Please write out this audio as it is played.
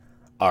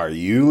Are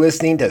you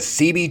listening to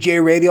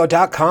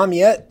CBJRadio.com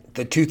yet?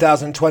 The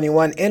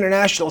 2021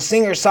 International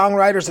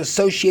Singer-Songwriters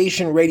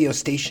Association Radio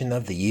Station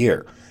of the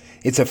Year.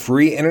 It's a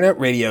free internet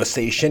radio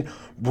station,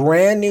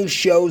 brand new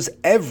shows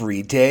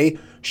every day.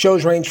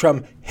 Shows range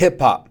from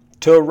hip-hop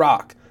to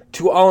rock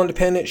to all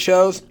independent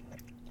shows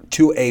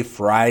to a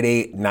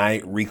Friday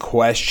night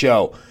request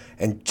show.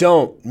 And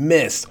don't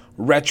miss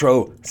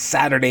Retro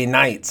Saturday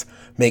nights.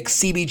 Make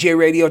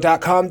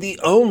CBJRadio.com the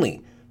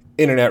only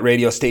internet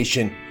radio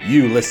station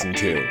you listen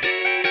to.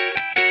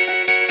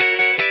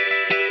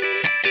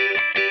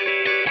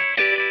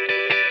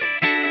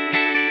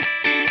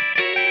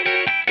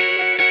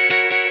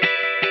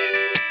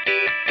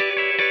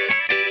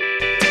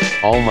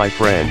 All my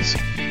friends,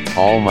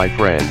 all my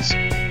friends,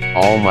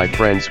 all my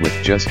friends with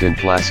Justin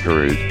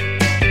Flaskerud.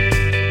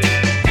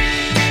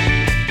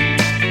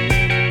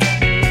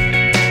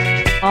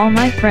 All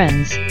my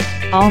friends,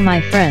 all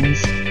my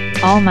friends,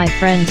 all my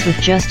friends with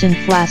Justin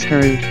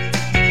Flaskerud.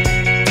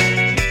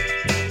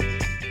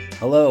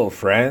 Hello,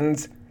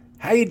 friends.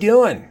 How you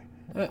doing?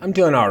 I'm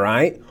doing all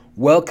right.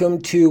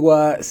 Welcome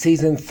to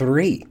Season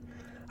 3.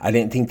 I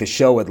didn't think the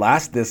show would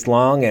last this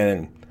long,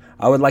 and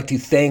I would like to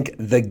thank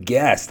the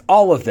guests,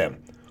 all of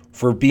them,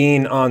 for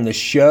being on the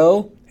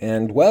show.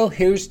 And, well,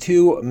 here's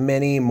to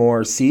many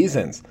more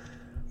seasons.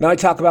 Now, I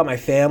talk about my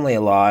family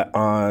a lot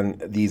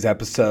on these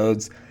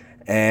episodes,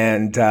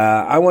 and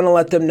I want to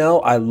let them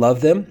know I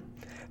love them,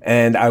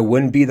 and I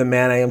wouldn't be the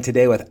man I am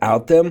today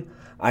without them.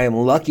 I am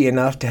lucky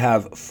enough to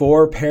have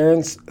 4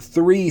 parents,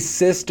 3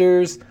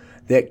 sisters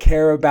that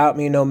care about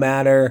me no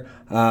matter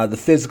the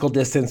physical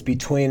distance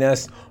between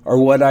us or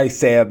what I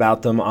say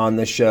about them on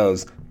the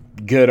shows,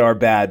 good or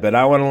bad. But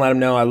I want to let them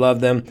know I love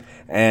them,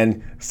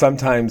 and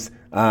sometimes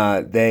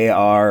they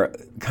are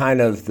kind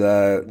of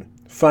the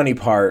funny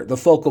part, the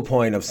focal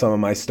point of some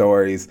of my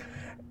stories.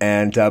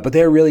 And but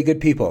they're really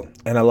good people,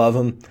 and I love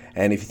them.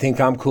 And if you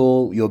think I'm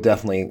cool, you'll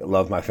definitely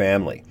love my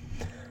family.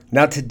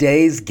 Now,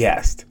 today's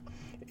guest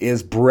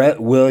is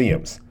Brett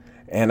Williams,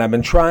 and I've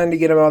been trying to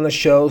get him on the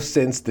show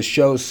since the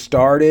show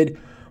started,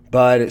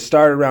 but it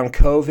started around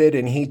COVID,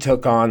 and he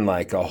took on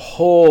like a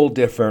whole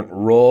different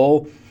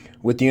role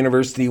with the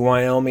University of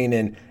Wyoming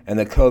and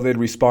the COVID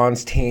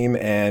response team,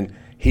 and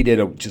he did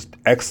a just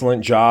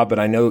excellent job, but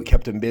I know it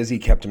kept him busy,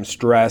 kept him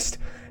stressed,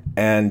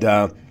 and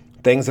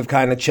things have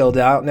kind of chilled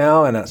out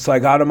now, and so I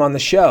got him on the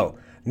show.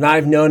 And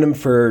I've known him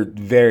for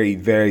very,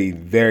 very,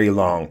 very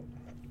long,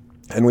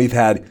 and we've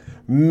had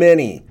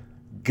many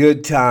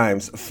good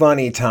times,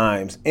 funny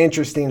times,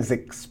 interesting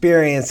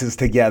experiences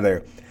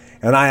together.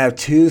 And I have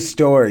 2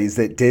 stories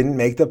that didn't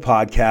make the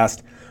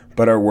podcast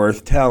but are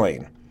worth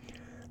telling.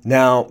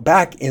 Now,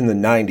 back in the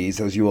 90s,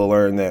 as you will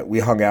learn that we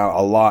hung out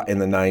a lot in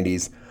the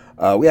 90s,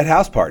 we had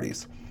house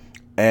parties.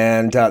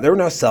 And there were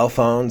no cell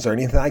phones or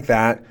anything like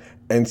that.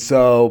 And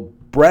so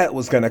Brett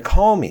was going to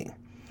call me.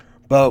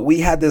 But we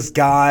had this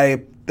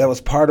guy that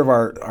was part of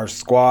our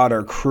squad,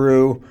 our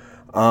crew,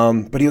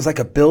 but he was like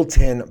a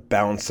built-in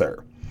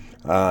bouncer.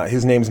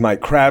 His name's Mike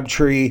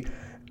Crabtree,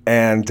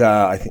 and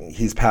I think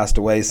he's passed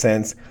away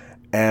since.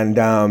 And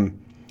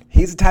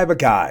he's the type of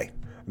guy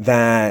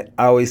that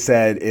I always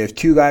said, if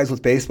 2 guys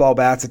with baseball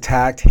bats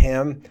attacked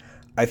him,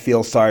 I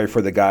feel sorry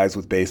for the guys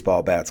with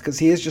baseball bats, because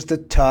he is just a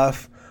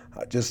tough,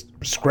 just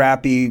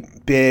scrappy,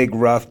 big,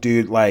 rough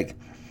dude,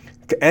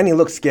 and he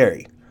looks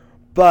scary.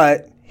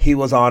 But he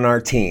was on our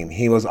team.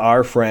 He was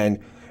our friend,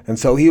 and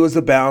so he was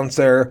the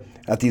bouncer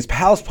at these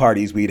house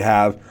parties we'd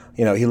have.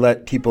 You know, he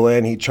let people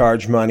in, he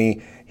charged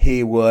money,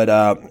 he would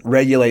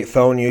regulate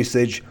phone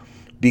usage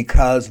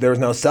because there was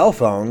no cell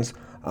phones.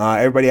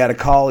 Everybody had to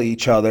call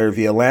each other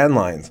via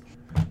landlines.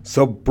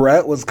 So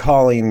Brett was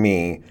calling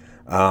me.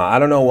 I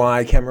don't know why,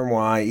 I can't remember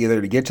why, either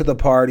to get to the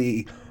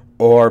party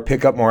or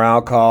pick up more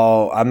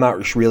alcohol. I'm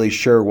not really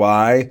sure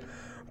why.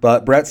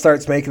 But Brett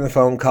starts making the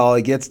phone call.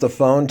 He gets the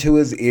phone to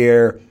his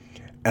ear,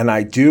 and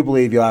I do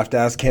believe, you'll have to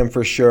ask him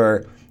for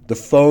sure, the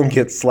phone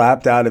gets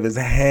slapped out of his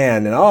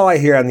hand, and all I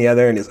hear on the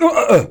other end is,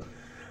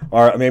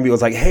 or maybe it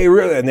was like, hey,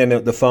 really? And then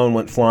the phone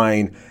went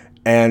flying,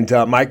 and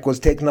Mike was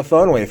taking the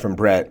phone away from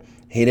Brett.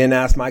 He didn't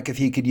ask Mike if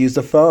he could use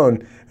the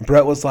phone. And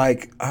Brett was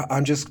like,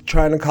 I'm just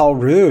trying to call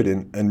Rude.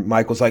 And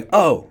Mike was like,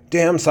 oh,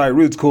 damn, sorry,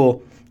 Rude's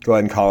cool. Go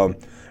ahead and call him.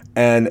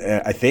 And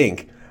I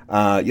think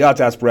you'll have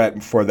to ask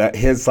Brett for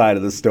his side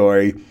of the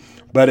story.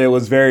 But it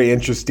was very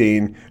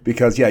interesting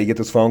because, yeah, you get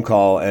this phone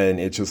call, and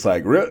it's just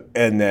like,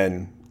 and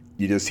then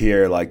you just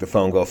hear like the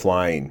phone go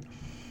flying.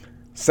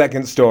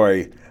 Second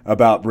story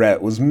about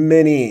Brett was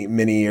many,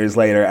 many years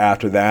later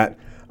after that.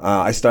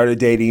 I started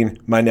dating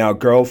my now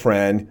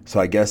girlfriend, so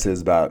I guess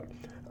it's about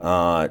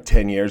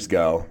 10 years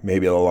ago,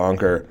 maybe a little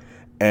longer.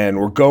 And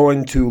we're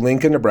going to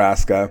Lincoln,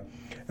 Nebraska,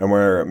 and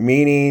we're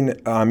meeting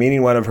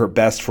one of her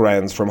best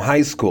friends from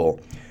high school.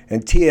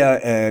 And Tia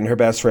and her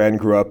best friend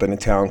grew up in a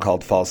town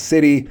called Falls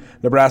City,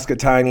 Nebraska,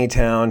 tiny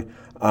town.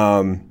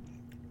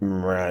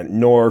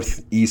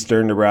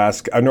 Northwestern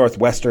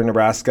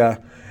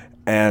Nebraska.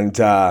 And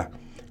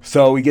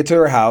so we get to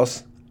her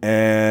house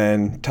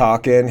and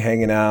talking,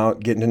 hanging out,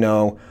 getting to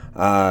know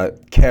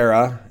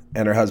Kara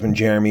and her husband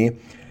Jeremy.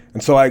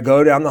 And so I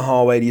go down the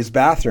hallway to use the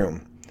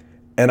bathroom,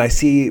 and I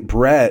see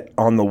Brett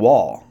on the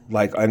wall,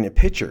 like on the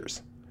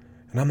pictures.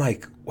 And I'm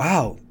like,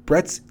 wow,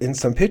 Brett's in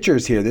some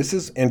pictures here. This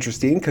is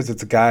interesting because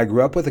it's a guy I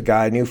grew up with, a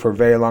guy I knew for a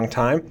very long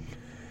time.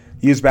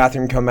 Use the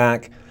bathroom, come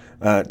back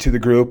to the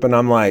group, and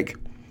I'm like,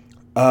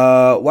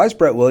 why is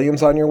Brett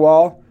Williams on your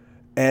wall?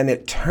 And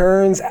it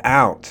turns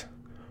out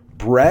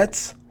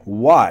Brett's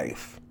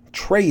wife,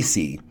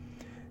 Tracy,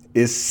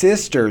 is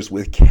sisters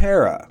with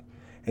Kara.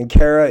 And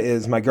Kara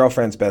is my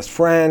girlfriend's best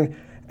friend,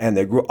 and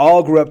they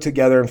all grew up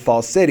together in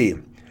Falls City.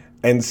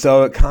 And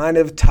so it kind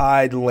of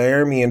tied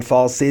Laramie and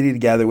Falls City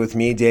together with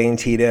me dating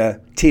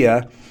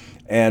Tia,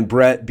 and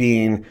Brett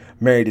being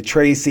married to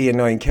Tracy and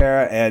knowing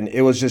Kara. And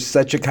it was just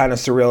such a kind of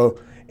surreal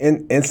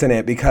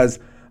incident because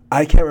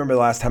I can't remember the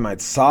last time I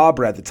saw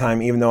Brett at the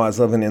time, even though I was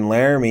living in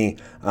Laramie.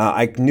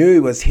 I knew he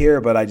was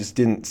here, but I just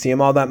didn't see him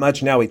all that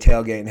much. Now we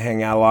tailgate and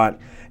hang out a lot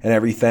and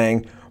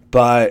everything.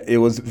 But it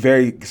was a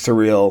very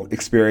surreal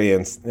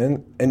experience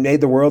and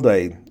made the world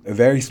a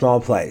very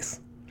small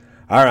place.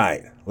 All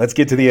right, let's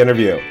get to the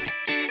interview.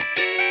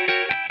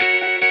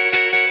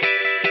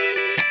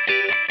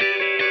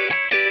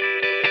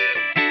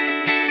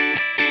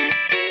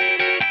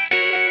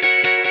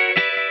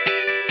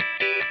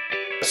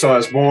 So I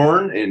was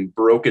born in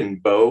Broken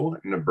Bow,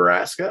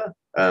 Nebraska.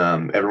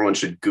 Everyone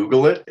should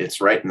Google it. It's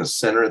right in the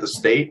center of the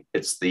state.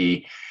 It's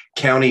the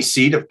county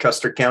seat of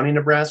Custer County,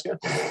 Nebraska.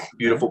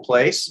 Beautiful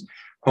place,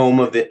 home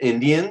of the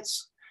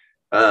Indians.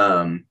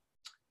 I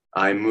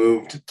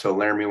moved to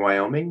Laramie,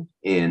 Wyoming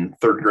in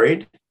 3rd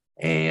grade.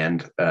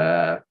 And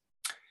High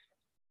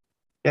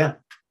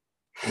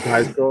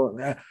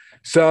school.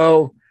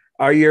 So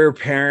are your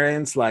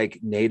parents like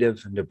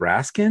native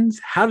Nebraskans?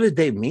 How did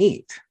they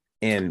meet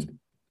and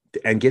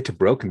get to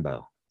Broken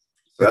Bow?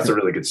 So that's a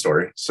really good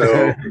story.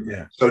 So,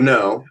 Yeah. So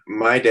no,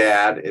 my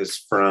dad is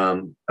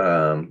from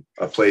a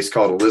place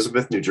called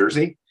Elizabeth, New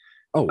Jersey.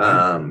 Oh,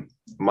 wow.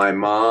 My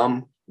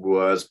mom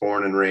was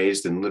born and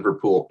raised in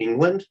Liverpool,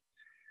 England.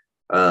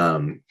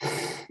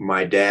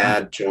 My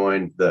dad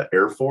joined the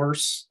Air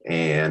Force,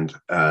 and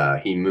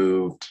he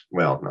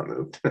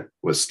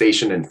was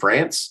stationed in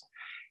France.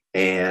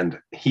 And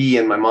he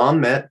and my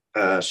mom met.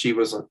 She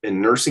was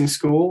in nursing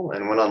school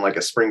and went on like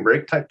a spring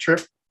break type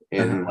trip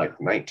in like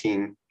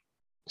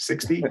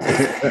 1960. I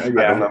don't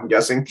know, I'm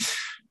guessing,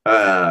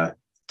 to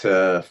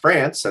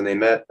France, and they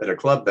met at a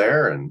club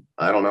there. And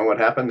I don't know what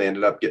happened. They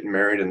ended up getting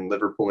married in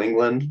Liverpool,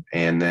 England.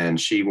 And then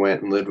she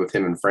went and lived with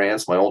him in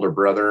France. My older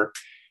brother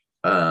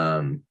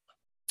was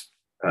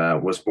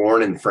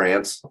born in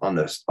France on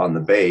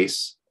the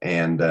base.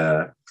 And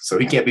so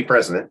he can't be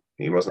president.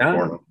 He wasn't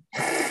born.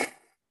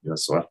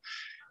 So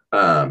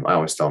I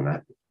always tell him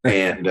that.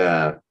 And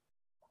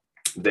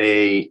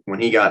when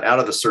he got out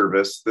of the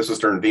service, this was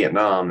during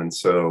Vietnam, and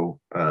so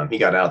he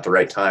got out at the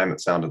right time, it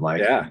sounded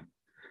like. Yeah.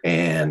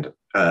 And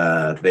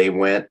they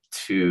went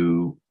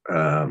to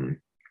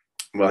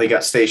he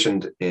got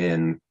stationed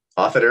in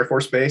Offutt Air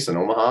Force Base in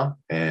Omaha,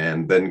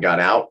 and then got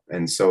out,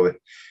 and so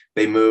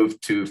they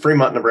moved to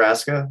Fremont,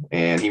 Nebraska,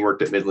 and he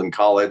worked at Midland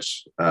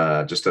College,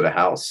 just at a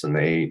house, and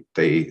they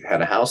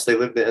had a house they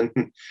lived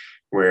in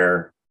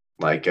where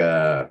like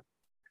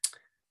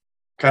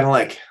kind of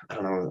like, I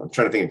don't know, I'm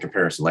trying to think in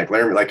comparison, like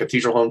Laramie, like a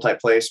teacher home type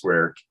place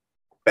where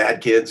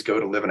bad kids go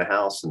to live in a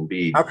house and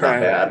be not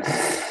bad.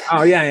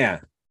 Oh,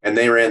 yeah. And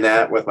they ran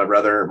that with my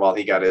brother while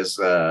he got his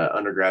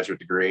undergraduate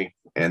degree.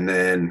 And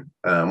then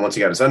once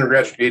he got his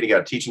undergraduate degree, he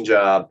got a teaching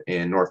job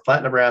in North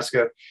Platte,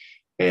 Nebraska.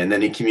 And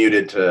then he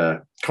commuted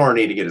to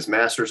Kearney to get his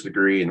master's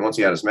degree. And once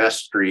he got his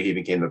master's degree, he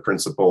became the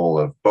principal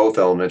of both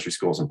elementary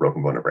schools in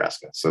Broken Bow,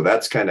 Nebraska. So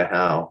that's kind of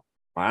how.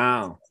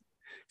 Wow.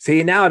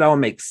 See, now it all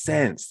makes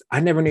sense. I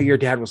never knew your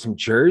dad was from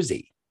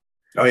Jersey.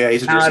 Oh, yeah,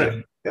 he's a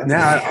Jersey. Yeah.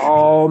 Now it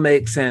all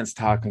makes sense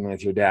talking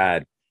with your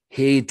dad.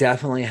 He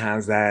definitely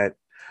has that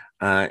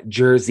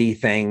Jersey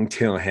thing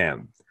to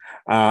him.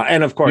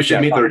 And of course,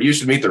 you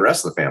should meet the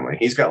rest of the family.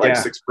 He's got like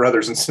 6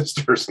 brothers and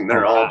sisters, and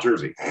they're all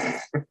Jersey.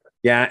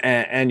 Yeah,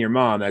 and your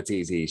mom, that's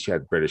easy. She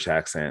had a British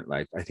accent.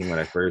 Like, I think when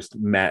I first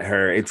met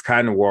her, it's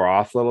kind of wore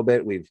off a little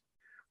bit. We've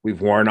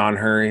worn on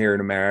her here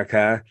in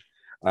America.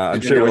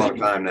 I'm sure a long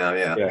time now.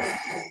 Yeah.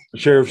 I'm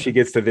sure if she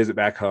gets to visit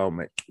back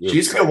home, she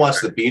used to go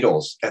watch the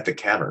Beatles at the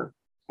Cavern.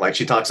 Like,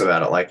 she talks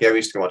about it. Like, yeah, we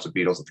used to go watch the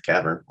Beatles at the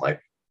Cavern,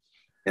 like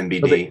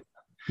NBD.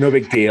 No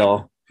big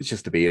deal. It's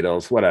just the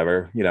Beatles.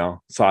 Whatever.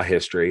 Saw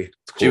history.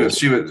 Cool.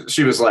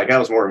 She was like, I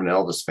was more of an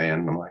Elvis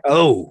fan. I'm like,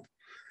 oh,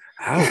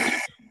 ouch.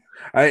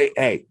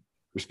 Hey,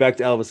 respect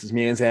Elvis's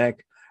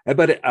music.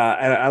 But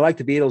I like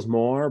the Beatles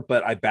more,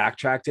 but I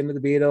backtracked into the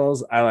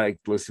Beatles. I like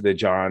listen to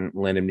John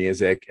Lennon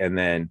music, and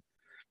then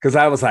because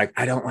I was like,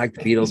 I don't like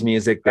the Beatles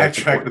music.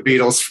 Backtrack the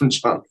Beatles from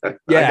John.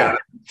 Yeah,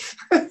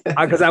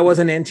 because I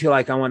wasn't into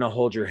like I Want to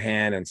Hold Your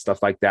Hand and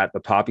stuff like that, the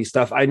poppy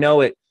stuff. I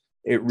know it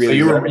really.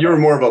 So you were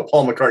more of a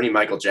Paul McCartney,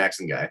 Michael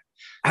Jackson guy.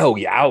 Oh,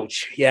 yeah,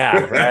 ouch.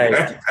 Yeah,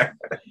 right.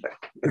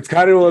 It's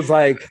kind of was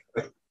like.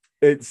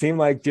 It seemed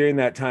like during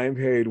that time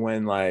period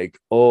when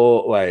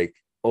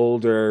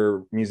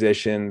older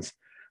musicians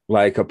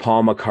like a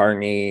Paul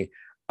McCartney,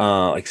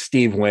 like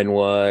Steve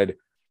Winwood.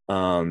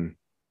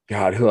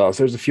 God, who else?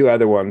 There's a few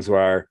other ones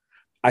where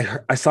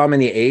I saw them in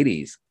the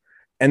 80s,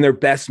 and their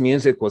best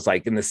music was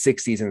like in the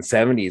 60s and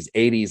 70s.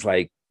 80s,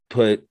 like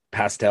put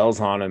pastels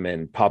on them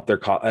and pop their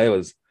it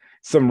was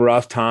some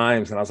rough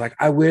times, and I was like,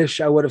 I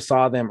wish I would have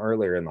saw them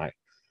earlier in life.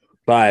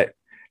 But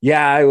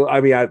yeah,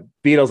 I mean,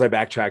 Beatles, I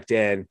backtracked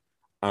in.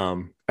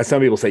 Some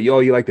people say, yo,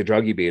 you like the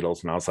druggy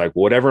Beatles, and I was like,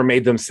 whatever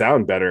made them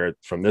sound better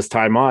from this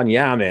time on.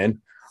 Yeah, I'm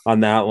in on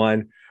that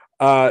one.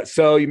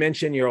 So you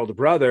mentioned your older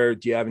brother.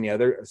 Do you have any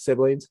other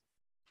siblings?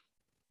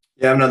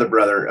 Yeah, I have another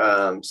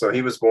brother. So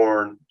he was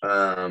born.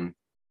 I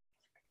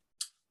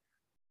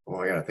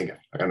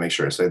gotta make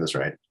sure I say this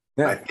right.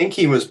 Yeah. I think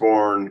he was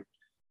born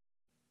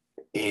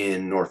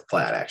in North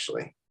Platte,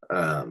 actually.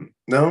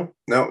 No,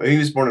 he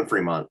was born in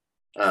Fremont.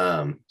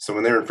 So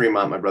when they were in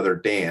Fremont, my brother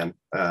Dan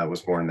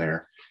was born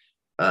there.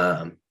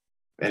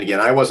 And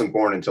again, I wasn't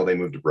born until they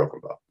moved to Broken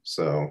Bow.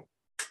 So,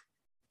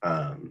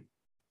 yeah,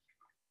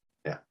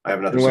 I have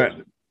another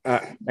son.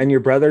 And your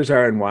brothers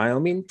are in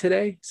Wyoming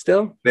today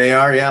still? They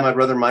are, yeah. My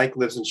brother Mike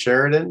lives in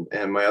Sheridan,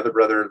 and my other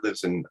brother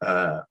lives in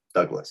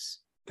Douglas.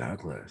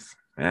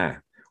 Yeah.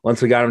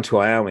 Once we got them to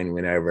Wyoming,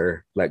 we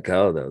never let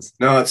go of those.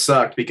 No, it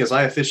sucked because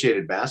I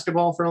officiated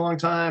basketball for a long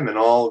time, and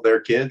all of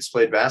their kids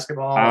played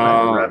basketball. And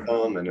I rep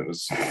them, and it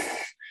was...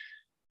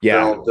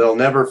 Yeah, they'll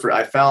never.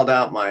 I fouled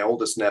out my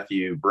oldest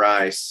nephew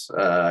Bryce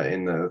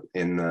in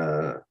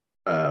the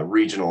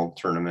regional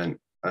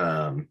tournament.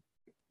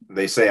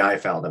 They say I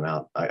fouled him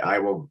out. I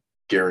will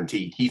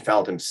guarantee he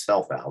fouled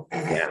himself out.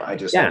 Yeah, I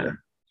just had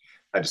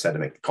to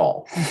make the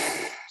call.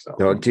 So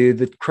don't do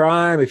the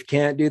crime if you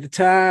can't do the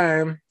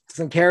time.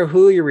 Doesn't care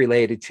who you're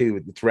related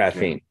to. It's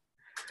reffing.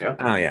 Yeah.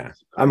 Oh yeah.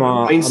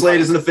 Clean slate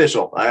is an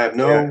official. I have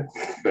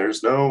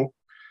there's no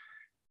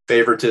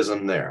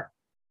favoritism there.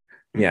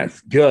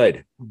 Yes,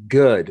 good.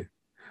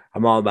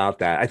 I'm all about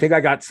that. I think I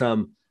got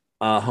some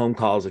home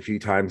calls a few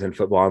times in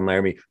football in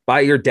Laramie by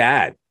your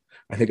dad.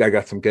 I think I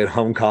got some good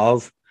home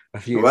calls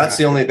a few times.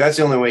 That's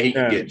the only way he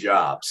can get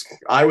jobs.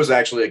 I was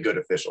actually a good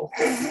official.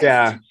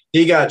 Yeah.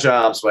 He got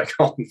jobs by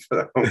calling for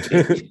the home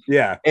team.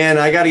 Yeah. And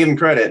I got to give him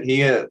credit. He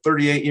had a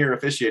 38-year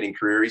officiating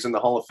career. He's in the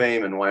Hall of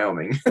Fame in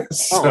Wyoming.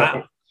 So,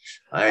 wow.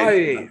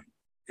 I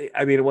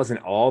mean, it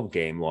wasn't all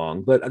game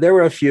long, but there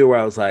were a few where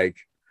I was like,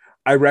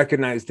 I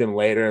recognized him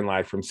later in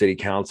life from city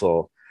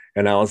council,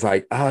 and I was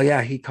like, oh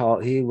yeah, he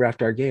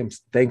reffed our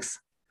games. Thanks,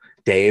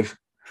 Dave,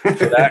 for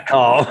that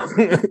call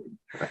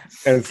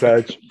and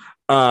such.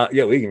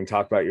 Yeah, we can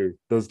talk about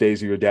those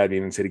days of your dad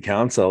being in city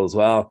council as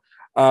well.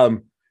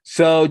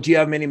 So do you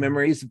have many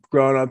memories of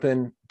growing up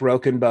in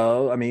Broken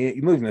Bow? I mean,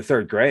 you moved in the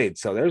 3rd grade,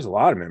 so there's a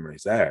lot of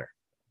memories there.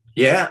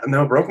 Yeah,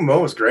 no, Broken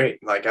Bow was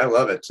great. Like, I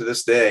love it to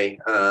this day.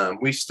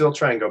 We still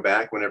try and go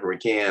back whenever we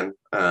can.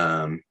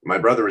 My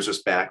brother was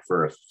just back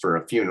for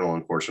a funeral,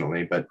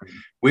 unfortunately, but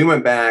we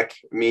went back,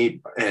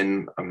 me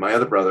and my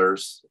other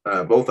brothers,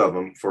 both of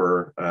them,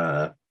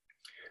 for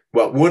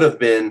what would have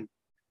been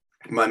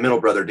my middle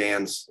brother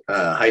Dan's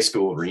high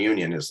school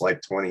reunion. Is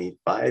like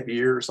 25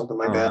 years, something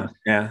like that.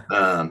 Yeah.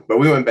 But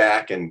we went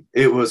back, and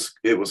it was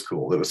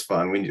cool. It was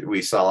fun.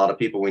 We saw a lot of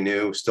people we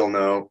knew, still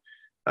know.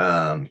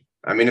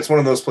 I mean, it's one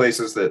of those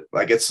places that,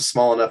 like, it's a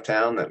small enough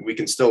town that we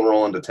can still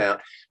roll into town.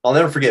 I'll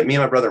never forget, me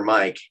and my brother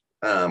Mike,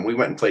 we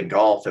went and played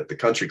golf at the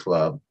country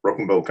club,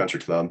 Broken Bow Country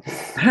Club.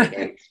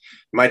 And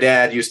my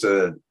dad used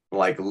to,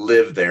 like,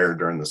 live there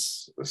during the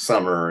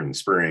summer and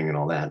spring and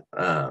all that.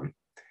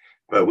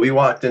 But we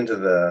walked into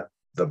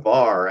the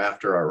bar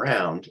after our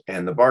round,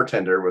 and the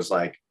bartender was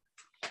like,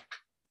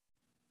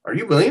 "Are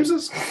you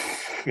Williams's?"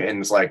 And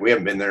it's like, we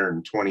haven't been there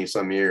in 20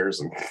 some years.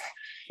 And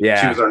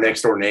yeah, she was our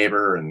next door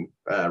neighbor and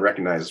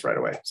recognized us right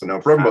away. So no,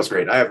 Broken Bow's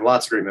great. I have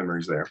lots of great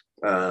memories there.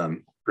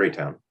 Great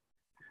town.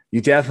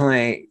 You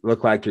definitely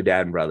look like your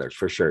dad and brothers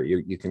for sure.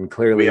 You can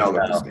clearly all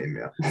look the same.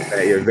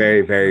 Yeah, you're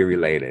very, very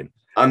related.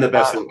 I'm the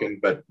best looking,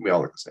 but we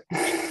all look the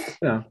same.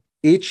 Yeah,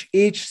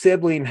 each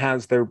sibling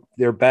has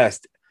their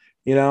best.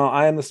 You know,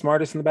 I am the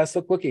smartest and the best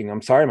looking.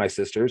 I'm sorry, my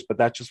sisters, but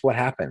that's just what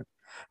happened.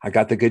 I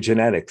got the good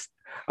genetics.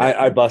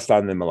 I bust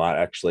on them a lot,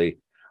 actually.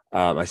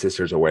 My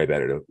sisters are way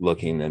better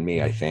looking than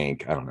me, I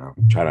think. I don't know.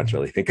 Try not to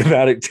really think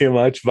about it too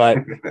much, but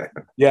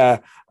yeah.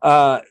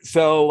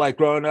 So, like,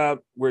 growing up,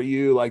 were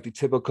you like the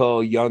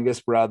typical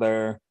youngest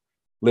brother,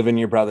 living in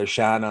your brother's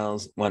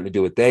shadows, wanting to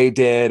do what they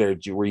did,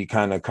 or were you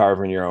kind of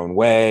carving your own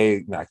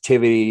way,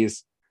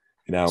 activities?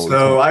 You know.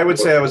 So I would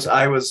say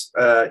I was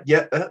a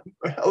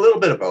little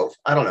bit of both.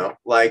 I don't know.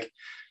 Like,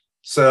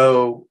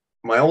 so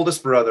my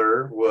oldest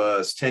brother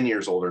was 10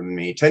 years older than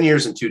me, 10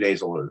 years and 2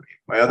 days older than me.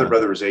 My other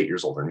brother was 8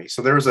 years older than me.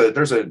 So there's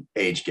an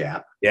age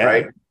gap,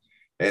 right?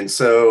 And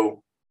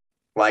so,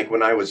 like,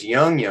 when I was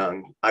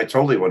young, I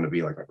totally wanted to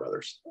be like my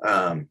brothers.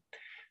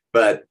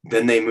 But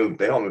then they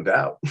all moved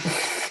out.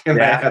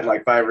 And I had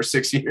like 5 or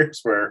 6 years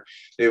where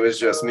it was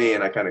just me,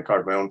 and I kind of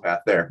carved my own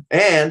path there.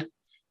 And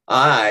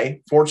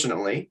I,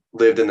 fortunately,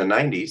 lived in the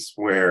 90s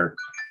where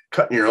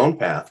cutting your own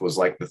path was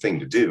like the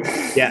thing to do.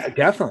 Yeah,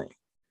 definitely.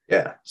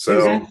 Yeah.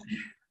 So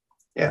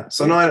Yeah.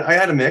 So no, I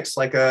had a mix.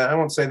 Like I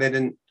won't say they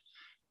didn't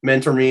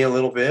mentor me a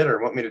little bit or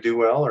want me to do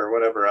well or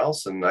whatever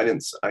else. And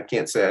I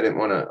can't say I didn't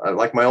want to.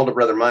 Like my older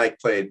brother Mike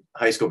played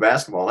high school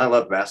basketball, and I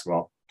loved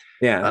basketball.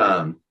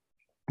 Yeah.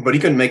 But he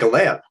couldn't make a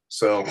layup.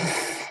 So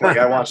like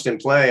I watched him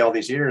play all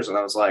these years, and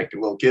I was like a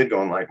little kid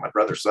going like, my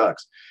brother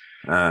sucks.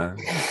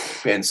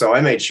 And so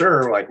I made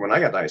sure, like when I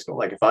got to high school,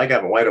 like if I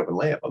got a wide open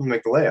layup, I'm gonna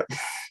make the layup.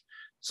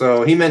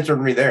 So he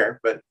mentored me there,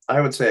 but I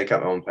would say I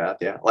cut my own path.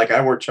 Yeah. Like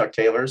I wore Chuck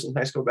Taylors in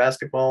high school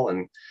basketball,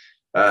 and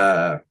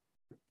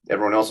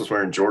everyone else was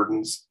wearing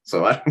Jordans.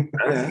 So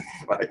I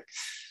like,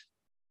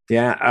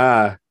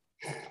 yeah.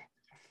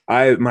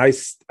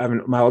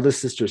 My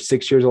oldest sister is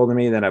 6 years older than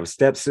me. Then I have a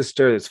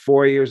stepsister that's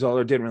 4 years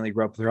older. Didn't really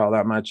grow up with her all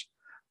that much.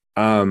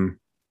 And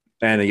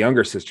a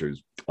younger sister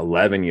is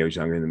 11 years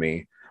younger than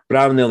me. But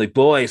I'm the only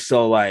boy,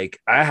 so like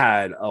I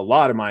had a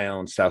lot of my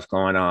own stuff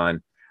going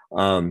on,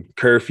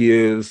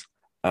 curfews,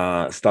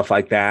 stuff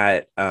like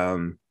that.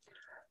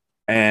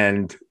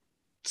 And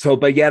so,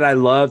 but yet I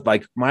loved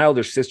like my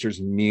older sister's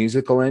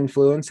musical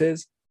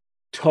influences.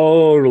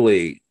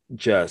 Totally,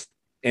 just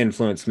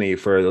influenced me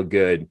for a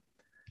good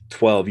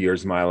 12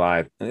 years of my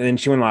life. And then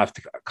she went off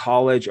to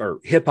college, or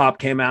hip hop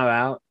came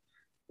out,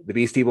 the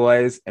Beastie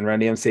Boys and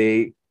Run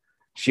DMC.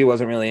 She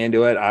wasn't really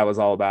into it. I was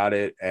all about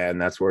it.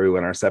 And that's where we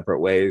went our separate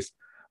ways.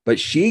 But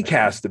she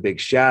cast a big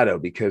shadow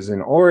because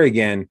in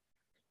Oregon,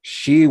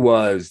 she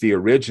was the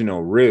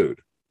original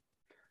Rude.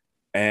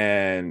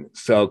 And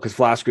so, because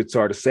Flask Root,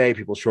 hard to say,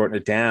 people shorten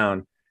it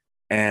down.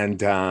 And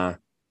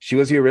she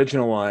was the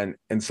original one.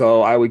 And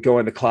so I would go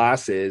into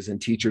classes and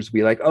teachers would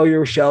be like, oh, you're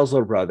Rochelle's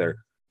little brother.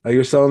 Oh,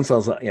 you're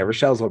so-and-so's. Yeah,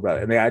 Rochelle's little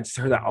brother. And I just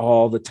heard that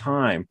all the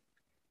time.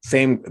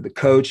 Same, the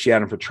coach, she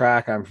had him for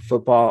track, I'm for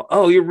football.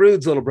 Oh, you're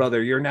Rude's little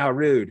brother. You're now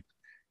Rude.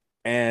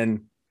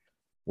 And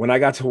when I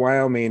got to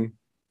Wyoming,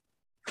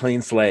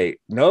 clean slate.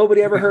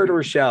 Nobody ever heard of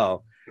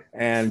Rochelle.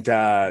 And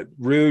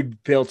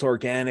Rude built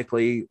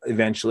organically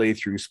eventually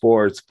through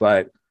sports.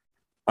 But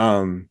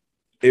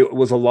it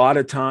was a lot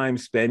of time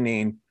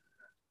spending.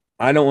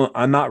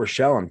 I'm not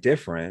Rochelle. I'm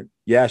different.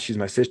 Yeah, she's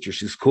my sister.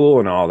 She's cool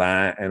and all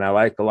that. And I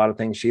like a lot of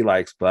things she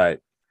likes, but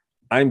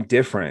I'm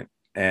different.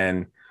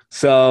 And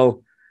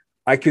so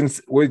I can,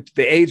 with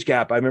the age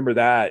gap, I remember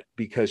that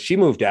because she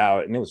moved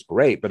out and it was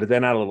great. But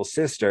then I had a little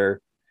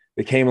sister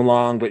that came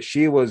along, but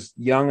she was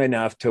young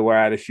enough to where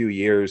I had a few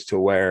years to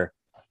where,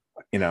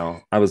 you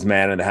know, I was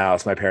man in the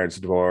house. My parents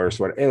divorced.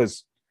 What it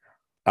was,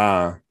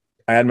 I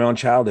had my own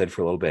childhood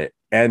for a little bit.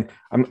 And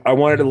I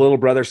wanted a little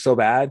brother so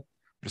bad.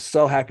 I'm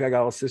so happy I got a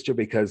little sister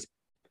because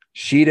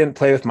she didn't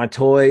play with my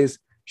toys.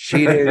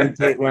 She didn't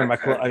wear my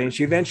clothes. I mean,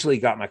 she eventually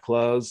got my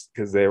clothes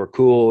because they were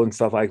cool and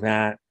stuff like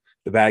that,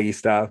 the baggy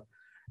stuff.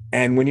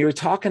 And when you were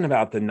talking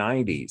about the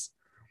 90s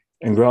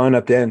and growing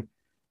up then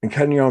and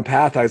cutting your own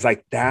path, I was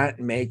like, that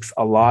makes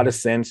a lot of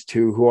sense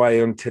to who I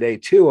am today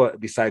too,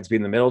 besides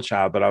being the middle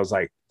child. But I was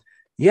like,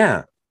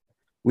 yeah,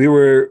 we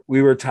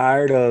were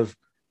tired of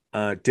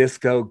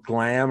disco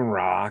glam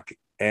rock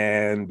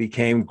and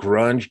became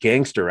grunge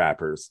gangster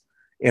rappers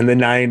in the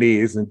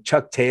 90s, and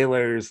Chuck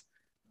Taylors.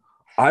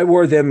 I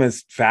wore them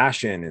as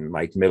fashion in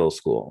like middle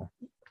school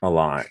a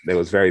lot. It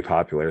was a very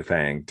popular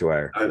thing to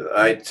wear.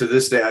 I to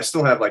this day, I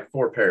still have like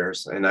 4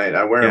 pairs and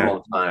I wear them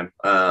all the time.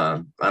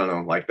 I don't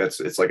know, like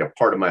it's like a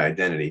part of my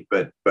identity,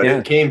 but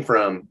it came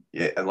from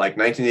like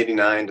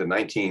 1989 to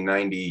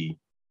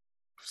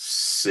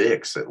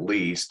 1996 at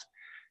least.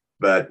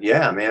 But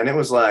yeah, man, it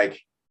was like,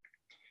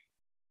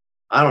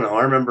 I don't know.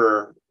 I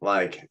remember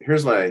like,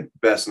 here's my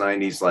best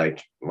 90s,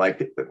 like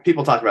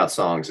people talk about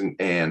songs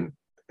and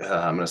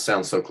I'm going to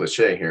sound so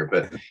cliche here,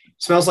 but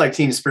Smells Like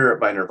Teen Spirit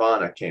by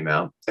Nirvana came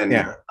out. And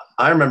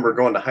I remember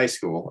going to high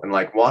school and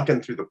like walking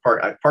through the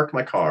park. I parked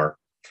my car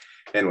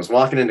and was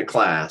walking into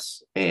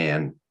class,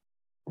 and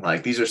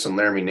like, these are some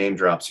Laramie name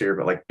drops here,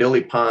 but like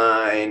Billy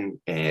Pine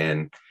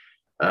and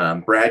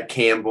Brad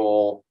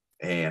Campbell,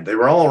 and they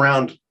were all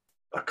around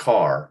a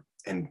car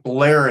and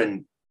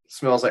blaring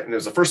Smells Like, and it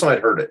was the first time I'd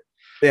heard it.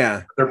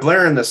 Yeah, they're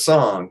blaring this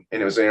song,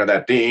 and it was, you know,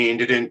 that ding,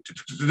 ding, ding,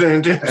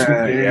 ding,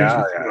 and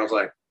I was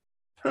like,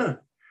 huh.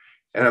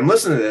 And I'm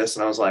listening to this,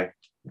 and I was like,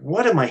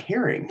 what am I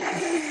hearing?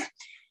 Yeah.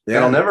 And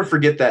I'll never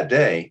forget that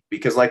day,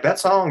 because like that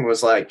song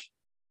was like,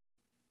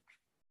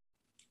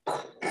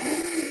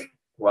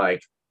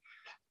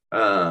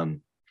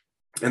 and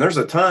there's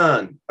a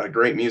ton of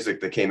great music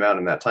that came out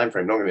in that time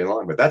frame. Don't get me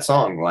wrong, but that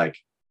song, like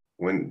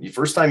when you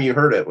first time you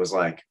heard it, was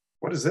like,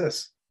 what is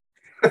this?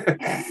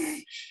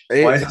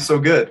 Why is it so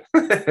good?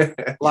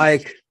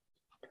 Like,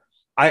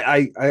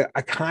 I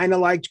kind of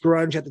liked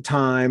grunge at the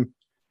time,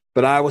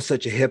 but I was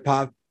such a hip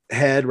hop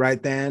head right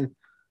then.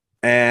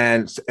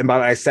 And by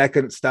my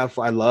second stuff,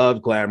 I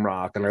loved glam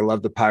rock and I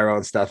loved the pyro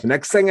and stuff. And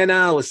next thing I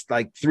know, it's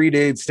like 3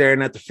 dudes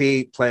staring at the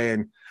feet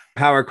playing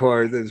power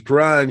chords. There's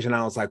grunge, and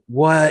I was like,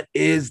 what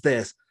is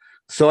this?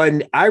 So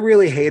I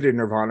really hated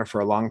Nirvana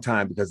for a long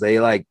time because they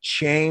like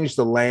changed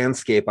the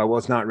landscape. I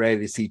was not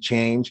ready to see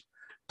change.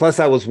 Plus,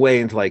 I was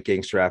way into like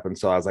gangster rap, and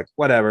so I was like,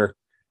 whatever,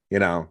 you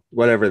know,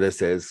 whatever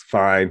this is,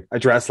 fine. I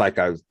dressed like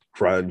I was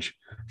grunge,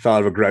 fell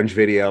out of a grunge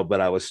video,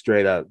 but I was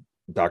straight up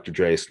Dr.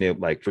 Dre, Snoop,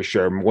 like for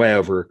sure. I'm way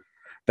over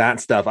that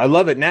stuff. I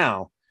love it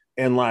now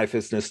in life.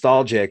 It's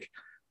nostalgic.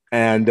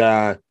 And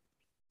I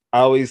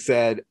always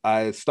said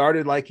I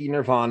started liking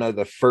Nirvana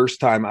the first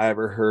time I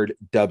ever heard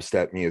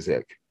dubstep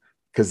music,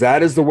 because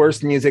that is the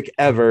worst music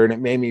ever. And it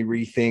made me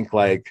rethink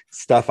like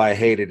stuff I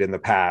hated in the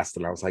past.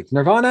 And I was like,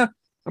 Nirvana,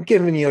 I'm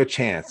giving you a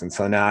chance. And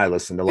so now I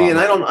listen to a lot. And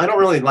I don't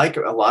really like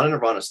a lot of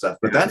Nirvana stuff,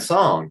 but that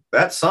song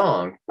was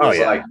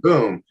like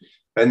boom.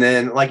 And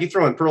then like you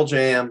throw in Pearl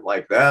Jam,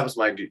 like that was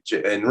my,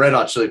 and Red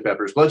Hot Chili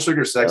Peppers, Blood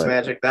Sugar Sex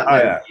Magic. That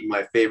might be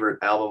my favorite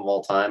album of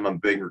all time. I'm a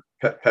big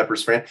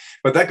Peppers fan,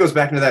 but that goes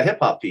back into that hip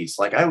hop piece.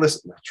 Like I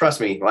listen, trust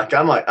me, like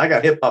I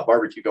got hip hop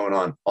barbecue going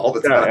on all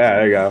the time. Yeah,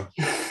 there you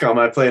go. On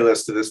my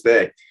playlist to this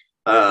day.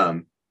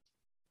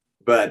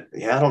 But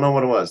yeah, I don't know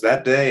what it was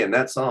that day and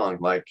that song.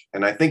 Like,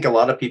 and I think a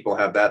lot of people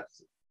have that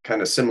kind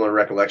of similar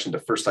recollection to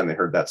the first time they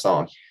heard that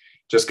song,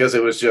 just because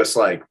it was just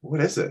like, what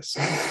is this?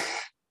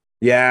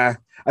 Yeah,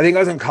 I think I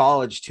was in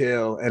college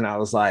too, and I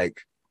was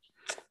like,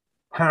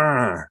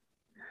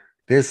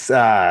 this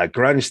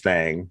grunge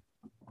thing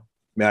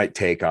might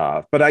take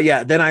off. But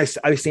yeah, then I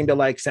seemed to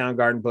like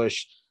Soundgarden,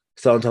 Bush,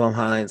 Stone Temple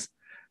Pilots,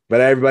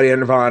 but everybody in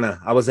Nirvana,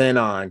 I was in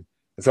on.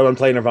 And someone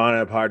played Nirvana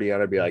at a party,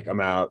 and I'd be like,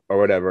 I'm out or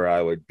whatever.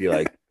 I would be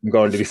like, I'm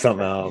going to do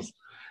something else.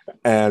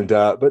 And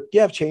but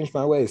yeah, I've changed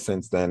my ways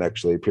since then.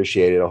 Actually,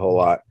 appreciate it a whole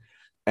lot.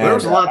 And there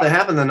was a lot that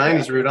happened in the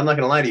 90s, Rude. I'm not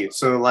going to lie to you.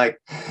 So like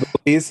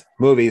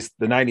movies,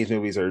 the 90s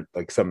movies are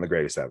like some of the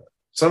greatest ever.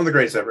 Some of the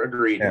greatest ever,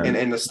 agreed. Yeah.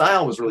 And the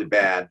style was really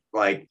bad.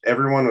 Like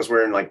everyone was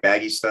wearing like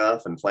baggy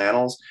stuff and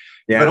flannels.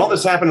 Yeah. But all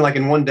this happened like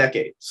in one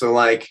decade. So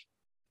like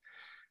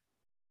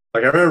I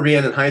remember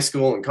being in high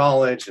school and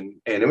college, and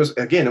it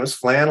was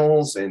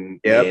flannels and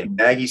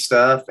baggy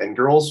stuff, and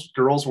girls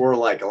wore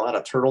like a lot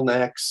of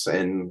turtlenecks,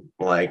 and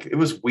like it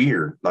was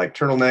weird, like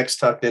turtlenecks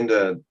tucked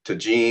into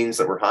jeans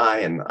that were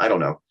high, and I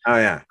don't know. Oh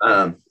yeah.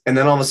 And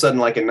then all of a sudden,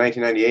 like in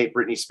 1998,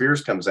 Britney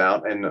Spears comes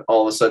out, and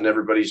all of a sudden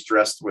everybody's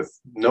dressed with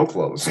no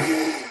clothes.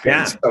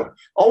 Yeah. So,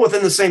 all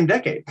within the same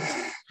decade.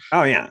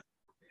 Oh yeah.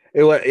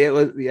 It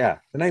was yeah.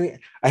 And I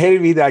hated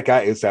to be that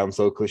guy. It sounds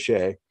so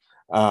cliche.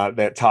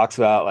 That talks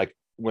about like,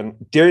 when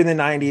during the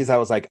 90s, I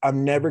was like,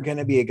 I'm never going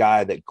to be a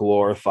guy that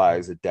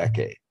glorifies a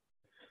decade.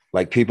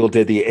 Like people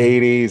did the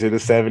 80s or the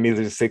 70s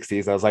or the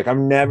 60s. I was like,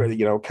 I'm never,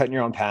 cutting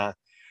your own path.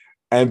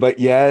 But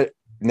yet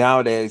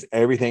nowadays,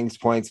 everything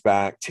points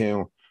back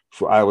to,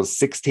 I was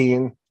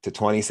 16 to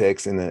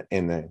 26 in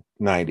the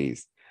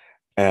 90s.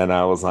 And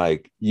I was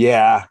like,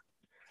 yeah,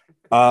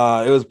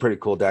 it was a pretty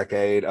cool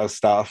decade of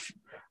stuff.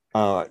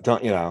 I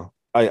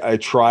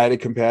try to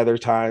compare other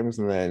times,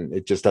 and then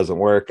it just doesn't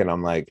work. And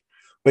I'm like,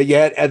 but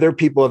yet other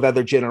people of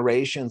other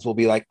generations will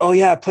be like, oh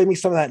yeah, play me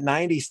some of that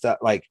 90s stuff.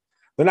 Like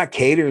they're not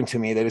catering to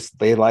me.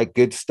 They like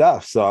good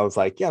stuff. So I was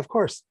like, yeah, of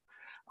course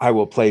I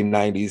will play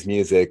 90s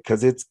music,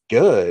 because it's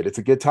good. It's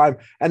a good time.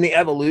 And the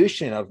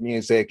evolution of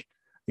music,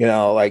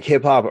 like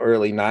hip hop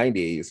early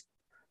 90s,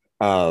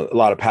 a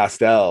lot of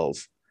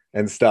pastels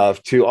and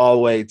stuff, to all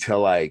the way to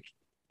like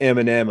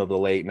Eminem of the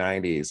late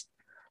 90s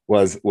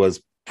was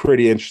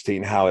pretty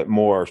interesting how it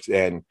morphed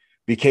and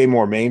became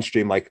more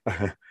mainstream. Like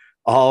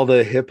all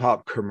the hip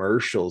hop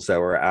commercials that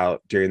were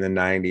out during the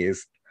 90s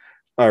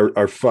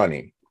are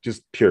funny,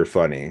 just pure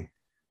funny.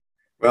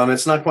 Well, and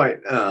it's not quite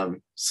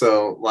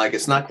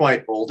it's not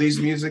quite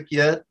oldies music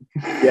yet.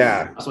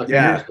 Yeah.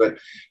 Yeah.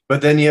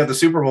 But then you have the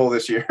Super Bowl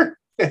this year,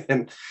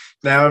 and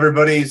now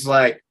everybody's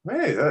like,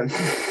 hey,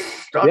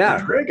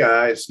 Dr. Dre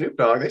guy, Snoop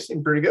Dogg, they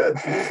seem pretty good.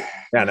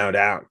 Yeah, no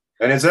doubt.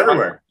 And it's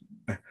everywhere.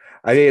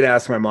 I need to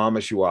ask my mom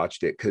if she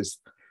watched it, because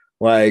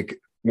like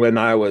when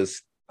I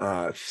was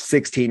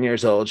 16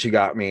 years old, she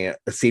got me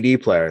a CD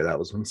player. That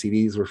was when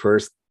CDs were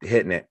first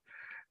hitting it.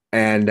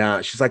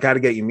 And she's like, I got to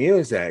get you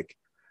music.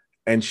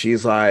 And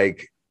she's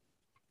like,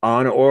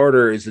 on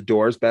order is the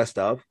Doors Best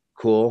Of.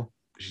 Cool.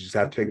 She just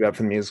have to pick it up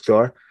from the music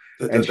store.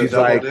 And she's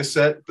like, disc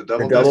set, the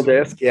double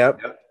disc. Yep.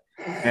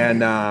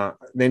 And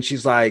then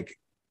she's like,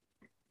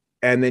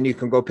 and then you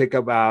can go pick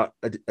up out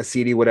a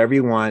CD, whatever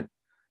you want.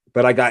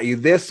 But I got you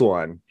this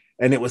one.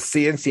 And it was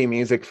CNC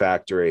Music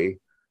Factory,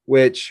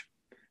 which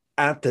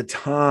at the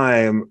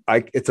time,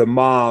 it's a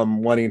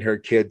mom wanting her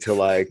kid to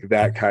like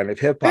that kind of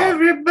hip hop.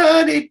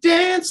 Everybody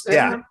dance.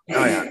 Yeah.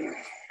 Oh yeah.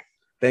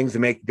 Things that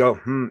make you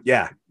go,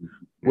 yeah.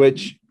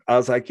 Which I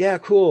was like, yeah,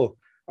 cool.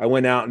 I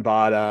went out and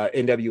bought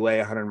NWA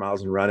 100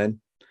 Miles and Running.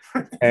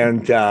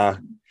 And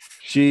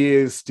she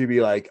used to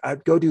be like,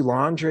 I'd go do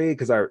laundry,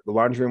 because the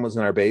laundry room was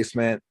in our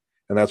basement,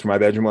 and that's where my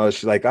bedroom was.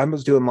 She's like, I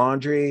was doing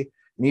laundry,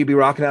 and you'd be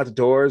rocking out the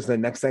doors. And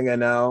the next thing I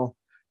know,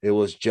 it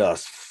was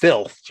just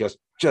filth, just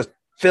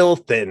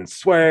filth and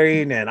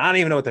swearing, and I don't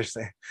even know what they're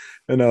saying.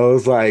 And I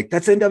was like,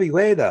 that's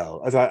NWA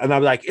though. And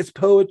I'm like, it's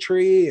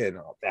poetry and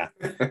all that.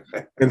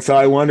 And so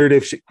I wondered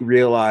if she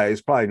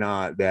realized, probably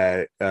not,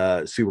 that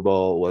Super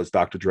Bowl was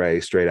Dr. Dre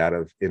straight out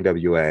of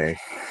NWA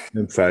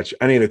and such.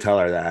 I need to tell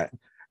her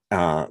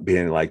that,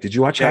 being like, did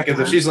you watch that?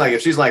 Because if she's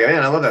like,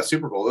 man, I love that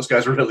Super Bowl, those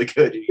guys were really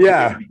good.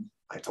 Yeah.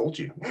 I told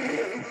you.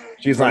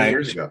 She's 20 like,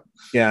 years ago.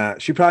 yeah,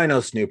 she probably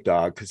knows Snoop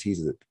Dogg because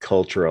he's a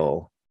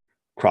cultural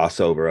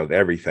crossover of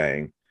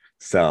everything.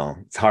 So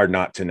it's hard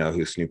not to know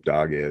who Snoop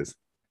Dogg is.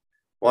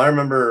 Well, I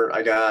remember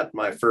I got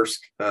my first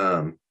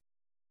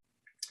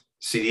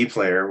CD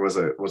player was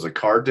a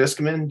car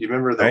Discman. Do you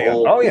remember the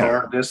old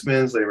car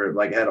Discmans? They were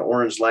like had an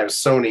orange light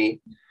Sony,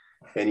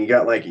 and you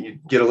got like you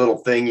get a little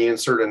thing you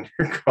insert in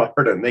your car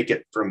to make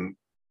it from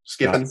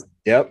skipping.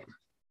 Yep.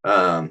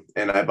 And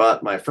I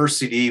bought my first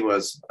CD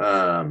was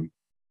the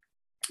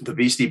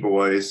Beastie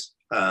Boys.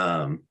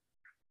 What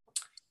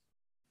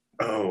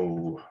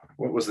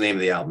was the name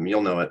of the album?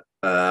 You'll know it.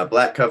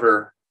 Black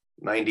cover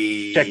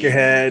 90. Check Your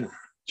Head.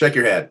 Check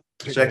Your Head.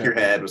 Check Your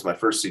Head was my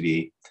first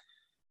CD.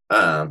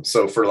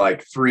 So for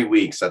like 3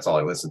 weeks, that's all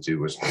I listened to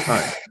was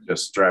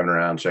just driving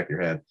around, Check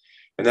Your Head.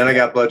 And then I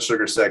got Blood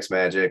Sugar Sex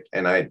Magic,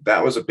 and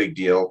that was a big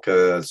deal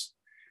because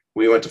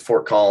we went to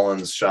Fort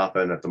Collins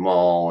shopping at the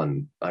mall,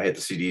 and I hit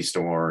the CD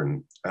store,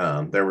 and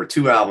there were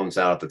 2 albums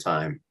out at the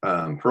time,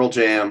 Pearl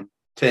Jam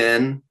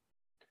 10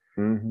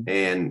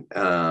 and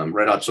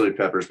Red Hot Chili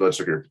Peppers Blood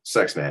Sugar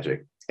Sex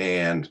Magic.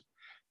 And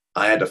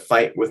I had to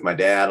fight with my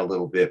dad a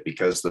little bit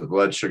because the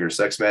Blood Sugar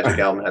Sex Magic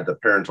album had the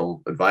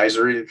parental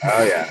advisory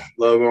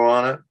logo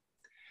on it.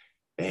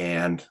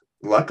 And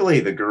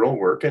luckily the girl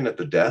working at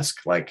the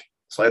desk, so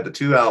I had the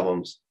 2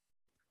 albums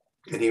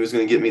and he was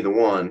going to get me the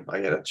one I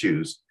had to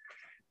choose,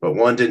 but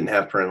one didn't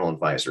have parental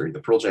advisory. The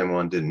Pearl Jam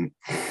one didn't.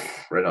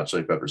 Red Hot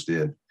Chili Peppers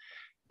did.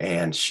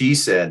 And she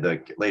said,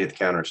 the lady at the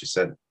counter, she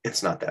said,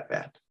 it's not that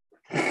bad.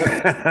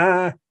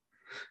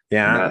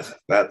 Yeah,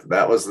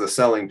 that was the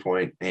selling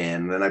point.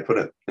 And then I put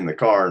it in the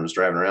car and was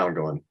driving around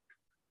going,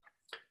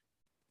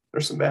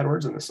 there's some bad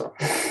words in this song,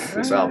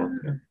 this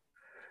album.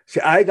 See,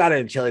 I got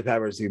into Chili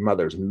Peppers through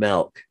Mother's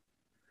Milk.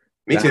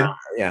 Me too.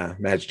 Yeah,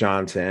 Madge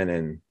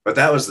Johnson but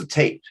that was the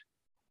tape.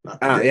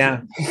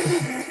 Yeah.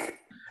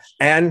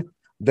 And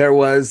there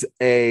was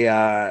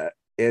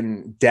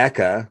in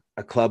Decca,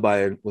 a club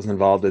I was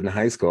involved in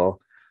high school.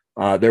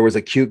 There was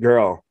a cute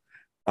girl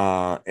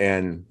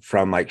and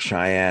from like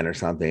Cheyenne or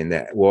something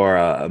that wore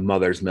a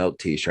Mother's Milk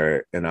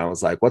t-shirt, and I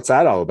was like, what's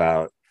that all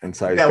about? And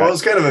so it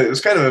was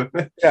kind of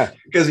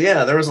because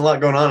there was a lot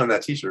going on in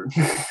that t-shirt.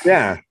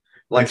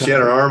 Like she had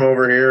her arm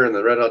over here and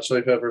the Red Hot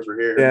Chili Peppers were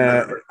here.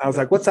 Yeah, I was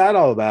like, what's that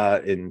all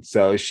about? And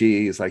so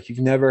she's like, you've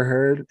never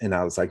heard? And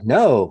I was like,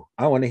 no,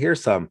 I want to hear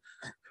some.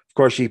 Of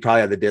course, she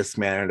probably had the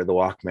Discman or the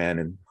Walkman,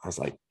 and I was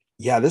like,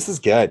 yeah, this is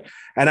good.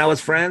 And I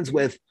was friends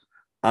with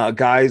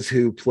guys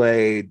who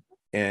played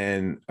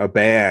in a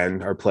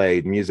band or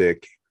played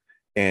music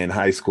in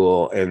high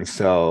school, and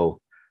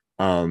so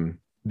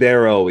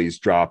they're always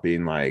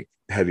dropping like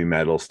heavy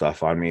metal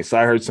stuff on me. So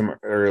I heard some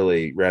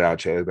early Red Hot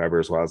Chili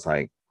Peppers where I was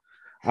like,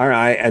 all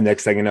right, and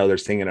next thing you know, they're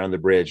singing on the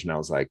bridge, and I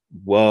was like,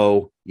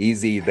 whoa,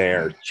 easy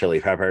there, Chili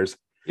Peppers.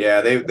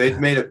 Yeah, they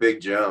made a big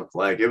jump.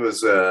 Like it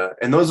was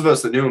and those of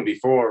us that knew them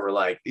before were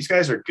like, these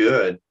guys are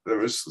good. There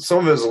was some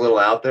of it was a little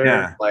out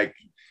there, like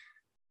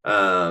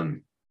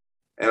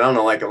and I don't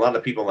know, like a lot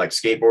of people like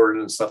skateboarders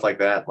and stuff like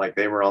that. Like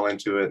they were all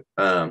into it.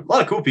 A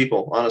lot of cool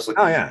people, honestly.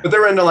 Oh yeah. But they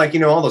were into like,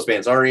 all those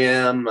bands,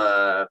 REM,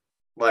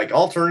 like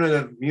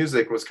alternative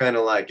music was kind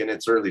of like in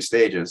its early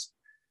stages.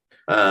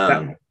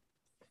 That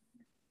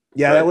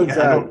was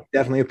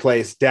definitely a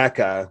place.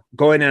 Decca,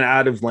 going in and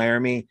out of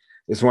Laramie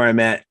is where I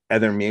met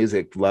other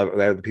music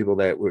the people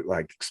that would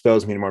like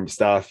expose me to more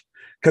stuff.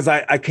 Because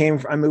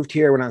I moved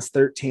here when I was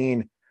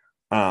 13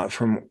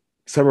 from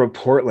suburb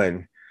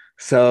Portland.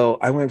 So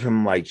I went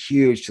from like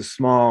huge to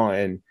small,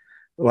 and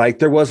like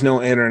there was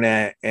no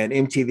internet, and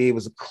MTV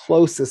was the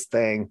closest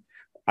thing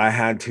I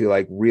had to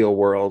like real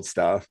world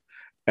stuff.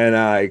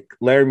 And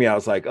Laramie, I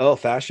was like, oh,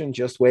 fashion,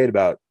 just wait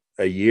about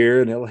a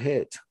year and it'll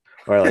hit.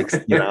 Or like,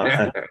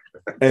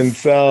 and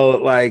so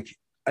like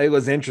it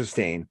was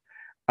interesting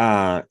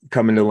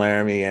coming to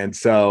Laramie. And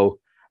so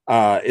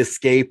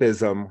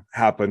escapism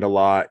happened a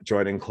lot,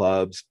 joining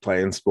clubs,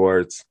 playing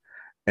sports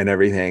and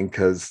everything,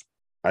 because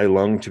I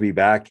longed to be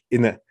back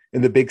in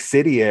the big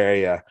city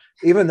area,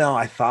 even though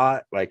I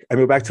thought, like, I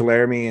moved back to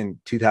Laramie in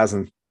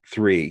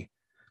 2003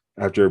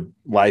 after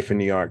life in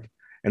New York,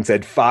 and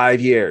said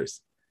 5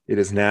 years. It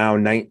is now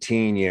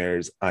 19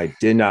 years. I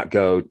did not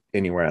go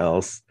anywhere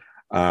else.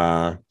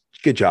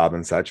 Good job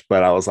and such,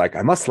 but I was like,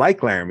 I must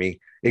like Laramie.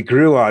 It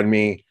grew on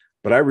me,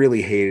 but I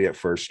really hated it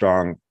for a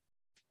strong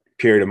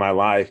period of my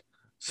life.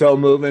 So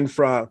I'm going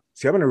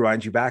to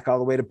rewind you back all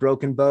the way to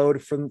Broken Bow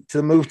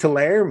to move to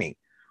Laramie.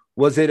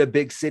 Was it a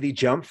big city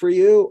jump for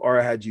you,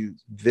 or had you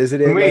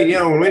visited?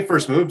 When we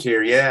first moved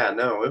here,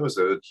 it was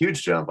a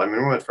huge jump. I mean,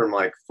 we went from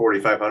like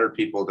 4,500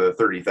 people to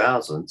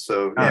 30,000.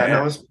 So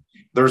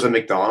there was a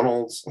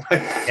McDonald's,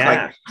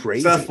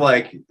 crazy stuff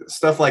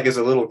like as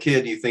a little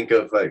kid, you think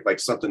of like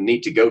something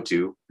neat to go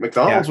to.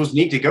 McDonald's was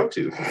neat to go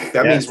to.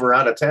 That means we're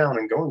out of town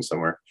and going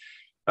somewhere.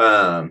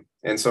 And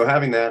so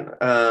having that,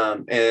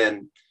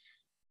 and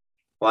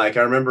like,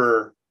 I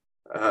remember,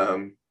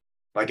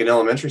 like in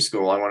elementary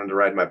school, I wanted to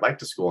ride my bike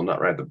to school and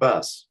not ride the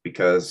bus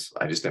because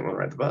I just didn't want to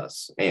ride the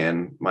bus.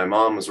 And my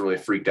mom was really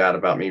freaked out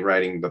about me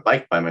riding the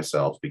bike by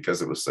myself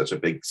because it was such a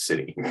big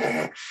city.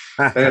 And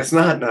it's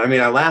not, I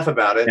mean, I laugh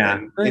about it, Yeah.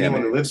 and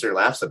anyone who lives here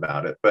laughs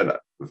about it, but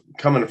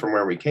coming from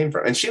where we came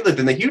from, and she lived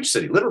in the huge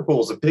city.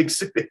 Liverpool is a big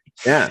city.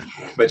 Yeah.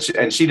 But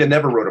she had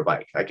never rode a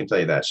bike. I can tell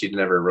you that. She'd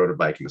never rode a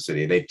bike in the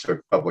city. They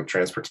took public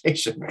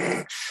transportation.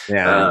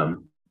 Yeah.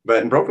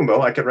 But in Broken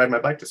Bow, I could ride my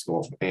bike to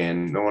school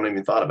and no one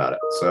even thought about it.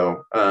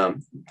 So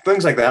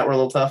things like that were a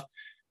little tough.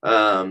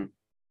 But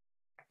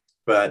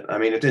I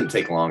mean, it didn't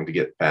take long to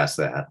get past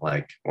that.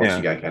 Like once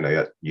you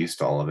got used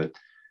to all of it.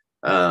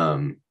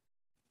 I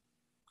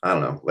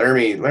don't know.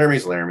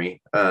 Laramie's Laramie.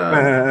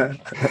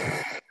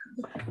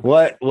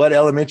 What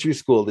elementary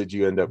school did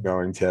you end up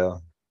going to?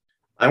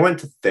 I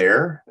went to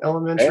Thayer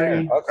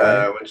Elementary,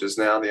 okay. Which is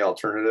now the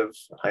alternative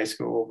high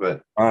school,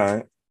 but all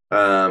right.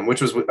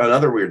 Which was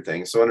another weird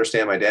thing. So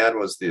understand, my dad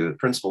was the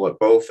principal at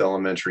both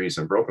elementaries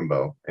in Broken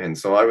Bow. And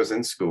so I was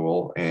in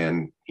school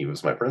and he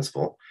was my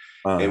principal.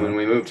 And when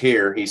we moved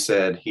here, he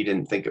said he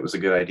didn't think it was a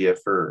good idea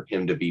for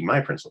him to be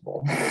my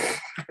principal.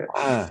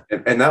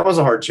 And that was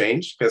a hard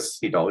change because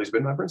he'd always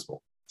been my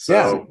principal.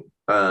 So,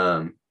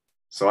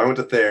 so I went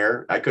to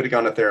Thayer. I could have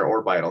gone to Thayer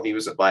or Vital. He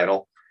was at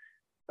Vital.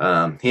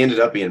 He ended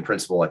up being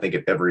principal, I think,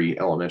 at every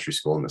elementary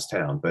school in this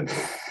town, but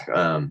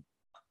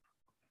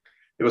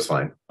it was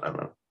fine. I don't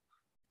know.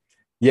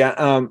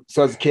 Yeah.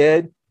 So as a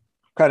kid,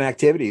 what kind of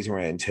activities were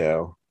you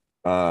into?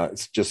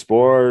 It's just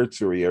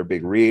sports, or were you a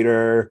big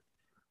reader?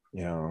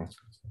 You know,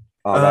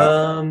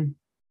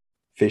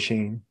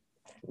 fishing.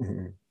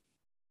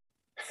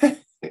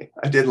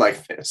 I did like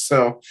fish.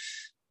 So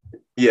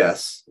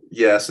yes,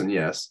 and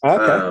yes.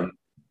 Okay.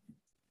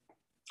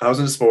 I was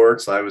into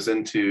sports. I was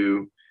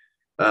into.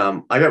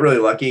 I got really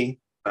lucky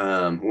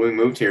when we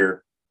moved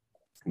here.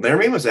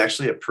 Laramie was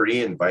actually a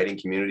pretty inviting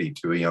community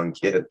to a young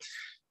kid.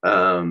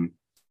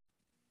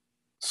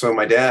 So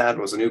my dad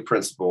was a new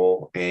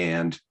principal,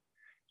 and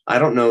I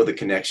don't know the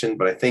connection,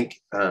 but I think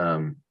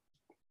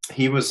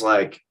he was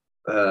like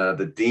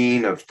the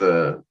dean of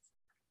the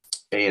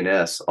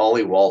A&S,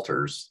 Ollie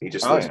Walters. He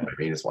just lives by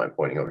me. That's why I'm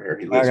pointing over here.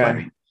 He lives by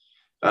me.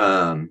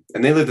 And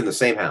they lived in the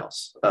same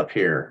house up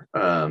here.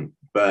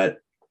 But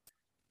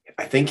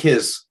I think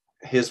his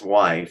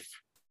wife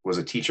was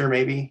a teacher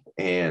maybe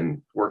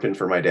and working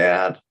for my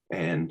dad,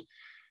 and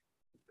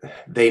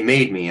they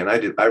made me, and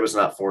I was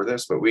not for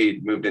this, but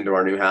we moved into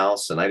our new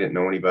house and I didn't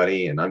know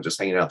anybody, and I'm just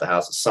hanging out the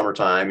house. It's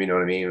summertime, you know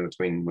what I mean?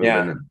 Between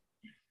moving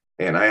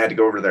and I had to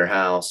go over to their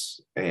house,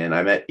 and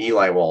I met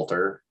Eli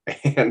Walter,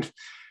 and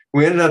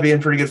we ended up being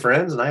pretty good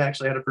friends. And I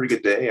actually had a pretty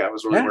good day. I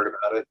was really worried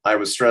about it. I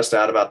was stressed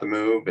out about the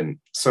move. And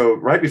so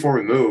right before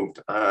we moved,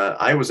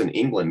 I was in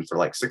England for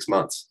like 6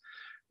 months.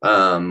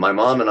 My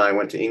mom and I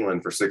went to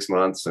England for 6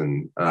 months,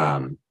 and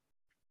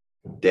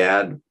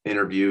Dad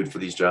interviewed for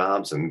these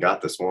jobs and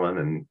got this one.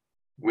 And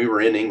we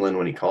were in England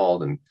when he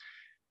called, and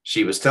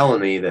she was telling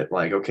me that,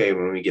 like, okay,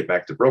 when we get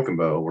back to Broken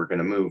Bow, we're going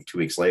to move 2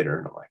 weeks later.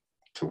 And I'm like,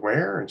 to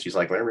where? And she's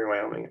like, Laramie,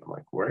 Wyoming. And I'm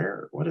like,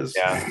 where? What is?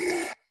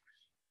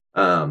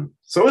 So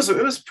it was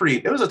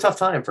a tough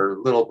time for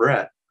little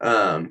Brett.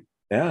 But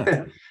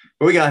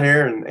we got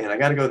here, and I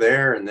got to go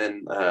there, and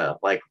then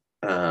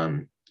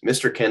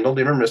Mr. Kendall.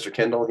 Do you remember Mr.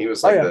 Kendall? He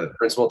was like the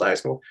principal at the high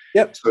school.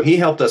 Yep. So he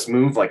helped us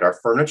move like our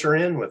furniture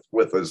in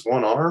with his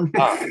one arm.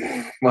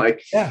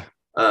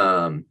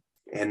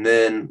 And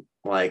then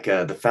like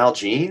the Foul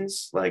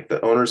Jeans, like the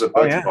owners of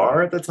Bud's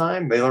Bar at the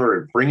time, they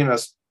were bringing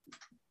us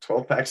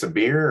 12 packs of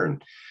beer,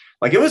 and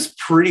like it was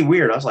pretty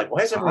weird. I was like,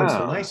 why is everyone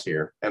so nice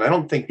here? And I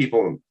don't think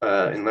people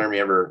in Laramie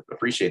ever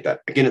appreciate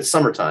that. Again, it's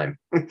summertime,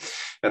 and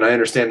I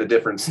understand the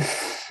difference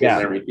in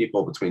Laramie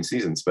people between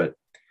seasons, but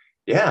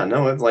yeah,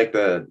 no, it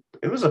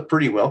was a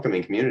pretty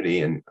welcoming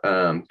community. And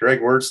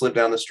Greg Wirtz lived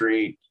down the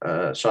street.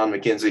 Sean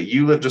McKenzie,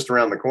 you lived just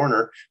around the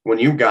corner when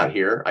you got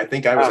here. I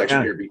think I was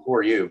actually here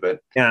before you, but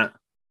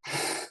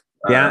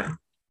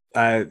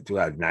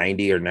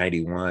 90 or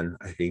 91,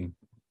 I think.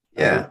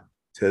 But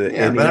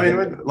I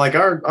mean, like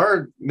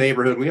our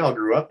neighborhood we all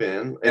grew up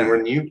in, and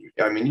when you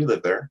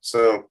lived there,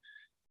 so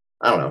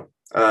I don't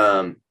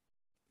know.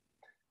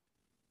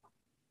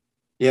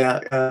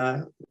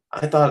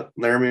 I thought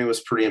Laramie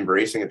was pretty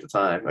embracing at the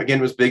time. Again,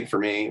 it was big for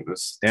me. It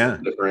was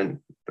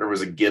different. There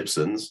was a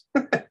Gibson's.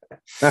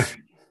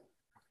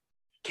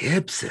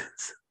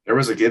 Gibson's. There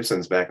was a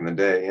Gibson's back in the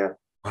day. Yeah.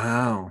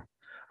 Wow.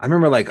 I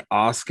remember like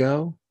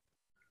Osco.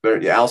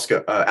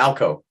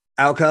 Alco.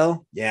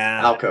 Alco.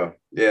 Yeah. Alco.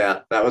 Yeah.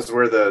 That was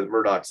where the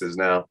Murdoch's is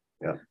now.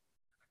 Yeah.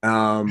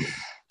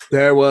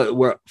 There was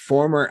where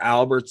former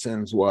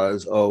Albertsons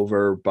was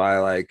over by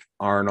like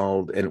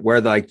Arnold, and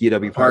where the like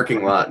UW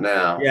parking lot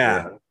now.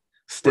 Yeah.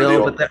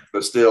 Still,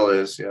 the still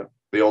is,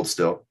 the old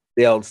still.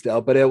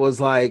 But it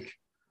was like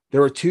there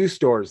were 2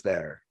 stores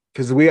there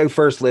because we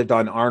first lived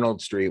on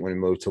Arnold Street when we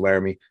moved to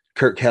Laramie.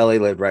 Kurt Kelly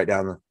lived right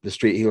down the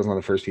street. He was one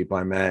of the first people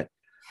I met.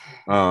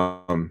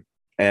 But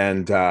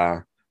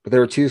there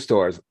were 2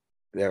 stores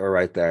that were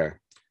right there,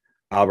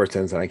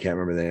 Albertsons, and I can't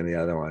remember the name of the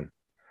other one.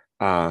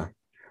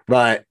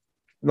 But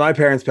my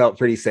parents felt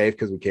pretty safe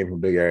because we came from a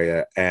big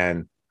area,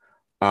 and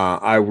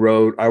I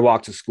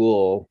walked to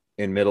school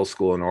in middle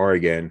school in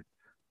Oregon,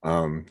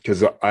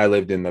 because I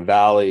lived in the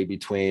valley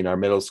between our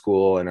middle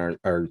school and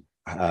our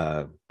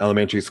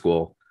elementary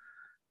school.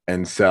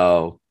 And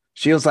so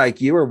she was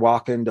like, you were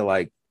walking to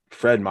like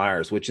Fred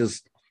Meyer's, which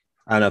is,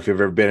 I don't know if you've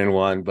ever been in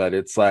one, but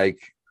it's like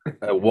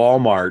a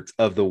Walmart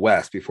of the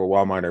West before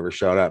Walmart ever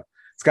showed up.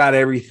 It's got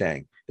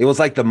everything. It was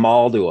like the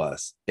mall to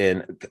us.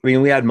 And I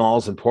mean, we had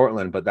malls in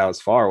Portland, but that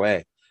was far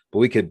away, but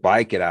we could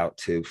bike it out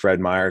to Fred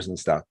Meyer's and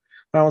stuff.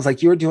 And I was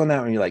like, you were doing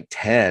that when you're like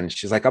 10.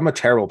 She's like, I'm a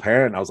terrible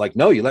parent. And I was like,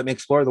 no, you let me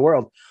explore the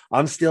world.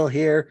 I'm still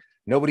here.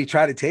 Nobody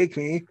tried to take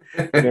me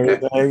and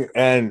everything.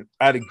 And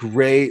I had a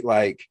great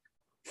like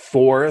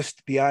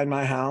forest behind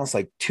my house,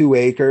 like 2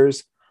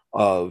 acres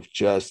of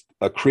just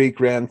a creek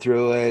ran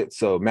through it.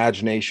 So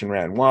imagination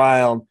ran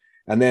wild.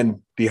 And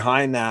then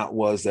behind that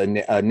was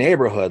a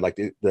neighborhood, like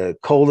the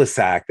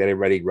cul-de-sac that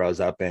everybody grows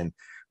up in.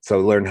 So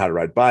I learned how to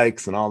ride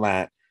bikes and all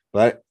that.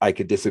 But I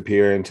could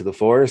disappear into the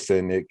forest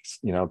and it's,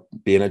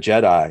 being a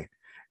Jedi.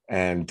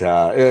 And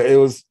it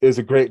was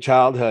a great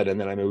childhood. And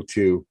then I moved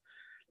to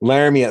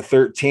Laramie at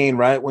 13,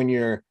 right when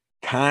you're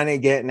kind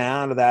of getting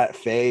out of that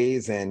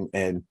phase,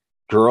 and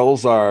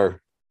girls are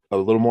a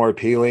little more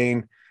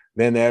appealing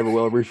than they ever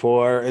will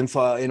before. And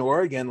so in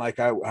Oregon, like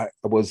I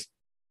was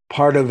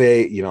part of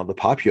the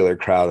popular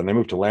crowd, and I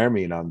moved to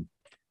Laramie and I'm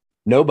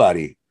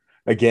nobody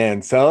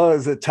again. So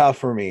it was tough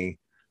for me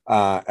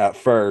at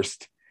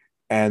first.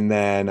 And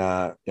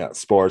then,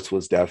 sports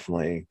was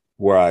definitely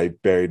where I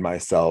buried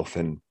myself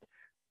and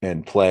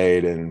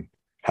played and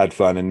had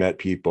fun and met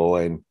people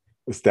and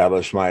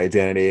established my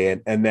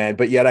identity. And then,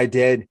 but yet I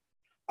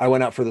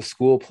went out for the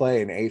school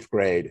play in 8th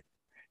grade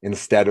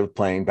instead of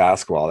playing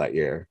basketball that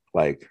year.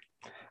 Like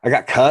I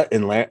got cut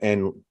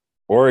in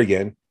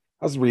Oregon.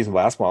 I was a reasonable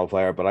basketball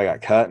player, but I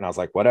got cut and I was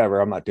like, whatever,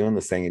 I'm not doing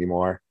this thing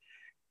anymore.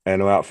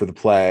 And I went out for the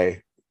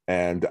play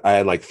and I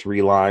had like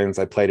 3 lines.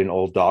 I played an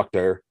old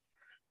doctor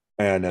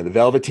and the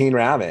Velveteen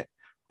Rabbit,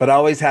 but I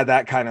always had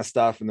that kind of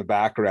stuff in the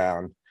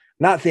background,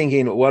 not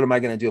thinking, what am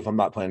I going to do if I'm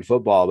not playing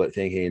football, but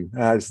thinking,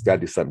 I just got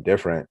to do something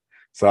different.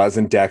 So I was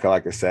in DECA,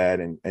 like I said,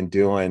 and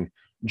doing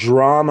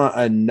drama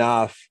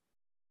enough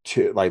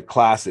to like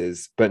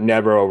classes, but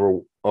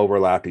never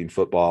overlapping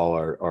football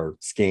or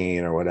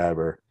skiing or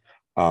whatever.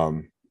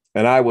 And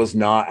I was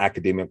not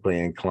academically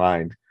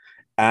inclined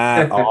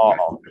at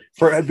all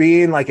for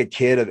being like a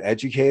kid of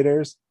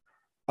educators.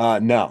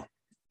 No.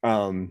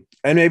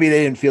 And maybe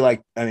they didn't feel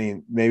like,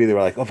 maybe they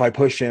were like, oh, if I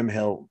push him,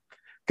 he'll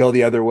go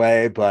the other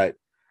way. But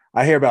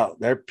I hear about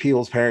their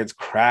people's parents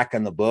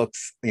cracking the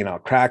books,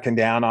 cracking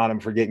down on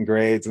them for getting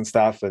grades and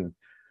stuff. And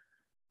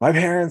my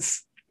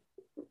parents,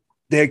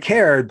 they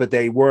cared, but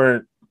they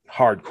weren't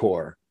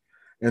hardcore.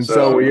 And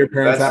so were your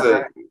parents?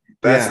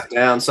 That's the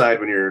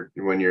downside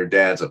when your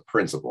dad's a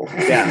principal.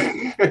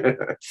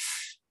 Yeah.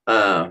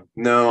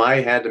 No,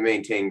 I had to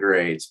maintain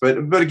grades, but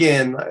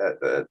again,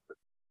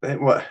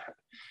 what?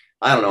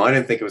 I don't know. I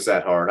didn't think it was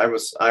that hard. I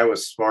was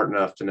smart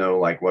enough to know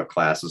like what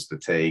classes to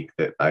take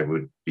that I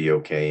would be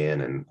okay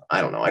in. And I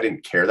don't know. I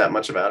didn't care that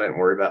much about it and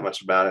worry that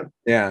much about it.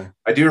 Yeah.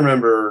 I do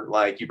remember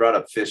like you brought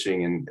up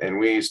fishing and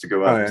we used to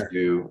go out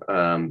to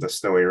the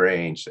Snowy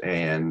Range,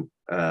 and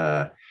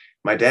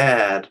my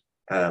dad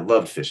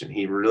loved fishing.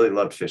 He really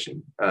loved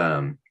fishing.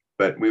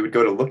 But we would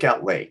go to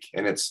Lookout Lake,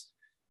 and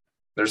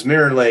there's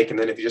Mirror Lake. And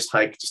then if you just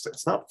hike,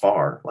 it's not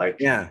far. Like,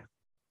 yeah.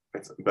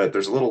 But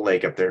there's a little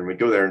lake up there, and we'd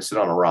go there and sit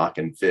on a rock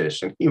and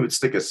fish, and he would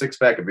stick a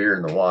 6-pack of beer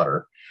in the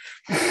water.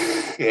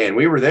 And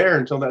we were there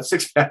until that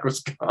 6-pack was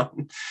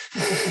gone.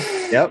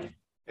 Yep.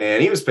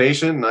 And he was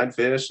patient, and I'd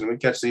fish, and we'd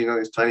catch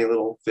these tiny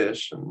little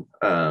fish,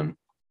 and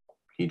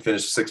he'd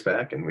finish the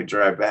 6-pack, and we'd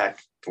drive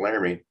back to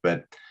Laramie.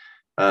 But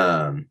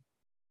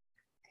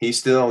he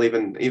still,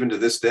 even to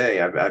this day,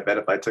 I bet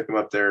if I took him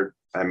up there,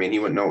 he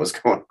wouldn't know what was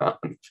going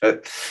on,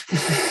 but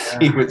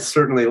he would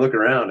certainly look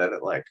around at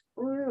it like,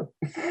 oh,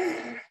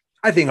 yeah.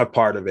 I think a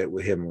part of it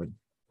with him would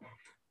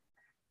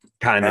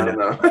kind of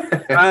know.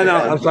 I don't know.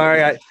 I'm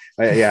sorry.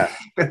 Yeah.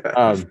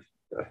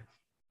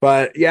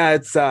 But yeah,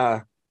 it's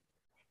I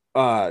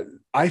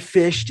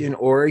fished in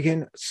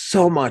Oregon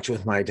so much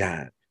with my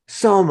dad,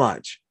 so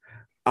much.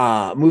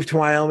 Moved to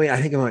Wyoming.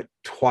 I think I went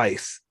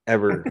twice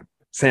ever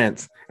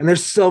since. And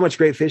there's so much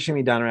great fishing to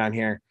be done around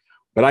here.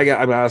 But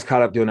I was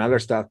caught up doing other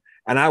stuff,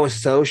 and I was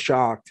so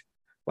shocked.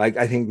 Like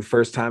I think the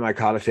first time I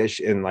caught a fish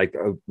in like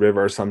a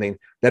river or something,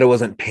 that it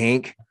wasn't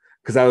pink.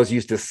 Because I was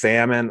used to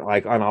salmon,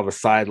 like on all the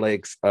side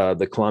lakes,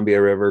 the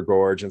Columbia River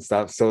Gorge and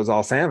stuff. So it was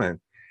all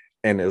salmon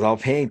and it was all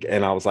pink.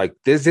 And I was like,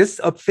 is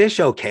this a fish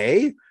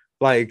okay?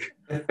 Like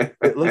it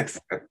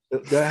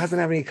doesn't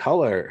have any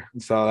color.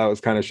 So that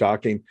was kind of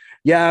shocking.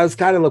 Yeah, I was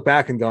kind of look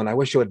back and going, I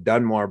wish I would have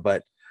done more.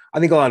 But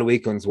I think a lot of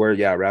weekends were,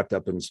 wrapped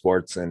up in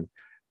sports and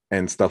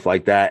stuff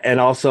like that.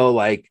 And also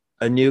like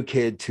a new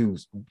kid to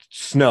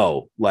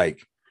snow,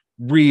 like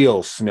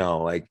real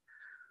snow. Like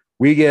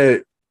we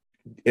get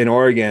in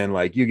Oregon,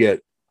 like you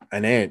get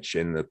an inch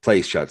and the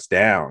place shuts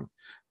down.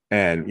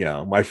 And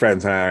my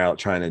friends and I are out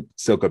trying to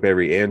soak up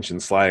every inch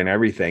and slide and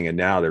everything. And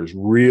now there's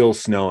real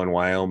snow in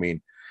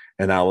Wyoming.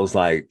 And I was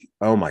like,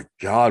 oh my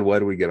God, what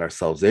do we get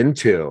ourselves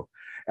into?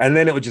 And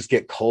then it would just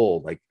get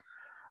cold. Like,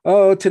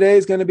 oh,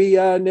 today's going to be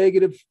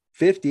negative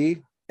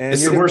 50. And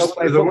it's the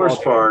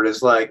worst part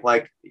is like,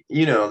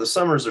 the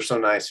summers are so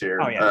nice here.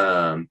 Oh,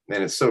 yeah. And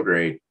it's so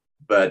great.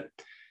 But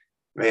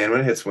man, when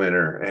it hits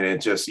winter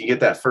and you get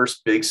that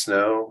first big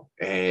snow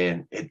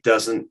and it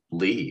doesn't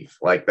leave,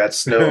 like that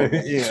snow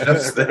is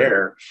just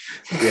there.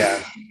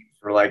 Yeah.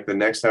 For like the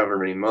next however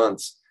many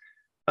months.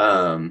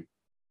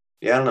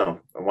 I don't know.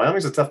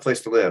 Wyoming's a tough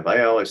place to live.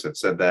 I always have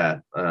said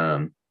that.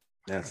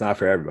 It's not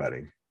for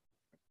everybody.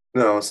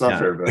 No, it's not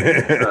for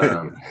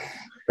everybody.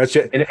 That's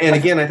it. And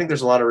again, I think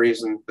there's a lot of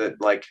reason that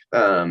I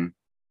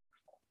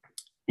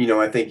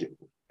think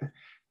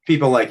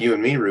people like you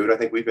and me, Root, I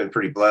think we've been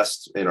pretty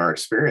blessed in our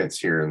experience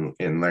here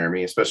in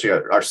Laramie, especially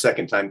our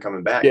second time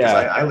coming back. Yeah.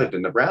 I lived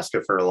in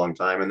Nebraska for a long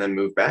time and then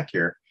moved back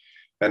here.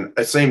 And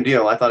the same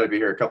deal. I thought I'd be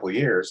here a couple of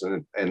years, and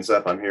it ends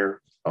up I'm here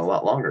a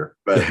lot longer.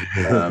 But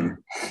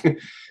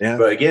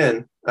but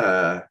again,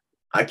 I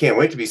can't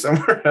wait to be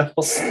somewhere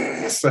else.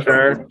 So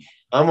Sure.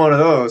 I'm one of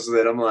those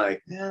that I'm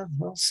like, yeah,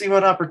 we'll see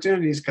what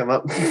opportunities come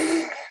up.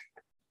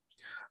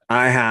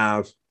 I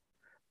have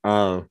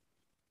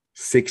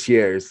 6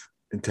 years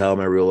until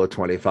my rule of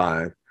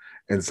 25.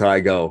 And so I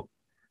go,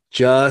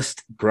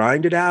 just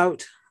grind it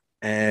out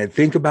and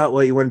think about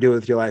what you want to do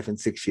with your life in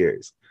 6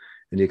 years.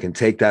 And you can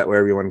take that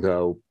wherever you want to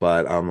go.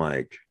 But I'm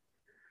like,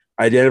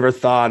 I never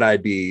thought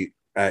I'd be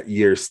at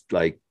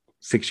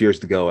 6 years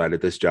to go at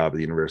this job at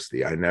the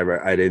university.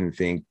 I didn't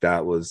think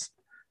that was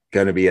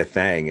going to be a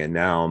thing. And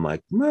now I'm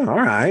like, all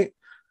right,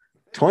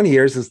 20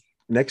 years is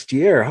next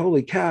year.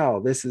 Holy cow.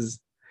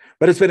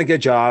 But it's been a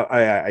good job.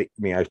 I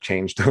mean, I've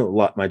changed a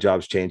lot. My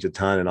job's changed a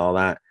ton and all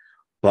that.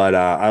 But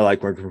I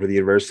like working for the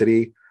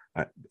university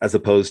as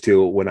opposed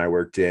to when I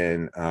worked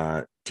in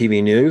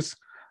TV news.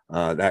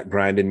 That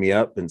grinded me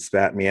up and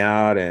spat me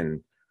out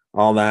and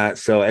all that.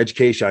 So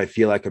education, I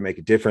feel like I make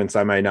a difference.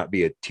 I might not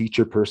be a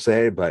teacher per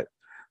se, but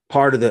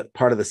part of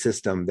the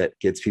system that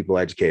gets people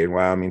educated.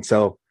 Wow. I mean,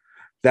 so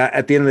that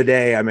at the end of the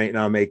day, I might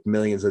not make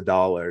millions of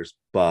dollars,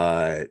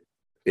 but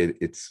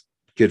it's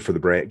good for the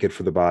brain, good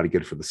for the body,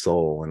 good for the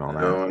soul, and all that.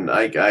 No, and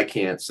I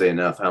can't say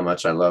enough how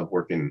much I love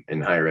working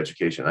in higher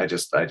education. I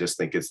just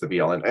think it's the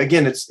be all. And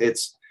again,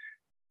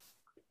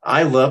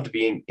 I loved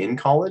being in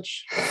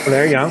college. Well,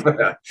 there you go.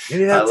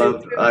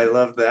 I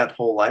love that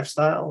whole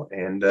lifestyle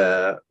and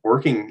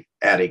working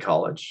at a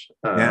college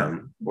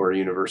or a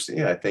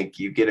university. I think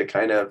you get to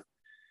kind of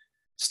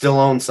still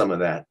own some of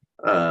that.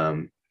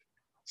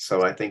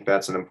 So I think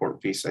that's an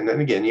important piece. And then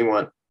again, you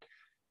want,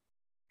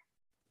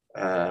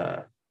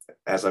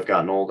 as I've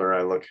gotten older,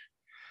 I look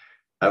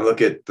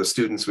at the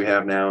students we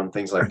have now and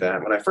things like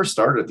that. When I first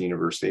started at the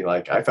university,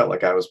 like I felt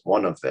like I was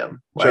one of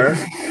them. Sure.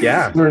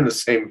 Yeah. We're in the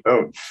same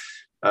boat.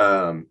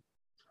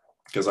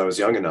 Because I was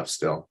young enough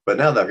still. But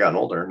now that I've gotten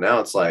older, now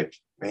it's like,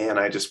 man,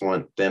 I just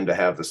want them to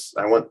have this.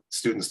 I want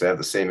students to have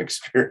the same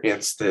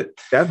experience that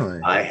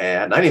Definitely I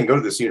had. And I didn't go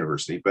to this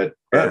university, but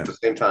at the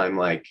same time,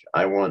 like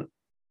I want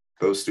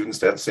those students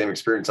to have the same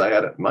experience I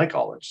had at my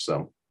college.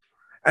 So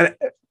and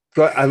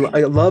I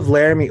love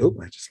Laramie. Oh,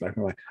 I just smacked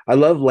my way. I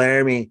love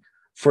Laramie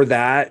for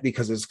that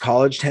because it's a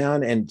college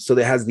town. And so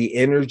it has the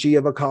energy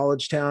of a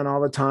college town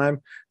all the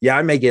time. Yeah,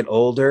 I may get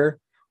older,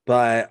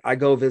 but I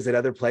go visit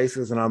other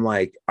places and I'm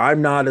like,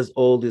 I'm not as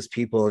old as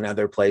people in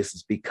other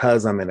places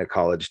because I'm in a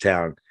college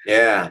town.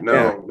 Yeah,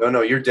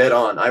 no, you're dead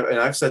on.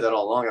 I've said that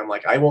all along. I'm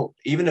like, I won't,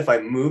 even if I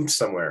moved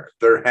somewhere,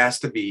 there has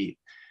to be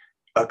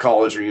a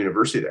college or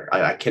university there.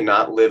 I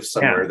cannot live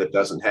somewhere that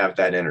doesn't have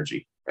that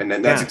energy. And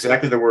then that's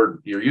exactly the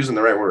word. You're using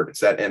the right word. It's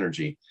that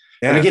energy.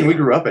 Yeah. And again, we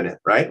grew up in it,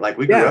 right? Like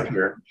we grew up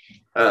here,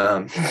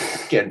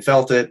 again,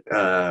 felt it,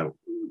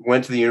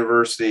 went to the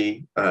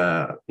university.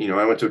 I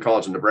went to a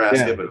college in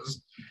Nebraska, but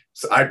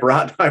so I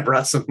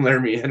brought some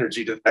Laramie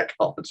energy to that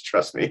college.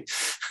 Trust me.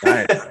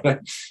 Nice.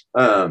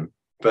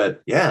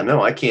 But yeah,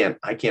 no, I can't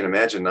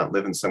imagine not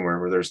living somewhere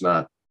where there's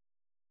not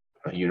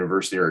a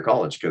university or a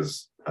college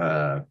because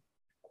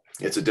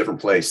it's a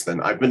different place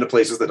than I've been to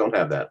places that don't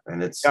have that.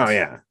 And it's,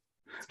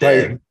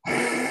 like,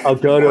 I'll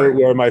go to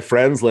where my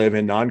friends live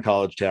in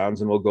non-college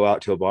towns and we'll go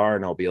out to a bar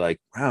and I'll be like,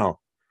 wow,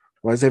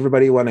 why does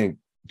everybody want to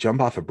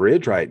jump off a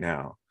bridge right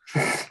now?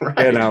 Right.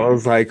 And I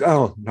was like,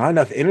 oh, not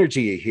enough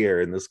energy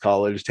here in this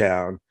college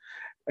town,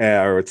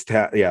 or it's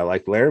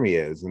like Laramie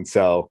is. And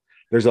so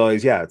there's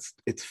always,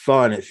 it's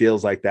fun. It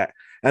feels like that.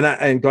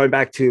 And going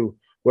back to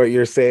what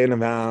you're saying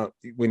about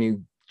when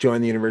you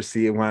join the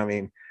University of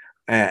Wyoming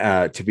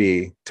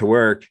to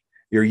work,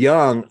 you're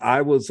young.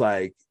 I was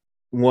like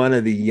one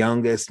of the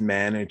youngest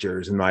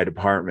managers in my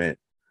department,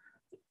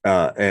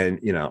 and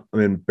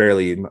I'm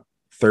barely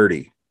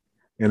 30,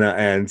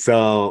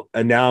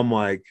 and now I'm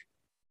like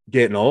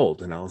getting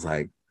old, and I was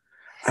like,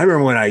 I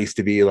remember when I used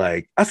to be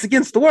like us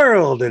against the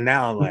world, and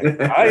now I'm like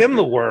I am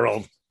the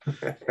world,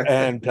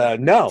 and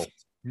no,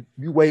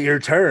 you wait your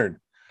turn,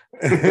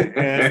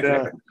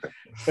 and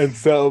And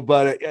so,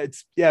 but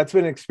it's been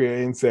an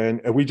experience,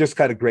 and we just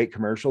got a great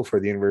commercial for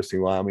the University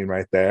of Wyoming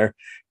right there.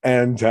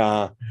 And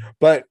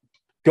but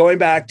going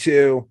back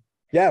to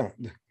there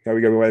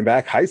we go. We went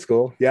back high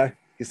school. Yeah,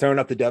 he's throwing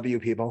up the W,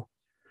 people.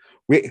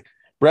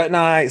 Brett and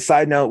I,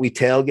 side note, we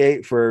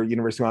tailgate for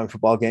University of Wyoming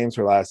football games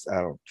for the last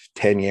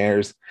 10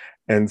 years,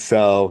 and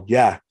so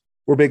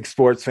we're big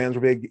sports fans.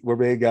 We're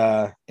big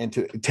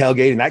into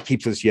tailgating. That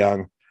keeps us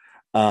young.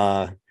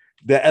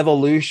 The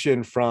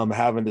evolution from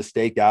having to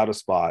stake out a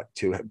spot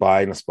to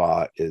buying a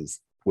spot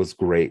was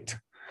great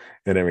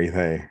and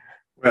everything.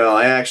 Well,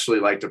 I actually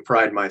like to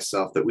pride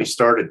myself that we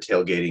started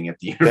tailgating at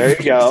the There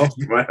you go.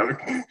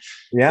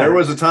 Yeah. There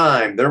was a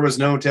time there was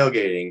no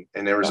tailgating,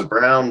 and there was a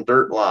brown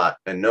dirt lot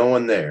and no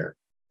one there.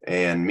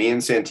 And me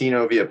and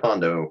Santino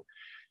Villapondo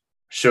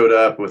showed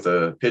up with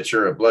a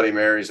pitcher of Bloody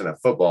Marys and a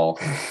football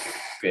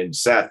and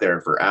sat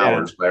there for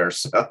hours by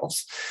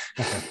ourselves.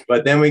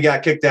 But then we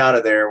got kicked out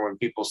of there when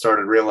people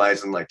started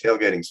realizing like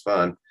tailgating's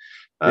fun.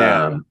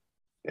 No,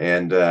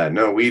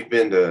 we've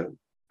been to,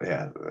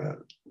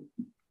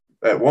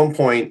 at one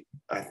point,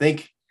 I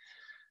think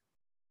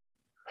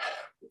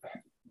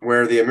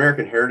where the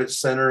American Heritage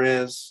Center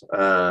is,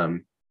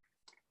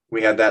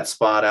 we had that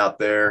spot out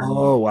there.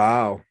 Oh,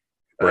 wow.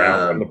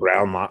 The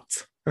brown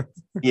lots.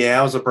 Yeah,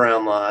 it was a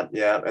brown lot.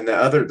 Yeah. And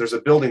there's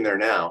a building there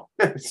now.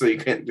 So you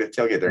can't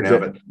tailgate there now.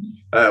 But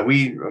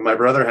my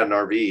brother had an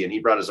RV and he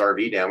brought his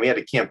RV down. We had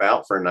to camp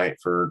out for a night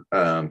to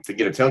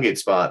get a tailgate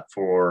spot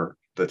for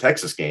the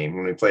Texas game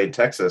when we played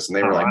Texas, and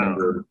they were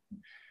number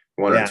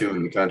 1 or 2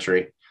 in the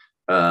country.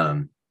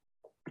 And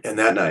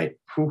that night,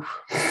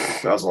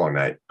 that was a long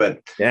night.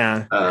 But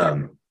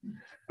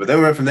but then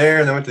we went from there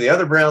and then went to the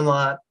other brown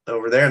lot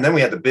over there. And then we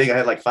had I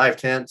had like 5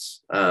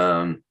 tents.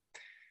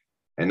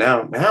 And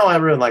now I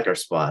really like our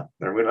spot.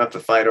 We don't have to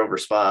fight over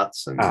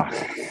spots. And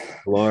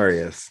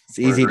glorious. It's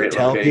easy to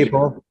tell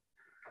people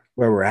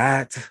where we're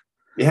at.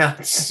 Yeah,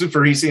 it's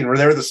super easy. And we're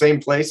there at the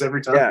same place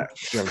every time. Yeah.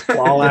 You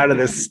fall out of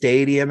the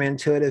stadium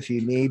into it if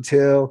you need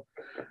to.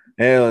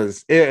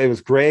 It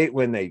was great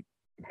when they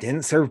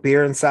didn't serve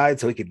beer inside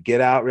so we could get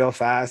out real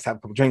fast, have a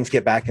couple drinks,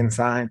 get back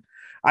inside.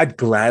 I'd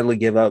gladly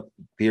give up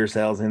beer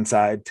sales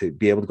inside to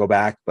be able to go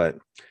back, but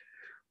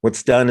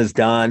what's done is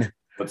done.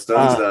 What's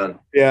done is done.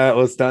 Yeah,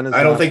 what's done is done.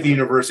 I don't think the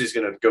university is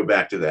going to go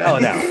back to that. Oh,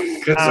 no.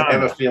 Because I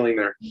have a feeling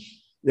they're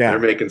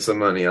making some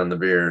money on the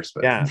beers.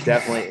 But. Yeah,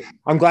 definitely.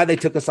 I'm glad they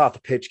took us off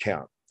the pitch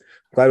count.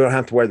 Glad we don't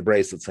have to wear the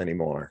bracelets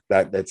anymore.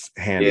 That's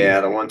handy.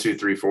 Yeah, the 1, 2,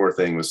 3, 4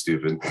 thing was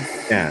stupid.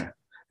 Yeah,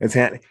 it's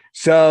handy.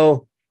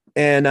 So,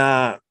 and in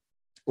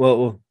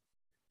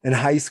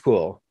high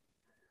school,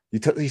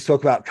 you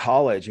spoke about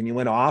college and you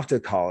went off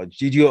to college.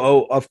 Did you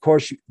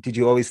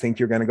always think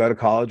you're going to go to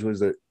college?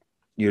 Was it,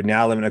 you're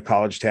now living in a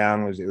college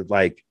town? Was it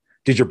like,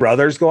 did your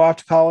brothers go off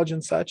to college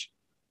and such?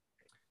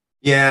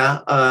 Yeah.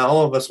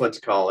 All of us went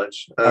to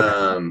college.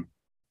 Okay.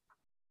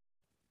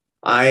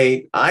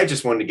 I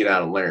just wanted to get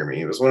out of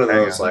Laramie. It was one of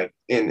those I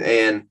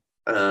don't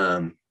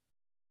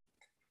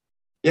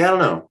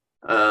know.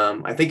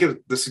 I think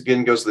this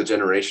again goes to the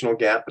generational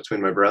gap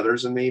between my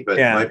brothers and me, but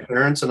my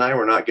parents and I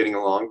were not getting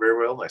along very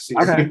well my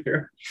senior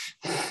year.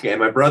 And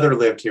my brother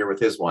lived here with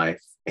his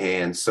wife.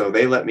 And so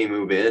they let me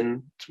move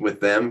in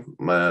with them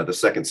the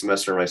second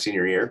semester of my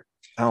senior year.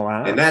 Oh,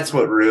 wow. And that's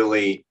what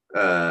really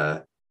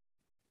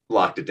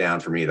locked it down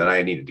for me, that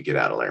I needed to get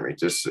out of Laramie.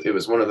 It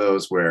was one of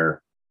those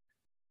where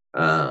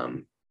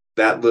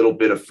that little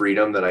bit of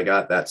freedom that I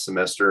got that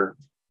semester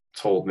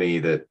told me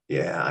that,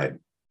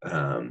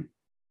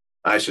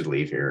 I should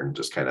leave here and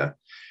just kind of, I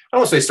don't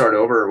want to say start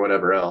over or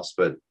whatever else,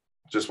 but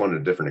just wanted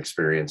a different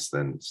experience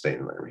than staying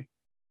in Laramie.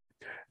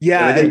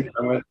 Yeah. I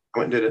went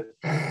and did it.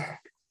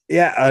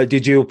 Yeah.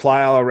 Did you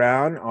apply all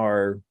around,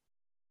 or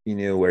you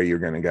knew where you were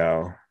going to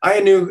go? I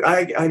knew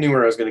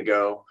where I was going to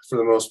go for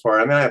the most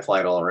part. I mean, I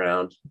applied all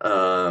around.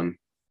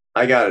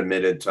 I got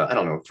admitted to, I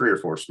don't know, 3 or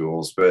 4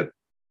 schools, but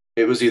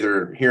it was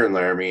either here in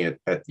Laramie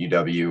at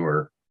UW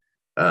or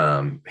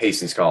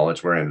Hastings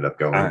College, where I ended up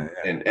going.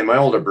 And my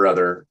older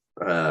brother,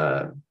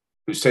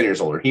 who's 10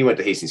 years older, he went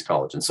to Hastings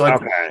College. And so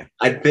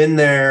I'd been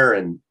there,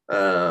 and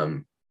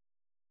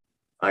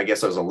I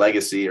guess I was a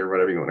legacy or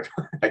whatever you want to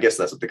call it. I guess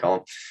that's what they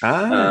call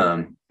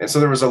them. And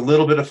so there was a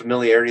little bit of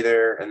familiarity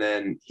there. And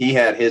then he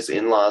had his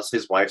in-laws,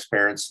 his wife's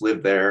parents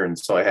lived there. And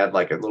so I had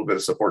like a little bit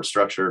of support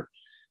structure.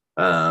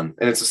 And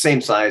it's the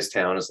same size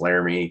town as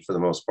Laramie for the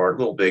most part, a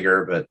little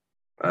bigger, but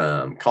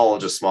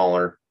college is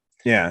smaller.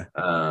 Yeah.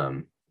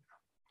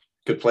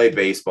 Could play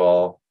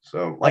baseball.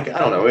 So like, I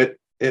don't know,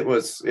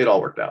 it all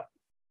worked out.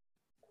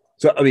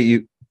 So, I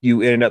mean,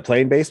 you ended up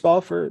playing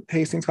baseball for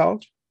Hastings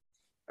College?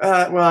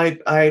 Well,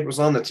 I was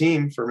on the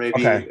team for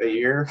maybe a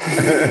year.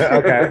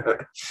 Okay.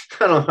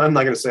 I'm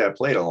not going to say I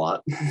played a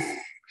lot.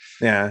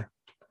 Yeah.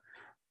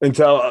 And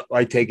so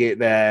I take it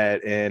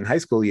that in high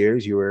school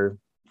years, you were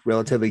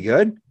relatively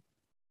good?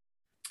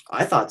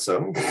 I thought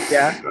so.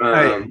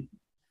 Yeah.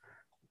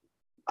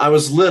 I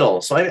was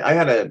little, so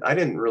I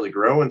didn't really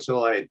grow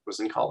until I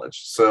was in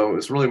college. So it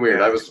was really weird.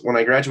 When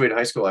I graduated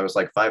high school, I was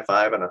like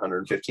 5'5" and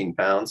 115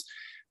 pounds.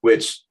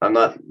 which I'm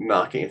not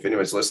knocking. If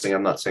anyone's listening,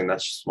 I'm not saying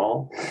that's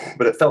small,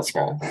 but it felt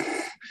small.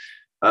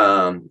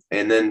 And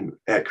then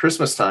at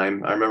Christmas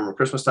time, I remember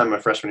Christmas time, my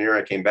freshman year,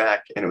 I came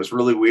back, and it was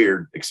really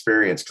weird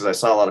experience because I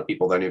saw a lot of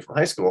people that I knew from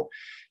high school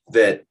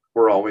that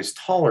were always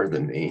taller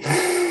than me.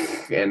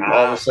 And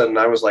all of a sudden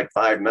I was like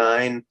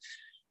 5'9",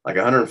 like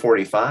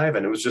 145.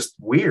 And it was just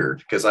weird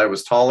because I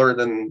was taller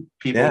than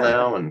people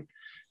now. And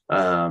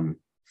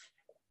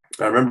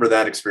I remember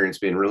that experience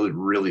being really,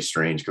 really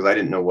strange because I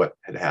didn't know what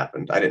had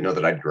happened. I didn't know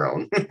that I'd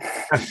grown.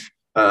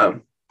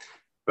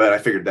 But I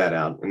figured that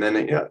out. And then,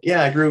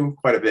 I grew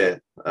quite a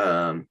bit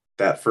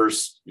that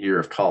first year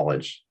of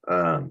college.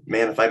 Man,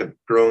 if I'd have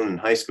grown in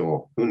high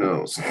school, who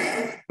knows?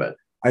 But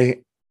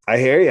I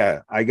hear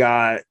you. I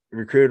got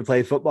recruited to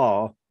play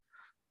football,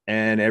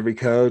 and every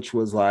coach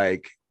was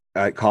like,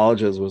 at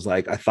colleges was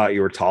like, I thought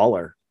you were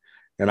taller.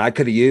 And I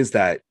could have used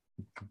that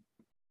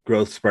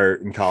growth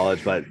spurt in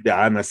college, but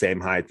I'm the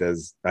same height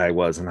as I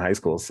was in high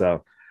school.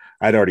 So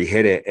I'd already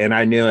hit it, and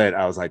I knew it.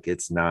 I was like,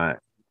 it's not,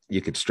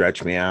 you could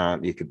stretch me out.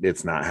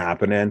 It's not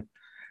happening.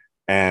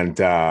 And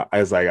I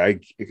was like,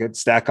 I could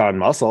stack on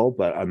muscle,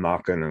 but I'm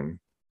not going to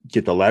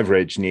get the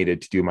leverage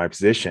needed to do my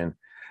position.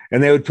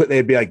 And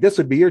they'd be like, this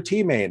would be your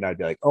teammate. And I'd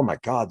be like, oh my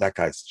God, that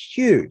guy's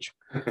huge.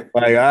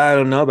 Like, I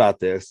don't know about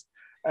this.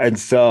 And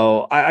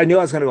so I knew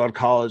I was going to go to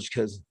college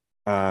because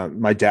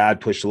my dad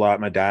pushed a lot.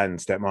 My dad and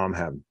stepmom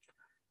have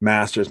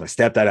masters. My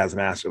stepdad has a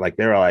master. Like,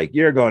 they were like,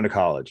 you're going to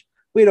college.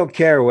 We don't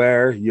care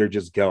where, you're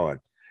just going.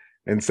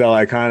 And so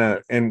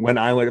and when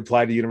I would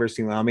apply to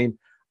University of Wyoming,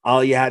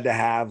 all you had to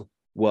have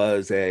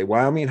was a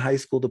Wyoming high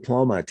school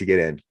diploma to get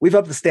in. We've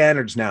upped the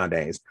standards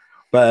nowadays,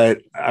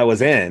 but I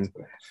was in.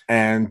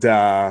 And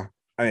I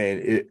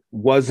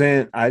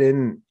wasn't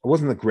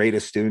the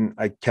greatest student.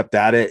 I kept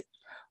at it.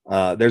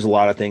 There's a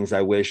lot of things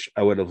I wish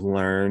I would have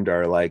learned,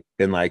 or like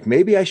been like,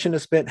 maybe I shouldn't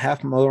have spent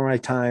half more of my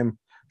time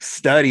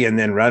studying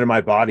than running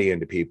my body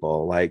into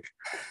people. Like,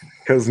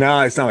 because now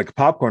I sound like a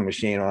popcorn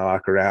machine when I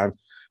walk around,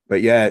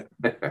 but yet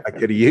I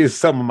could have used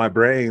some of my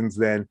brains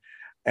then.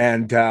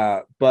 And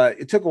but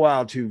it took a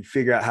while to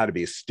figure out how to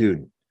be a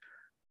student,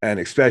 and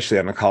especially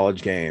on a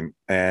college game.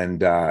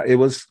 And it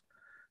was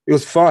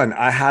fun.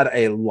 I had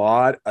a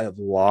lot of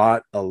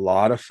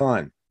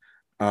fun.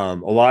 A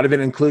lot of it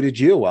included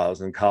you while I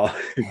was in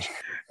college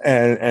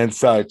and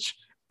such.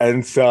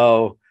 And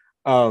so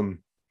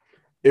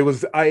it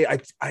was, I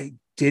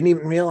didn't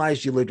even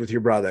realize you lived with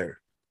your brother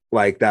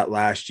like that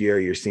last year,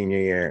 your senior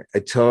year.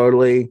 It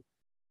totally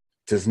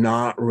does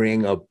not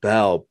ring a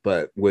bell,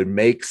 but would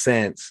make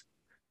sense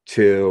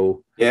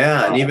to.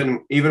 Yeah. And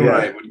even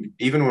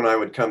when I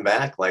would come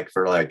back, like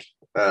for like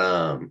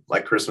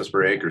Christmas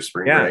break or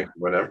spring break, or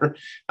whatever,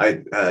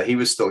 he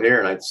was still here,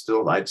 and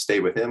I'd stay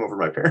with him over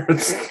my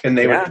parents, and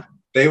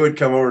they would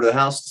come over to the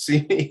house to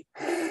see me.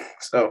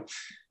 So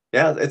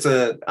yeah, it's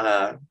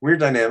a weird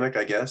dynamic,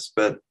 I guess,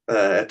 but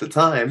at the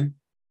time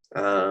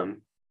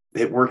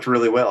it worked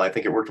really well. I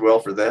think it worked well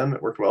for them.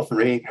 It worked well for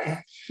me.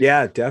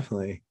 Yeah,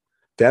 definitely.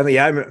 Yeah,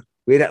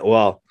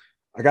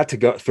 I got to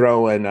go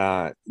throw in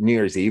New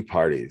Year's Eve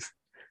parties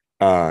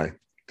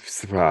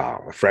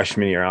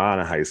freshman year on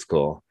in high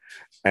school.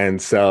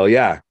 And so,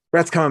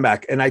 Brett's coming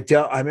back. And I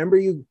remember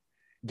you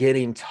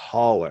getting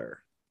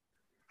taller,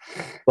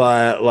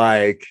 but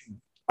like,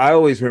 I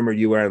always remember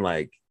you wearing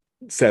like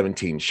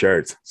 17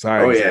 shirts.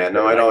 Sorry. Oh yeah.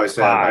 No, I'd always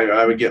have,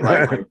 I would get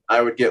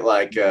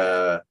like 2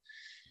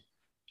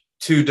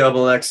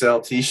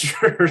 XXL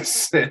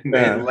t-shirts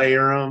and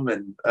layer them.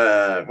 And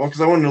cause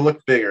I wanted to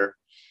look bigger.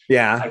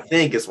 Yeah. I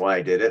think is why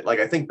I did it. Like,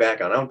 I think back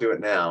on, I don't do it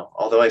now,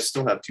 although I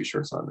still have 2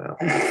 shirts on now,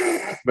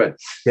 but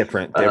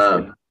different.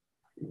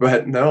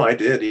 But no, I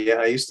did.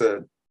 Yeah.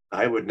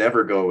 I would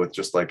never go with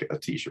just like a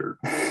t-shirt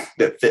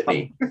that fit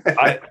me.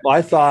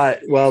 I thought,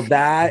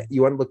 that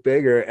you want to look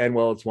bigger, and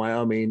it's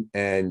Wyoming,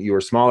 and you were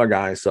a smaller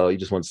guy, so you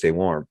just want to stay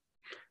warm.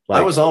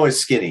 I was always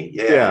skinny.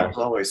 Yeah. I was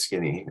always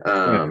skinny.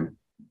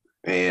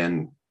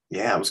 And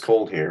it was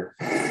cold here.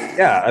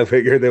 Yeah. I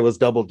figured there was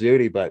double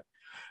duty, but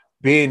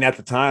being at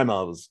the time,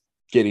 I was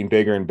getting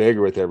bigger and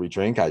bigger with every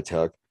drink I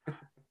took.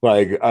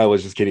 Like, I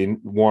was just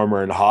getting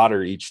warmer and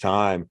hotter each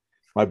time.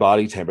 My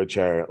body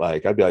temperature,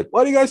 like, I'd be like,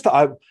 what do you guys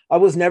I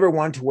was never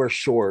one to wear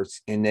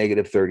shorts in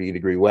negative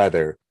 30-degree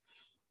weather,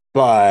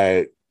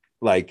 but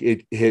like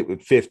it hit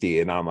with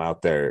 50 and I'm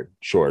out there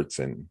shorts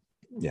and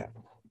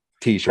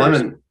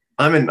t-shirts.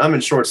 I'm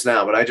in shorts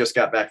now, but I just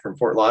got back from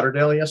Fort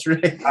Lauderdale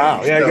yesterday.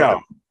 Oh,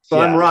 So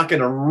I'm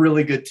rocking a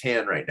really good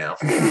tan right now.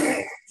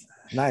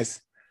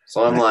 Nice.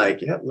 So I'm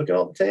like, look at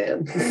all the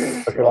tan.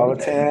 Look at all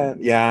the tan.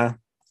 Yeah.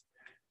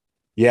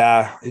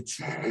 Yeah.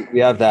 We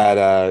have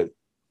that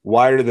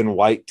whiter than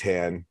white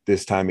tan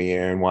this time of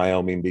year in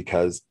Wyoming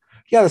because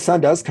the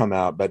sun does come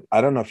out, but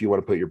I don't know if you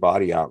want to put your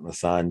body out in the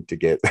sun to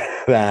get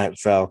that.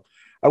 So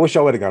I wish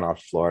I would have gone off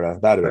to Florida.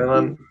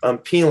 I'm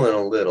peeling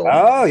a little.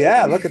 Oh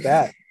yeah. Look at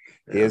that.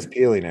 He is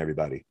peeling,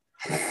 everybody.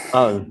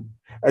 And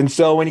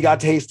so when you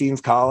got to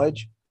Hastings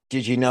College,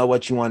 did you know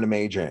what you wanted to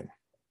major in?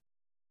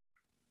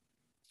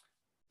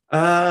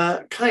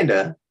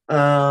 Kinda.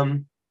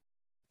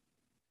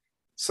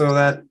 So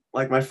that,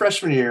 like, my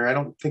freshman year, I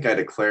don't think I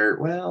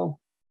declared, well,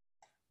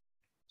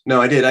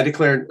 no, I did. I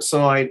declared,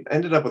 so I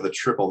ended up with a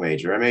triple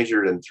major. I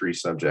majored in 3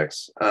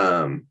 subjects.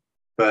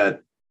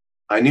 But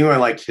I knew I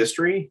liked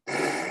history.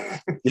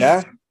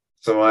 Yeah.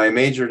 So I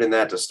majored in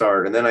that to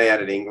start. And then I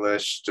added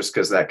English just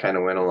because that kind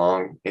of went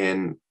along.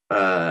 And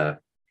I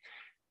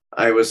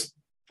was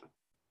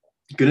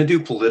going to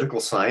do political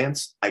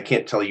science. I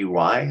can't tell you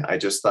why. I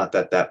just thought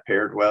that that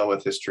paired well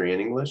with history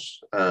and English.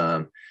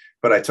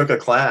 But I took a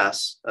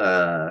class,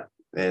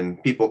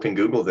 and people can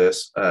Google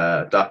this.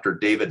 Dr.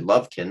 David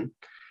Lovekin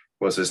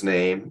was his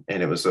name,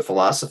 and it was a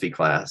philosophy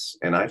class,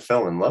 and I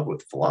fell in love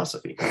with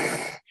philosophy.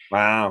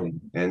 Wow.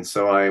 And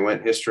so I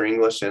went history,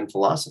 English, and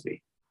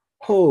philosophy.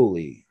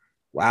 Holy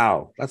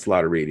wow, that's a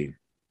lot of reading.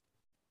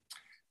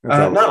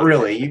 Not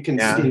really. You can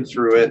skim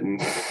through it, and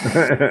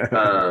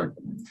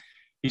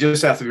you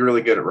just have to be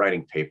really good at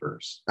writing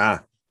papers.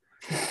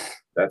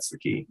 That's the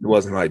key. It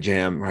wasn't my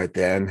jam right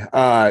then.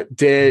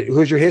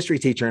 Who's your history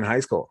teacher in high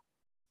school?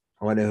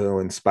 I wonder who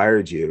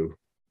inspired you.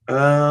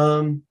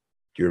 Do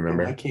you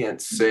remember? I can't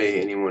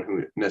say anyone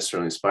who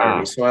necessarily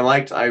inspired me. So I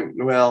liked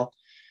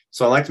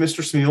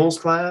Mr. Smule's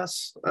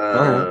class.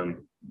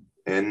 And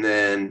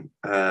then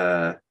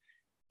Mr.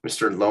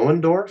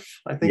 Lohendorf,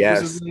 I think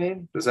was his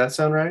name. Does that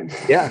sound right?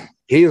 Yeah.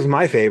 He was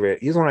my favorite.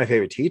 He's one of my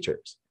favorite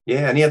teachers.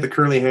 Yeah, and he had the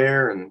curly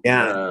hair and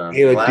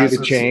he would glasses. do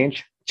the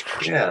change.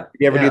 Yeah.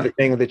 You ever do the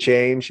thing with the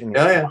change? And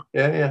Yeah.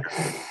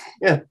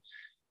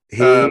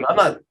 I'm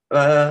not.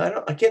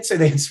 I can't say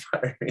they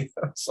inspire me.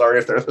 I'm sorry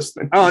if they're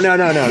listening. Oh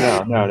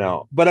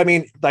no. But I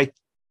mean, like,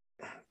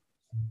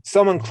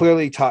 someone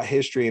clearly taught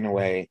history in a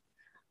way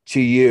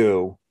to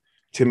you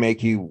to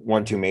make you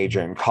want to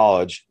major in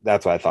college.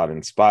 That's what I thought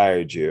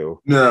inspired you.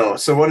 No.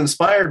 So what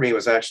inspired me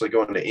was actually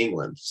going to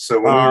England.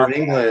 So when we were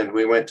in England,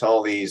 we went to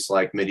all these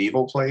like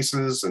medieval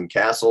places and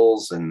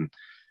castles and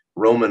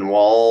Roman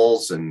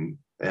walls and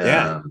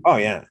And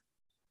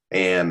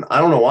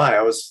I don't know why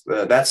I was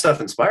that stuff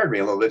inspired me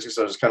a little bit, because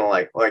I was kind of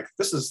like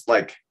this is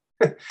like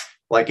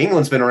like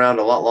England's been around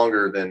a lot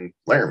longer than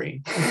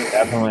Laramie.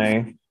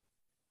 Definitely.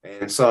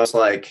 And so I was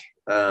like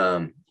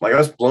I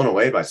was blown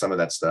away by some of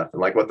that stuff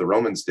and like what the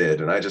Romans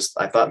did. And I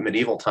thought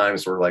medieval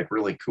times were like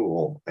really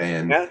cool.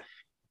 And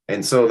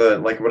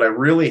so what I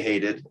really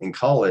hated in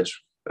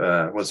college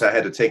was I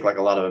had to take like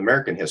a lot of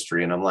American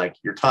history, and I'm like,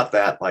 you're taught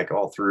that like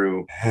all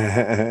through.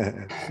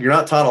 You're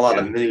not taught a lot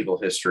of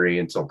medieval history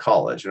until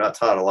college. You're not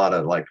taught a lot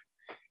of like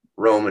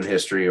Roman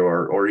history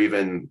or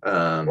even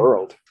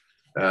world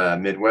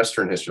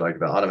Midwestern history, like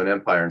the Ottoman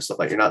Empire and stuff.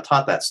 Like, you're not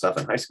taught that stuff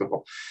in high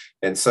school.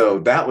 And so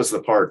that was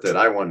the part that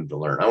I wanted to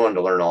learn. I wanted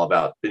to learn all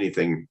about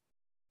anything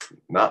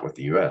not with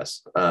the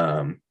U.S.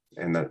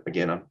 And that,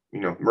 again,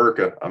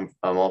 America, I'm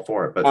all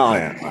for it. But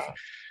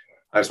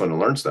I just wanted to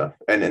learn stuff.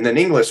 And then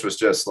English was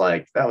just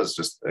like, that was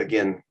just,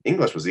 again,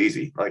 English was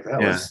easy. Like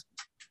that was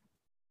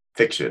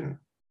fiction,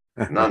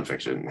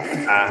 nonfiction.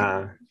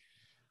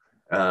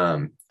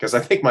 Because I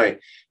think my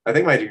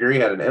degree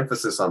had an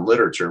emphasis on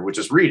literature, which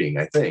is reading,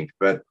 I think.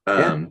 But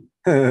again,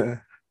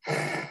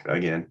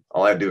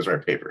 all I had to do was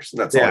write papers. And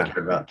that's all I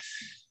cared about.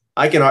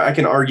 I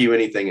can argue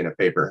anything in a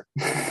paper.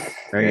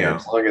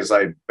 As long as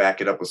I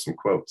back it up with some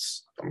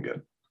quotes, I'm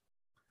good.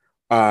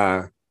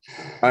 I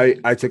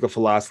took a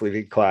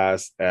philosophy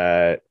class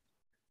at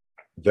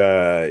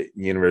the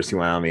University of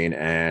Wyoming,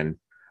 and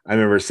I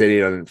remember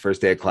sitting on the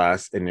first day of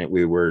class, and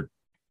we were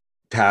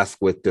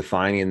tasked with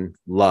defining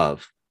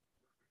love.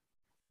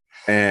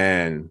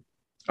 And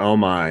oh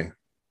my,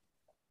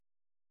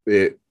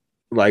 it,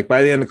 like,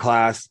 by the end of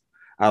class,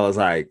 I was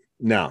like,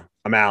 no,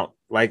 I'm out.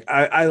 Like,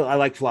 I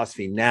like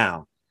philosophy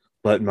now,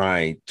 but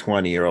my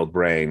 20-year-old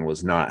brain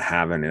was not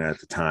having it at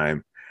the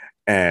time.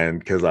 And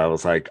because I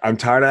was like, I'm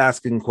tired of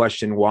asking the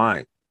question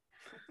why.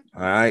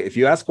 All right, if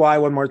you ask why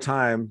one more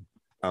time,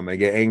 I'm gonna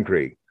get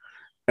angry.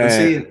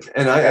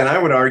 And I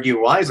would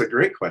argue why is a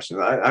great question.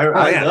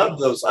 I love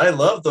those. I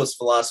love those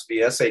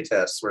philosophy essay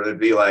tests where they'd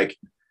be like,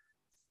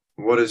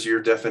 what is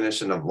your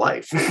definition of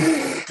life?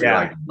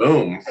 Like,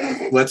 boom,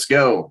 let's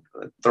go.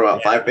 Throw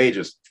out 5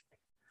 pages.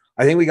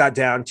 I think we got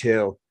down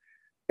to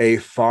a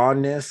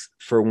fondness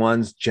for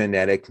one's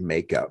genetic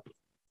makeup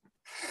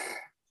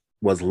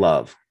was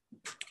love.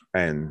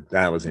 And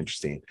that was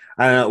interesting.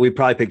 I don't know. We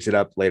probably picked it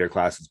up later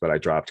classes, but I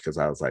dropped because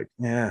I was like,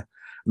 I'm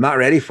not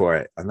ready for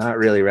it. I'm not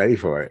really ready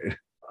for it.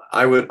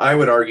 I would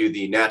argue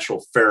the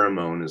natural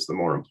pheromone is the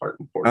more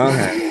important portion.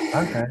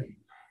 Okay.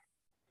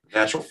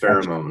 Natural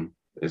pheromone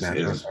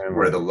is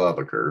where the love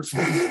occurs.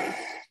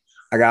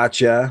 I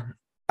gotcha.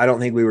 I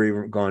don't think we were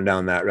even going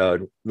down that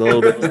road. The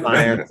little bit of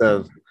science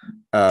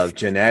of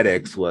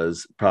genetics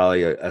was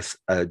probably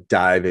a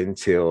dive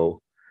into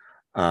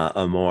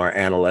a more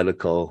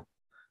analytical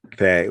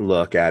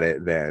look at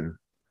it than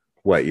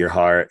what your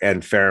heart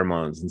and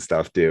pheromones and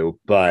stuff do.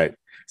 But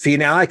see,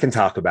 now I can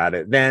talk about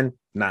it, then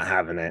not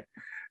having it.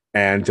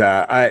 And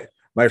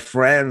my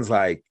friends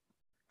like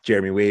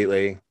Jeremy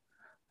Wheatley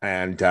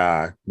and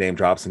name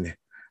drops, and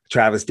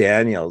Travis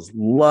Daniels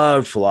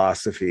loved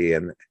philosophy,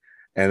 and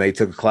they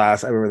took a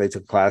class. I remember they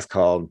took a class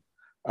called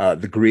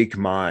the Greek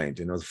mind,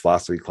 and it was a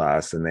philosophy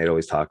class, and they'd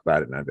always talk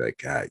about it, and I'd be like,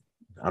 God,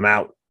 I'm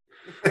out.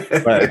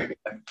 But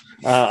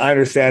I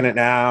understand it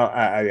now.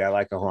 I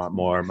like a lot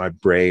more. My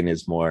brain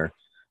is more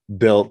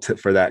built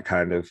for that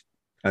kind of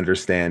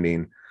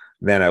understanding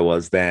than I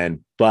was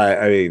then. But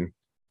I mean,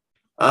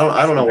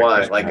 I don't know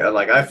why. Like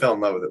I fell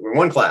in love with it.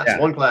 One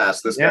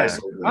class. This guy.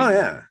 Oh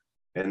yeah.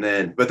 And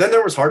then, but then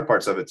there was hard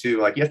parts of it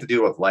too. Like you have to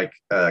deal with like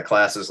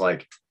classes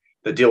like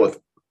that deal with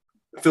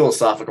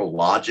philosophical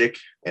logic,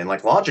 and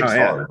like logic's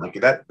hard. Like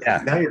that.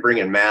 Yeah. Now you're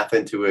bringing math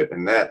into it,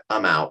 and that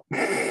I'm out.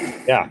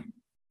 Yeah.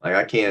 Like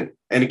I can't.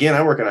 And again,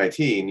 I work in IT,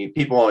 and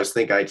people always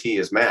think IT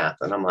is math,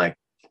 and I'm like,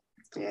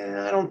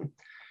 yeah, I don't.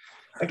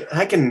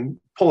 I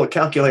can pull a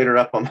calculator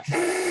up on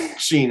my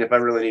machine if I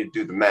really need to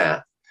do the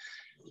math.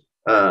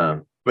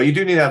 But you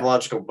do need to have a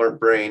logical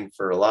brain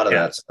for a lot of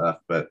that stuff.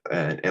 But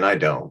and I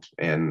don't.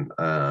 And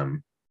but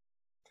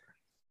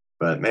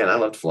man, I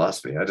loved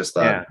philosophy. I just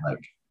thought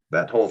like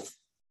that whole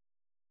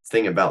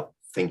thing about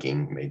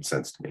thinking made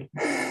sense to me.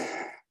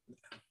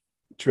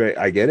 Trey,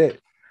 I get it.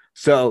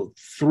 So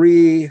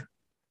 3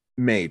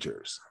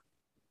 majors,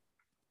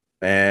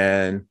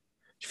 and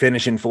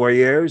finish in 4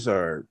 years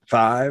or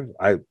 5?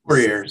 4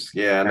 years.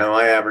 Yeah, no,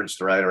 I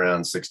averaged right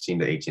around 16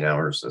 to 18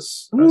 hours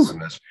this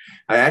semester.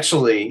 I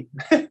actually,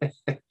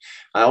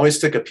 I always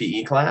took a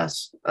PE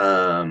class.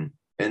 And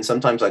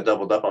sometimes I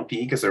doubled up on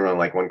PE because they were on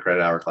like 1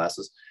 credit hour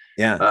classes.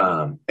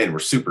 Yeah. And were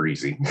super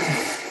easy.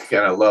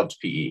 And I loved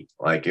PE.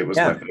 Like it was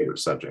my favorite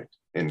subject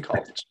in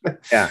college.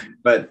 Yeah.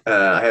 But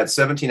I had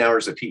 17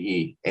 hours of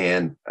PE,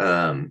 and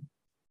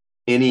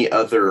any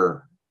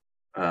other,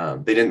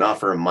 they didn't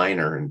offer a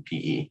minor in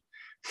PE.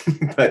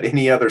 But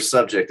any other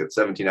subject at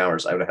 17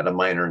 hours, I would have had a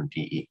minor in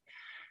PE.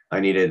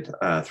 I needed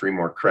 3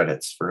 more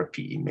credits for a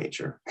PE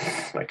major.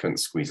 I couldn't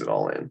squeeze it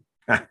all in.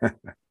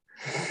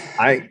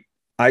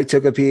 I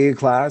took a PE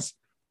class.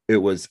 It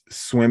was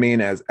swimming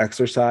as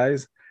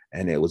exercise,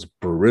 and it was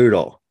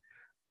brutal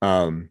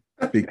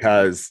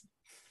because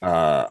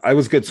I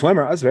was a good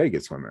swimmer. I was a very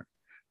good swimmer.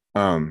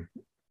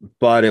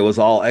 But it was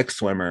all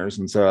ex-swimmers.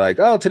 And so like,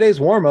 oh,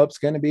 today's warm-up's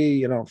going to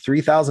be,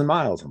 3,000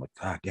 miles. I'm like,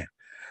 God damn.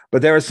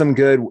 But there was some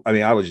good,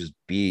 I was just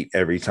beat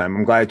every time.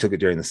 I'm glad I took it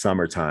during the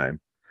summertime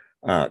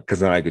because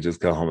then I could just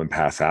go home and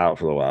pass out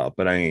for a while.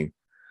 But I mean,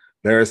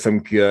 there are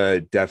some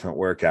good, definite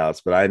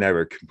workouts, but I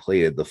never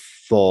completed the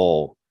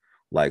full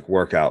like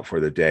workout for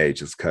the day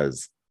just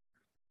because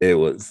there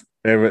was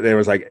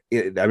like, I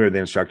remember the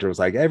instructor was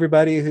like,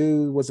 everybody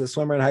who was a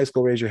swimmer in high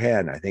school, raise your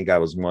hand. I think I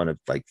was one of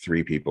like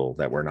 3 people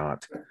that were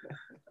not.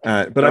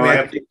 But no,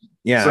 I could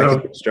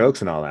get strokes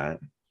and all that.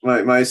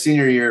 My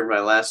senior year, my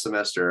last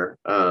semester,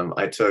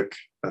 I took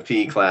a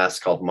PE class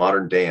called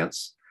Modern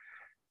Dance.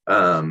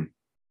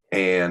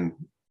 And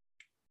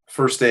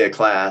first day of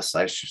class,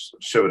 I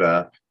showed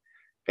up,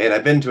 and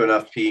I've been to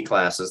enough PE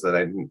classes that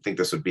I didn't think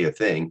this would be a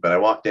thing, but I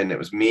walked in, it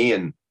was me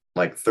and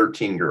like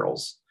 13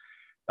 girls.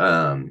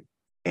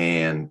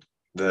 And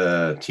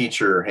the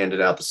teacher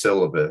handed out the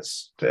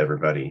syllabus to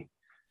everybody,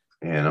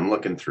 and I'm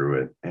looking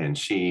through it, and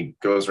she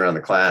goes around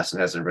the class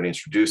and has everybody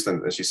introduce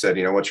them. And she said,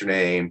 what's your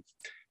name?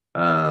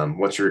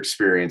 What's your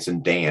experience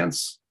in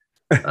dance?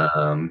 Just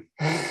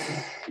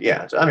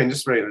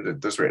ready to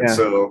this right. Yeah.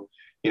 So,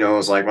 it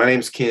was like, my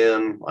name's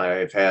Kim.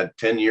 I've had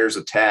 10 years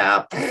of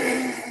tap,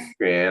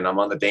 and I'm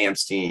on the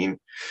dance team.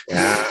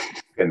 Yeah.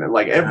 And then,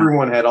 like,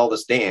 everyone had all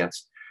this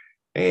dance,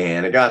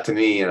 and it got to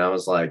me, and I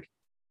was like,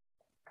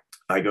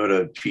 I go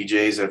to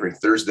PJ's every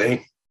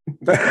Thursday.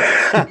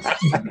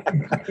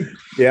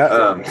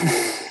 Yeah.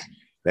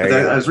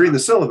 I was reading the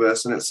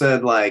syllabus, and it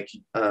said like,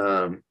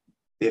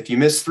 if you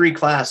miss 3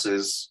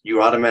 classes,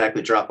 you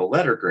automatically drop a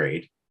letter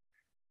grade.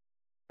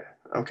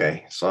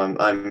 Okay, so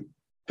I'm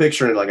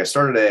picturing like I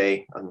started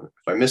A.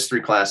 If I miss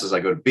 3 classes, I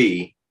go to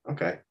B.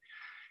 Okay,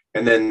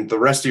 and then the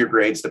rest of your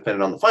grades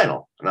depended on the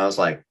final. And I was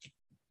like,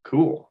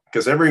 cool,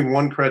 because every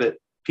 1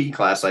 credit P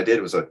class I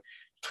did was a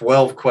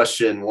 12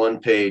 question,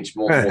 1-page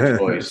multiple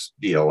choice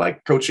deal,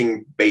 like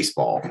coaching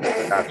baseball.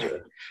 Gotcha.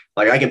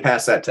 Like I can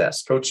pass that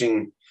test.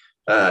 Coaching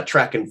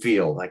track and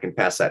field, I can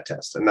pass that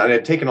test. And I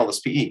had taken all this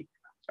PE.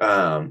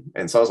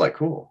 And so I was like,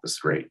 cool, this is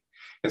great.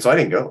 And so I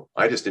didn't go.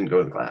 I just didn't go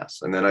to the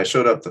class. And then I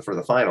showed up for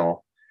the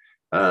final.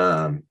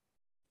 And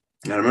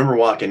I remember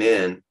walking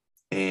in,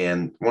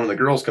 and one of the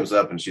girls comes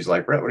up and she's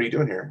like, Brett, what are you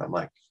doing here? And I'm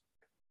like,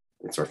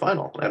 it's our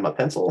final. I had my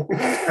pencil.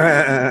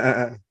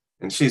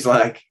 And she's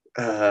like,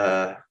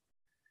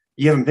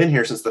 you haven't been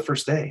here since the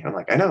first day. I'm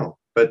like, I know.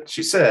 But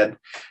she said,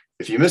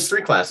 if you miss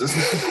 3 classes,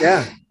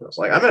 I was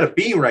like, I'm at a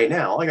B right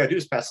now. All I got to do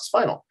is pass this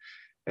final.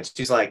 And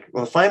she's like,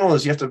 well, the final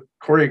is you have to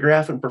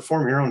choreograph and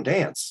perform your own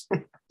dance.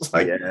 It's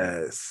like,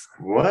 yes.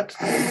 What?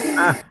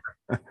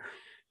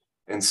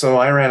 And so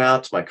I ran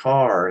out to my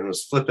car and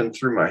was flipping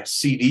through my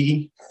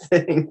CD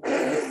thing.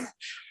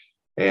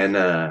 And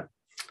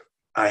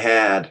I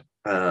had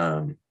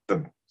the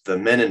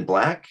Men in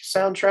Black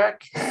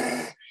soundtrack.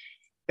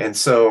 And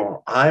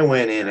so I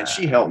went in, and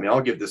she helped me.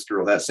 I'll give this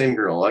girl, that same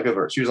girl, I'll give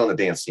her, she was on the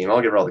dance team.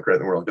 I'll give her all the credit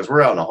in the world, because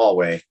we're out in the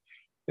hallway.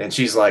 and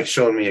she's like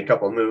showing me a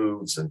couple of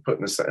moves and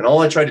putting this, and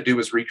all I tried to do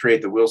was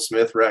recreate the Will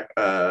Smith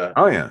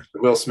the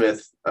Will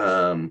Smith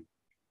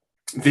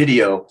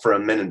video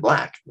from Men in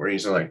Black, where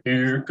he's like,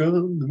 "Here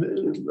come the Men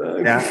in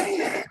Black."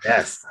 Yeah.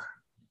 Yes.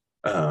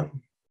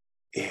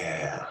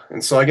 Yeah.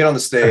 And so I get on the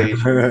stage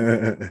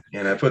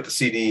and I put the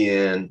CD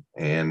in,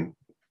 and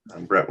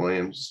I'm Brett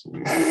Williams,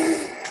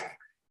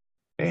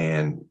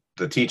 and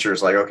the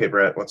teacher's like, "Okay,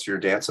 Brett, what's your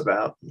dance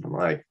about?" And I'm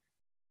like,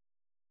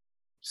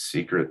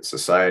 "Secret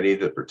society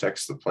that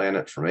protects the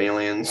planet from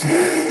aliens."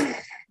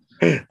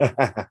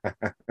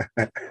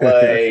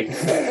 Like,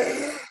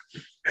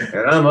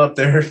 and I'm up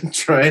there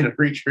trying to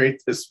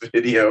recreate this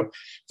video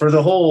for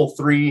the whole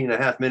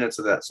 3.5 minutes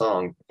of that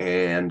song.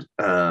 And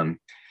again,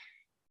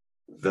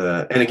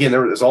 it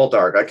was all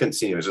dark. I couldn't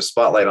see. It was just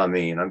spotlight on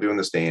me, and I'm doing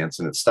this dance,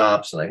 and it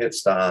stops, and I hit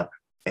stop,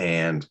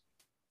 and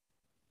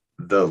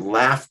the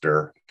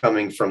laughter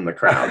coming from the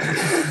crowd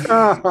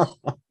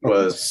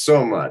was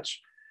so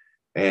much.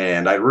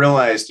 And I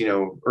realized,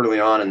 early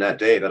on in that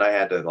day that I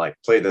had to like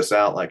play this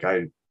out like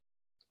I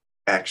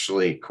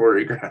actually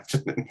choreographed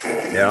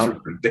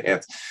it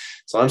dance.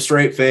 So I'm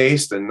straight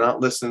faced and not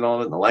listening to all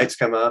of it, and the lights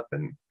come up,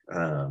 and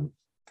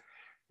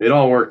it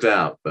all worked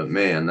out. But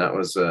man, that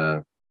was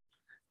not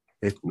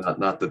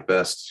the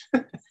best.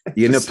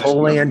 You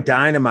Napoleon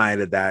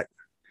Dynamited that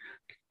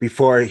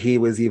before he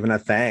was even a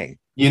thing.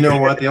 You know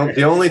what?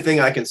 The only thing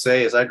I can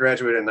say is I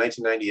graduated in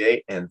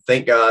 1998, and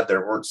thank God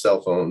there weren't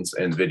cell phones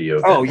and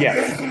video. Oh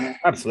yeah,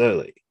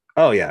 absolutely.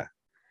 Oh yeah,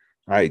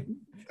 I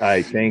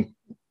think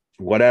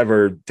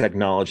whatever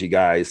technology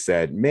guys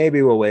said,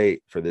 maybe we'll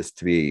wait for this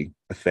to be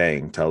a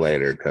thing till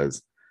later,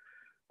 because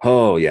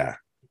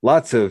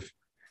lots of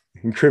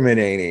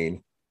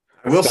incriminating.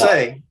 I will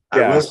say,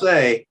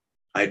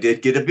 I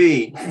did get a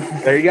B.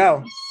 There you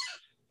go.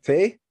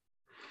 See,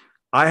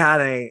 I had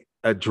an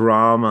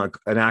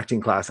acting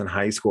class in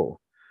high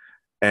school,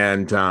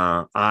 and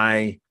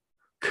I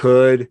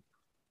could,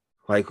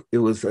 like, it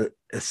was a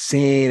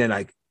scene, and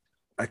I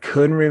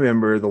couldn't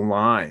remember the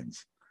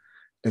lines.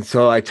 And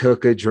so I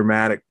took a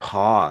dramatic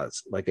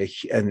pause,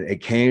 and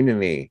it came to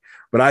me,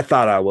 but I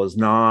thought I was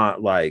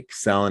not like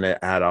selling it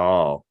at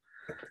all.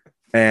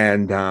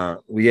 And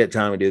we get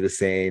time to do the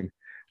scene.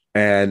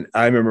 And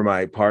I remember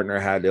my partner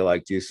had to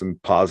like do some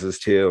pauses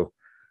too,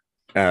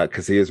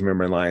 because he was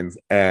remembering lines.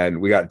 And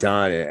we got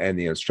done, and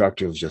the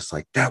instructor was just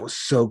like, "That was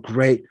so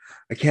great.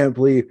 I can't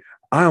believe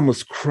I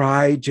almost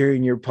cried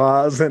during your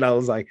pause." And I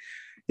was like,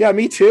 "Yeah,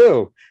 me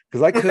too."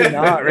 Because I could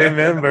not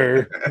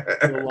remember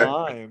the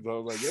lines. I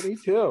was like, "Yeah, me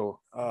too."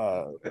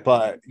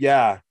 But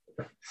yeah,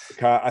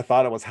 I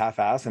thought it was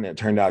half-assed, and it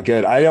turned out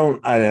good. I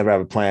never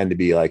have a plan to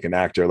be like an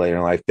actor later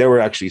in life. There were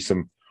actually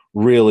some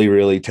really,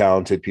 really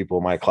talented people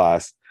in my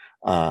class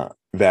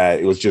that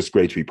it was just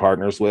great to be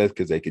partners with,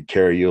 because they could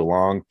carry you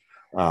along.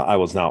 I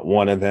was not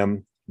one of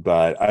them,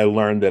 but I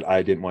learned that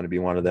I didn't want to be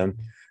one of them.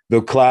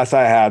 The class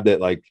I had that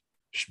like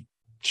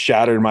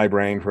shattered my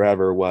brain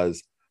forever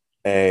was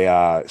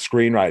a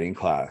screenwriting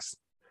class,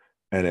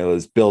 and it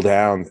was Bill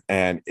Downs,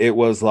 and it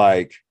was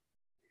like,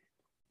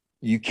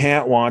 you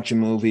can't watch a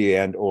movie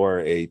and or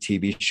a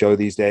TV show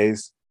these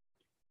days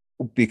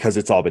because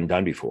it's all been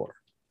done before,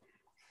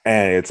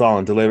 and it's all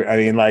in delivery. I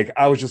mean, like,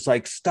 I was just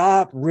like,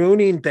 stop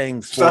ruining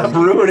things. Stop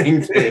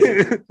ruining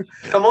things.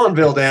 Come on,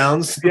 Bill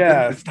Downs.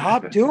 Yeah,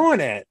 stop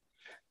doing it.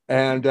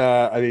 And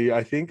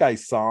I think I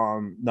saw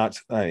him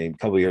a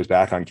couple of years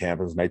back on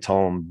campus, and I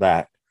told him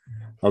that.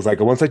 I was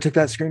like, once I took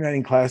that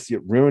screenwriting class, it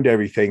ruined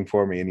everything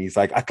for me. And he's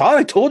like, "I thought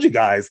I told you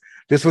guys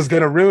this was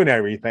going to ruin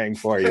everything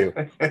for you."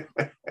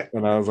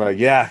 And I was like,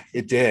 "Yeah,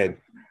 it did."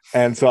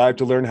 And so I have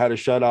to learn how to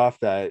shut off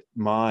that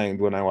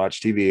mind when I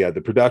watch TV at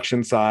the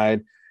production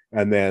side.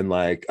 And then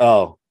like,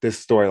 oh,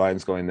 this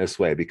storyline's going this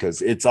way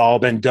because it's all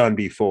been done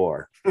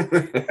before.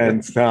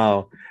 And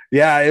so,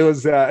 yeah, it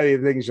was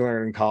things you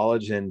learn in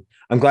college. And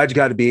I'm glad you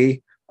got to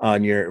be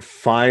on your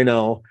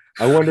final.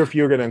 I wonder if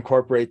you were going to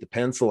incorporate the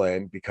pencil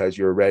in because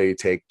you were ready to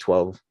take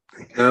 12.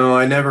 No,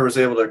 I never was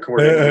able to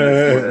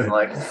coordinate.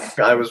 Like,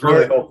 I was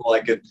really hopeful I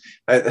could.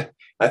 I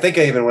think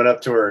I even went up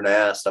to her and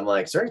asked. I'm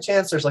like, "Is there any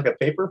chance there's like a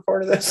paper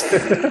part of this?"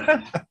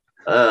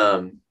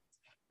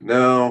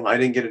 No, I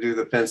didn't get to do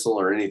the pencil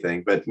or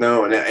anything. But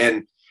no,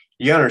 and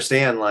you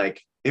understand,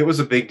 like, it was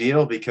a big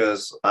deal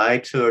because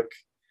I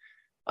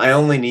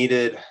only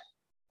needed,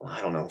 I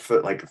don't know,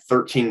 like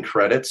 13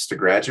 credits to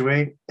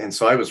graduate. And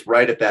so I was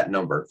right at that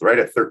number, right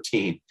at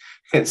 13.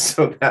 And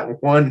so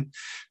that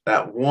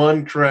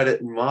one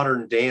credit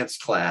modern dance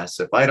class,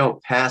 if I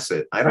don't pass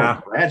it, I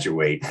don't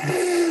graduate.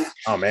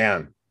 Oh,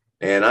 man.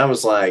 And I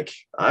was like,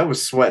 I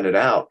was sweating it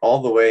out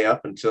all the way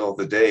up until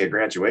the day of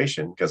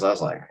graduation, because I was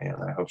like, man,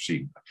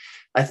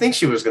 I think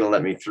she was going to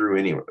let me through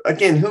anyway.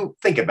 Again,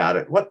 think about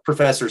it. What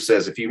professor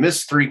says if you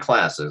miss 3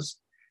 classes,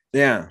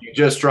 you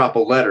just drop a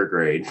letter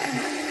grade,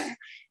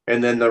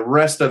 and then the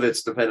rest of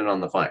it's dependent on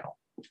the final.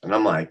 And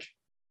I'm like,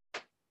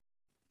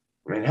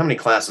 I mean, how many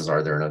classes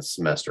are there in a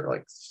semester?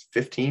 Like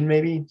 15,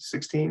 maybe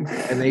 16?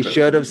 And they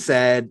should have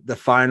said the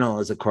final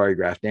is a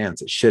choreographed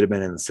dance. It should have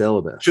been in the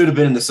syllabus. Should have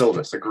been in the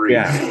syllabus. Agreed.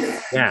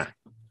 Yeah.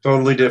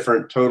 Totally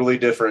different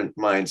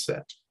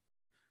mindset.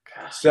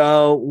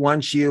 So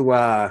once you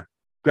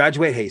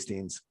graduate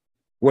Hastings,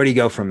 where do you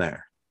go from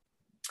there?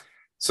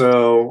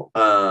 So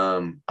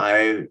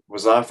I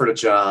was offered a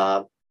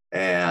job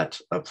at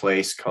a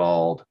place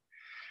called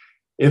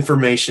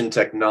Information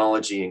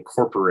Technology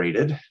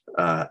Incorporated,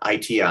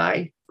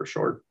 ITI for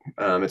short.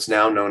 It's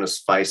now known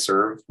as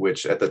Fiserv,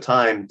 which at the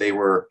time they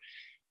were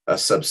a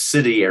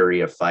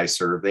subsidiary of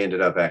Fiserv. They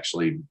ended up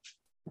actually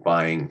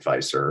buying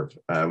Fiserv,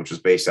 which was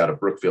based out of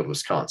Brookfield,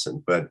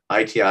 Wisconsin. But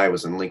ITI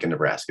was in Lincoln,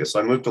 Nebraska. So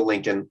I moved to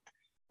Lincoln,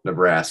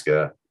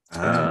 Nebraska.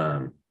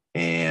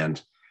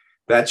 And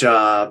that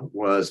job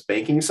was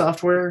banking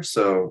software.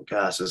 So,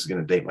 gosh, this is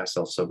going to date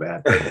myself so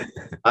bad.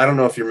 I don't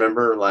know if you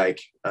remember,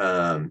 like,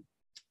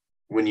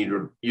 when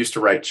you used to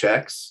write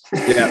checks.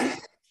 Yeah.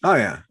 Oh,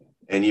 yeah.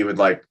 And you would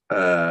like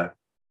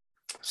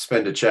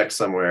spend a check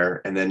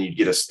somewhere, and then you'd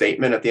get a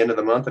statement at the end of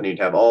the month, and you'd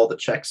have all the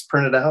checks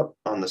printed out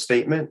on the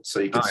statement so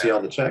you could see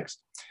all the checks.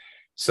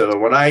 So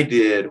what I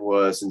did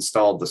was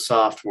installed the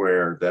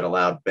software that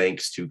allowed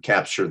banks to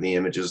capture the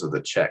images of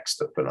the checks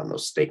to put on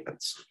those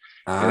statements.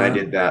 And I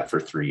did that for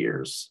 3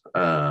 years.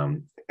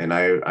 And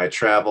I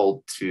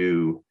traveled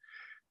to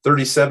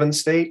 37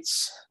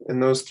 states in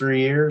those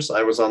 3 years.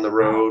 I was on the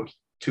road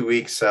 2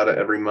 weeks out of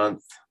every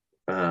month.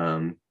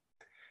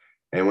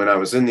 And when I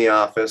was in the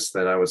office,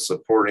 then I was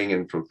supporting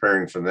and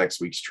preparing for the next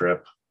week's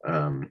trip.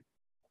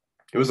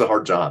 It was a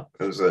hard job.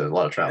 It was a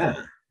lot of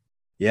travel.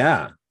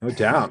 Yeah, no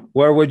doubt.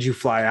 Where would you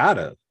fly out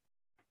of?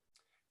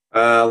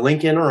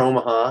 Lincoln or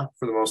Omaha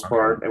for the most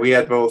part. And we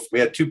had both. We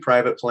had 2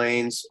 private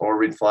planes, or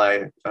we'd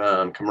fly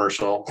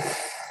commercial.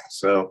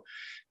 So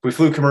if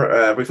we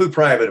flew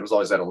private, it was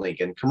always out of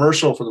Lincoln.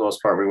 Commercial, for the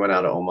most part, we went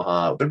out of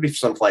Omaha. There'd be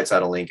some flights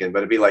out of Lincoln, but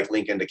it'd be like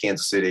Lincoln to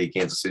Kansas City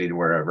to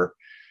wherever.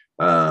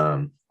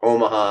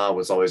 Omaha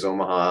was always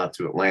Omaha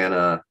to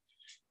Atlanta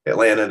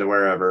to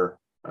wherever.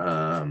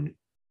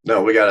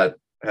 No, we got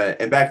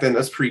and back then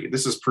this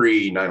is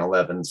pre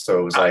 9/11. So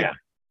it was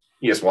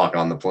you just walk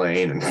on the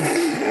plane and.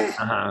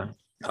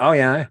 Oh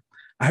yeah.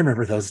 I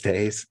remember those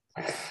days.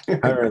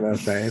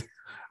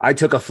 I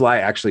took a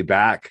flight actually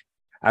back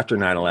after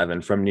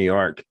 9/11 from New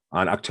York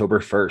on October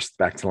 1st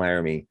back to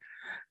Laramie.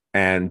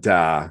 And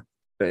that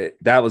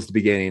was the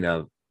beginning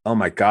of, oh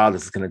my God,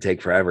 this is going to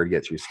take forever to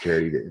get through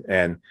security.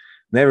 And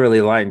never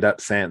really lined up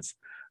since,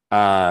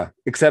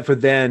 except for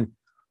then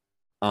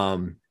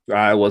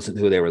I wasn't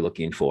who they were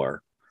looking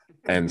for.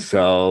 And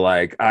so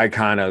like, I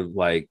kind of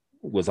like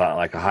was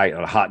like a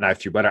hot knife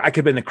through butter. I could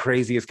have been the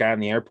craziest guy in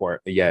the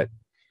airport, yet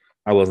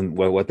I wasn't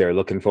what they were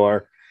looking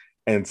for.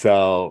 And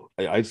so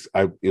it was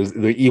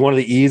one of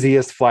the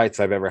easiest flights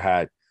I've ever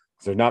had.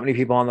 There's not many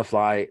people on the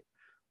flight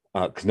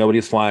because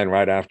nobody's flying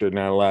right after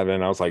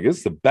 9/11. I was like, this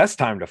is the best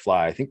time to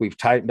fly. I think we've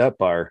tightened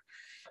up our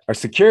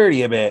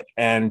security a bit.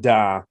 And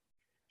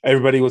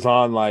everybody was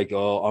on like,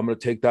 oh, I'm going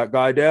to take that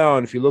guy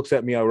down. If he looks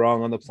at me, I'm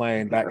wrong on the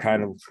plane. That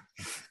kind of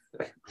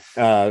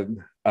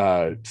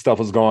stuff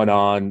was going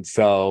on.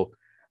 So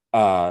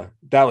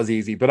that was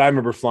easy. But I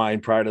remember flying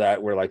prior to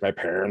that where like my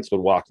parents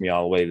would walk me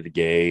all the way to the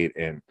gate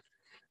and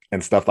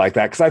stuff like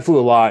that. Cause I flew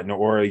a lot in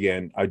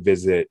Oregon. I'd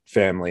visit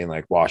family in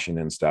like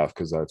Washington and stuff,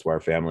 cause that's where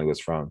our family was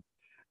from.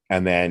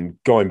 And then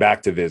going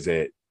back to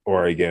visit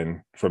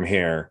Oregon from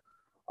here.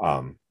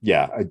 I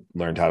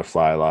learned how to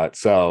fly a lot.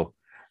 So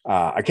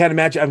I can't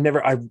imagine.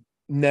 I've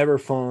never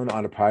flown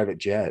on a private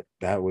jet.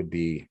 That would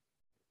be.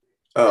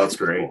 Oh, that's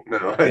great.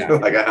 No, I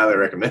highly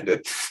recommend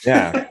it.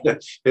 Yeah.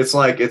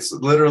 It's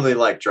literally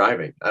like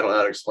driving. I don't know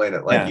how to explain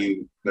it. Like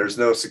there's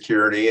no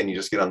security and you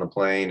just get on the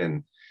plane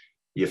and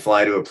you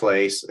fly to a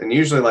place. And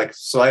usually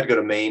so I had to go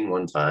to Maine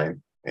one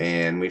time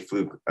and we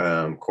flew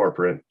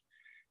corporate.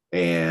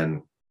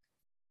 And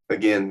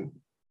again,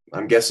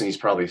 I'm guessing he's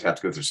probably have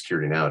to go through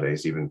security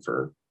nowadays, even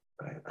for,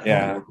 I don't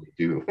know what they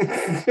do.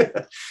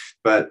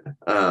 But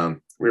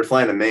we were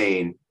flying to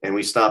Maine and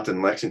we stopped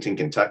in Lexington,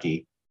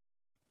 Kentucky.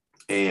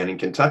 And in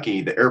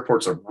Kentucky, the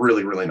airports are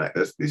really, really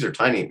nice. These are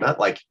tiny, not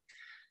like,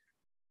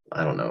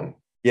 I don't know.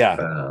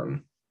 Yeah.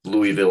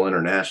 Louisville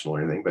International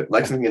or anything, but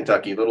Lexington,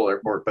 Kentucky, little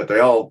airport, but they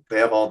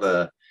have all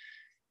the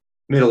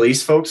Middle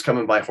East folks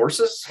coming by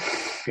horses.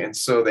 And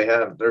so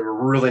they're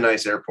really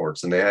nice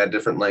airports and they had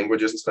different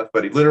languages and stuff,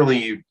 but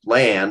you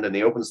land and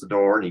he opens the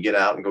door and you get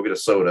out and go get a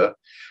soda.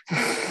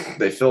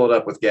 They fill it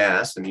up with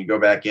gas and you go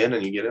back in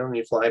and you get in and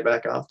you fly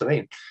back off to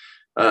Maine.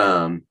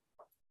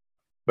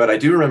 But I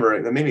do remember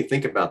it made me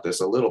think about this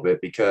a little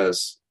bit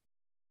because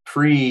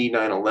pre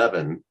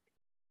 9/11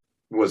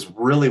 was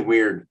really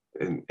weird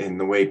in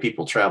the way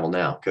people travel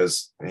now.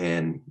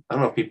 And I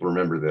don't know if people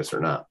remember this or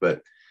not,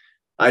 but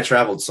I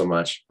traveled so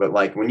much. But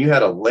like when you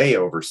had a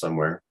layover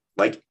somewhere,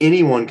 like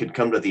anyone could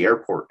come to the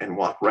airport and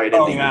walk right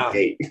into the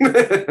gate.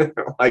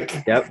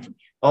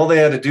 All they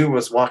had to do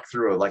was walk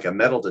through a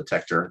metal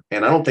detector.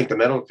 And I don't think the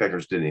metal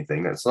detectors did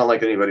anything. It's not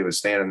like anybody was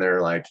standing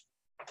there like,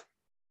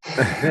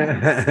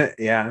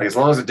 as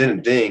long as it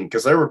didn't ding,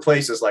 because there were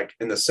places like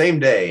in the same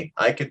day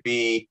I could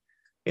be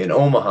in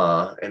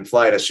Omaha and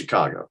fly to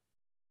Chicago.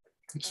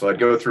 So I'd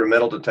go through a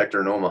metal detector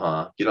in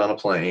Omaha, get on a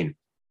plane,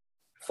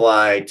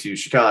 fly to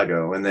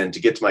Chicago, and then to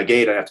get to my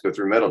gate, I have to go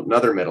through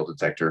another metal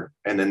detector,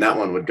 and then that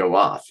one would go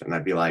off, and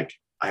I'd be like,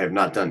 I have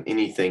not done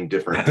anything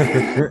different than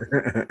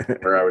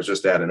where I was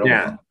just at in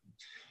Omaha. Yeah.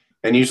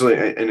 And usually,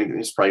 and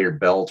it's probably your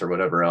belt or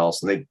whatever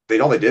else. And they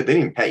didn't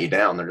even pat you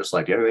down. They're just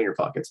like, everything in your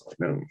pockets.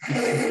 I'm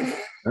like,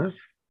 no.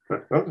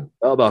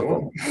 Bell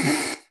buckle.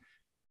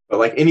 But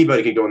like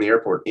anybody could go in the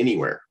airport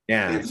anywhere.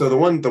 Yeah. And so the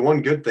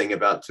one good thing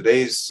about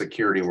today's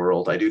security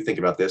world, I do think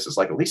about this, is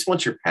like, at least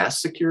once you're past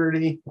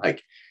security,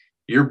 like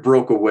you're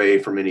broke away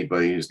from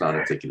anybody who's not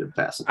a ticketed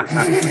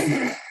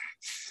passenger.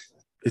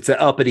 It's an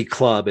uppity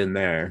club in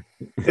there.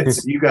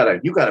 It's you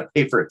gotta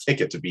pay for a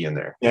ticket to be in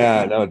there.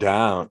 Yeah, no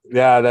doubt.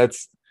 Yeah,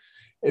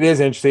 it is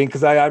interesting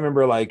because I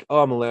remember like,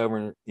 oh, I'm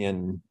over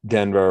in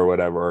Denver or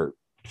whatever,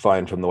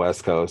 flying from the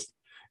West Coast,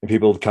 and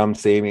people would come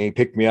see me,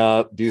 pick me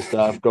up, do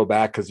stuff, go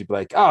back, because you'd be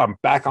like, oh, I'm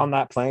back on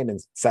that plane in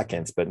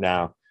seconds. But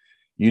now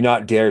you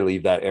not dare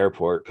leave that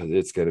airport because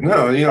it's gonna be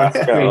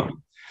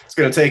it's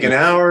gonna take an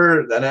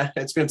hour, then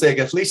it's gonna take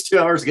at least 2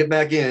 hours to get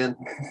back in.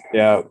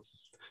 Yeah.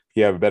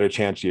 You have a better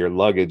chance of your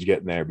luggage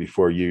getting there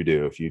before you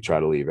do if you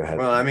try to leave ahead.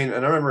 Well, I mean,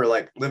 and I remember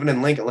like living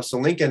in Lincoln. So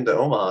Lincoln to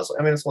Omaha,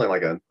 I mean, it's only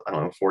like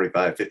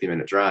 45,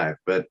 50-minute drive.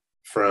 But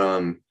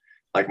from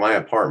like my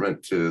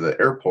apartment to the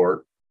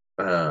airport,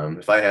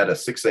 if I had a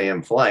 6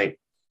 a.m. flight,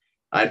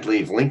 I'd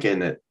leave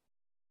Lincoln at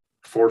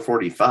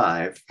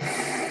 4:45,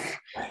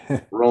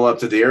 roll up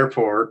to the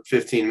airport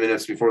 15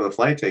 minutes before the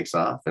flight takes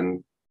off.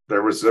 And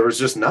there was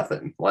just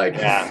nothing. Like,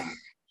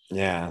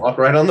 yeah. Walk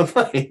right on the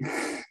plane.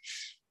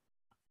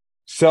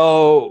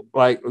 So,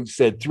 like you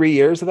said, 3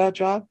 years of that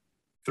job?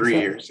 3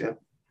 years, yeah.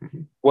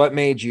 What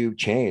made you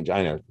change?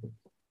 I know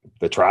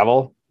the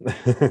travel.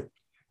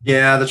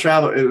 Yeah, the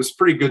travel, it was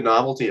pretty good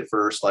novelty at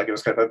first. Like it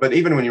was kind of, but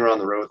even when you were on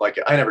the road, like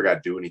I never got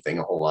to do anything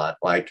a whole lot.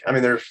 Like, I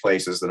mean, there's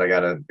places that I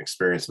got to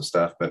experience some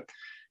stuff, but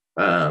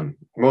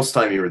most of the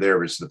time you were there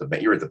was just at the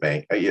bank. You were at the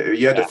bank.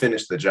 You had to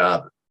finish the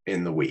job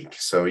in the week.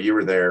 So you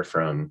were there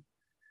from,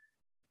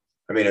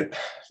 I mean,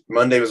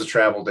 Monday was a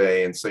travel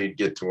day, and so you'd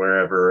get to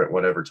wherever at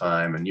whatever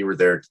time, and you were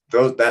there.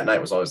 That night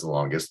was always the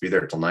longest. Be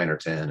there till 9 or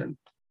 10, and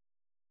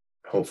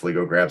hopefully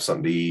go grab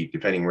something to eat,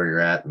 depending where you're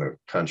at in the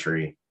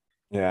country.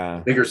 Yeah,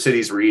 bigger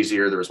cities were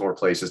easier. There was more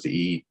places to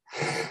eat.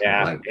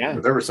 Yeah.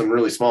 There were some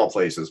really small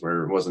places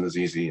where it wasn't as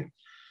easy, and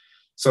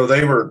so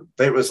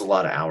there was a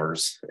lot of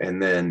hours, and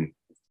then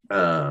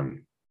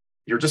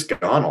you're just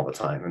gone all the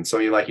time, and so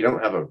you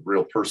don't have a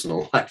real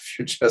personal life.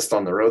 You're just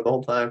on the road the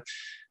whole time.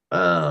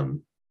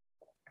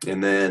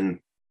 And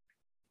then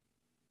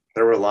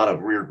there were a lot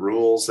of weird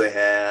rules they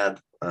had.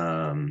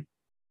 And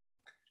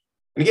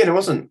again, it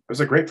was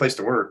a great place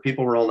to work.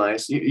 People were all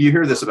nice. You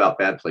hear this about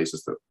bad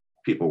places that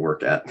people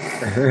work at.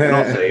 And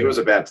I'll say it was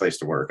a bad place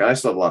to work. I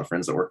still have a lot of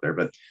friends that work there,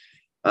 but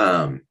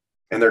and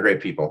they're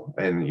great people.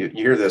 And you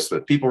hear this,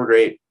 but people were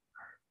great.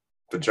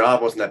 The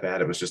job wasn't that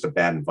bad. It was just a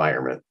bad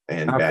environment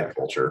and bad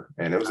culture.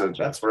 And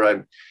that's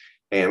where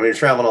and we were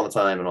traveling all the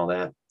time and all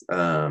that.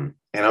 And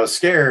I was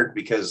scared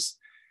because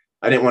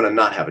I didn't want to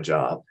not have a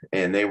job,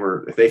 and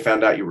if they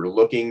found out you were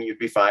looking, you'd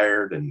be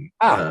fired. And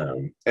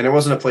and it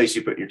wasn't a place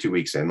you put your 2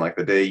 weeks in. Like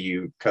the day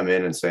you come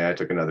in and say, I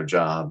took another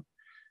job,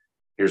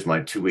 here's my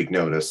 2-week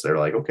notice. They're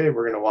like, okay,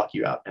 we're going to walk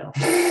you out now.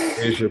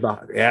 Here's your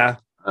box. Yeah.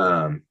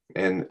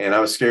 And I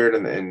was scared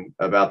and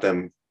about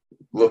them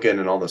looking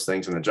and all those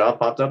things. And the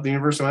job popped up at the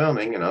University of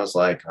Wyoming, and I was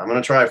like, I'm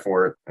going to try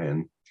for it.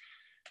 And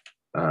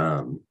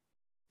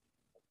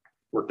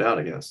worked out,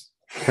 I guess.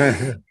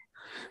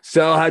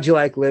 So how'd you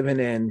like living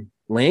in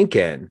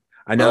Lincoln?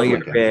 I know you're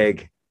Lincoln.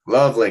 big.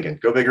 Love Lincoln.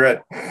 Go Big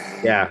Red.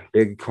 Yeah,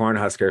 big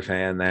Cornhusker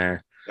fan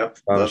there. Yep.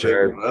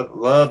 Sure.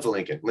 Loved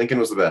Lincoln. Lincoln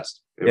was the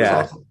best. It was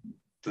awesome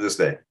to this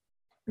day.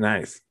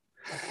 Nice.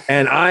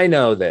 And I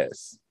know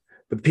this,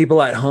 but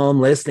people at home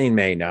listening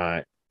may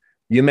not.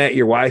 You met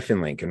your wife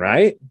in Lincoln,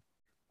 right?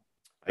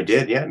 I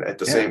did, yeah. At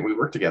the same, we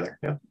worked together.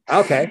 Yeah.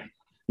 Okay.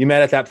 You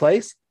met at that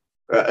place?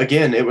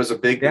 Again, it was a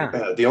big.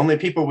 The only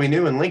people we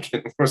knew in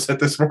Lincoln was at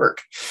this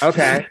work.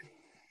 Okay.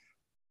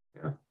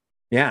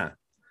 Yeah.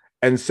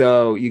 And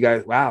so you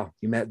guys, wow,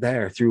 you met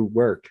there through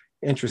work.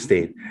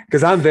 Interesting.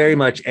 Because I'm very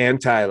much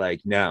anti,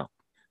 no,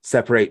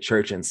 separate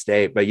church and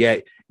state. But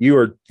yet you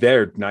were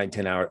there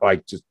 9-10 hours,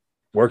 just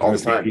working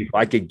with people.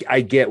 I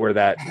get where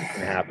that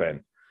can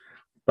happen.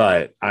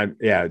 But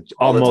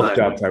all most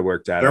jobs I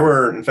worked at. There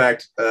were, in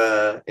fact,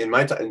 in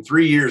my time, in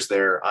 3 years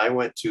there, I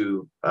went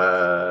to,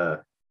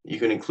 you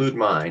can include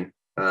mine,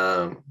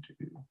 5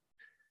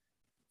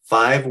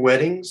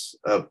 weddings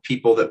of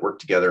people that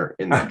worked together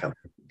in that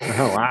company.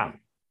 Oh, wow.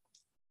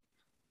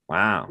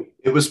 Wow.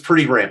 It was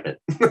pretty rampant.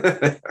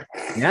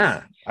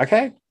 Yeah.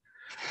 Okay.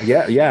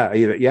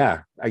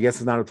 Yeah. I guess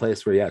it's not a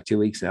place where, 2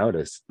 weeks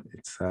notice.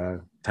 It's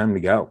time to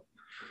go,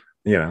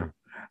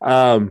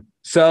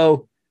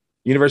 So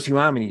University of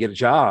Wyoming, you get a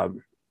job,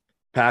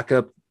 pack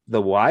up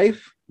the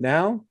wife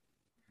now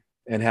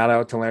and head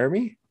out to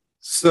Laramie.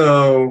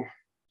 So,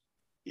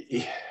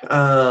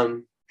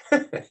 kind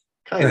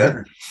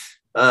of.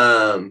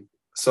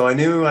 So I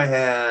knew I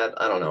had,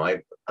 I don't know,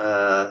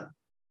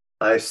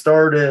 I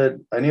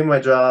knew my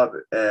job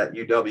at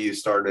UW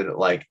started at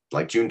like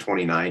June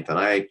 29th, and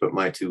I put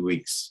my 2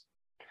 weeks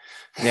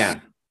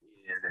in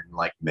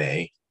like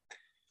May.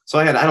 So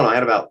I don't know, I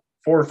had about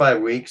 4 or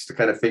 5 weeks to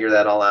kind of figure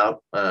that all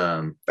out.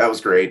 That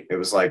was great. It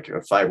was like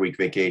a 5-week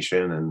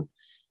vacation, and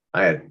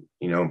I had,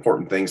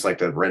 important things like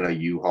to rent a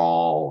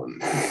U-Haul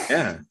and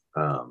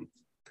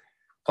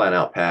plan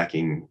out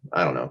packing.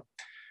 I don't know.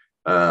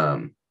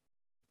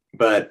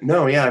 But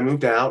no, yeah, I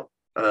moved out.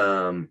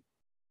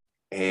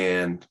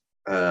 And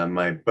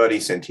my buddy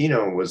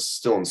Santino was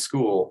still in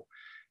school.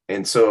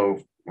 And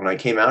so when I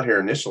came out here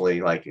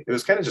initially, like it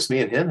was kind of just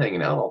me and him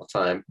hanging out all the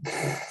time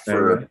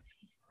for a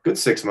good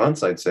 6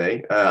 months, I'd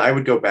say. I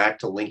would go back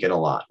to Lincoln a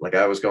lot. Like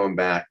I was going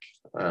back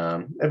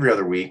every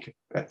other week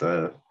at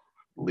the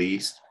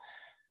least.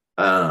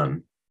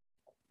 And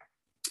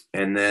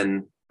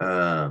then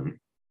not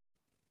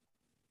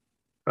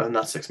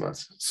 6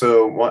 months.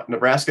 So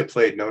Nebraska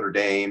played Notre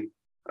Dame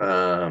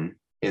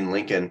in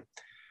Lincoln.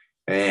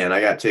 And I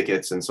got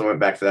tickets, and so I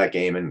went back for that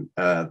game. And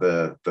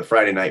the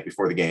Friday night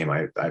before the game,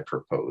 I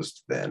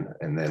proposed then,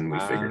 and then we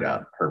figured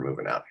out her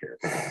moving out here.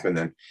 And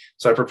then,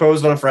 so I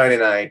proposed on a Friday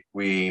night.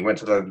 We went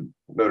to the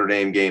Notre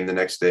Dame game the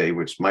next day,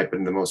 which might have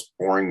been the most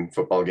boring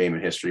football game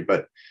in history.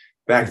 But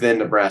back then,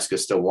 Nebraska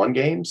still won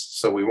games,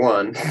 so we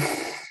won,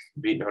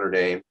 beat Notre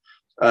Dame.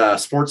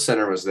 Sports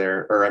Center was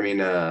there,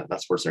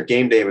 not Sports Center.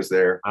 Game Day was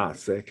there.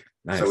 Sick.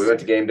 Nice. So we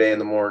went to game day in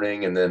the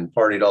morning, and then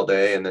partied all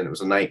day, and then it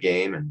was a night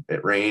game, and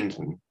it rained,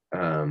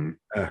 and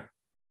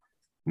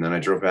then I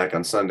drove back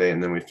on Sunday,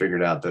 and then we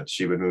figured out that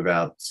she would move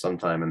out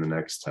sometime in the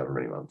next however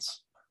many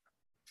months.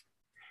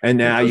 And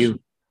now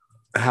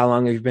how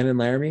long have you been in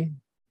Laramie?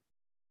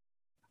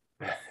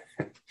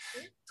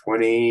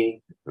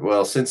 20.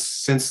 Well,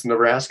 since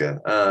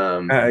Nebraska.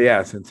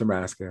 Since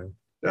Nebraska.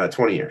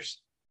 20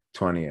 years.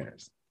 20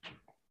 years.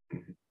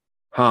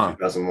 Huh.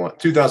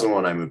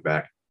 2001 I moved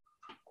back.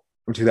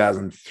 From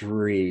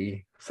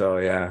 2003. So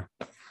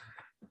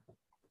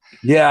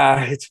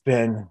yeah, it's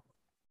been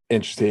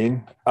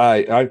interesting.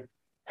 I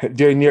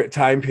during your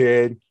time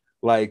period,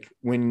 like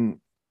when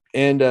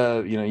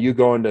you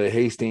going to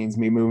Hastings,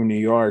 me moving to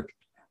New York,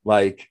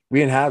 like we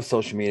didn't have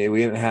social media. We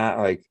didn't have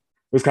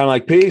it was kind of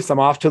like, peace, I'm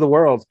off to the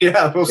world.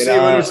 Yeah, we'll see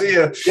you when we see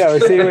you. Yeah, we'll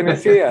see you when we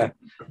see you.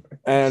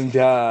 And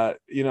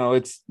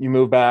it's you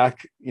move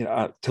back,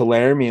 to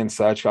Laramie and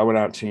such. I went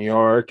out to New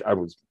York. I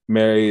was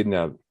married and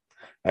a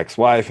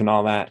ex-wife and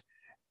all that.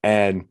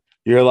 And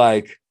you're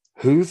like,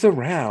 who's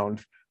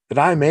around that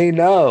I may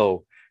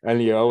know?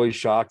 And you're always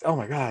shocked. Oh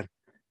my God,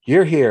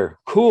 you're here.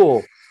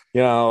 Cool.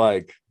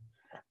 But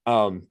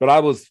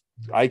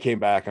I came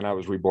back and I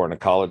was reborn a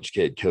college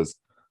kid because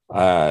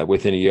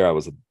within a year I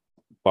was a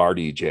bar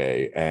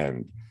DJ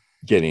and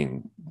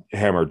getting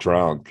hammered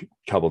drunk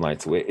a couple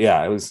nights a week.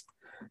 Yeah, it was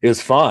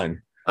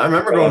fun. I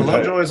remember going to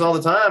Lovejoy's all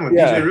the time when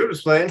DJ Root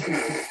was playing.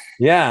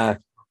 Yeah.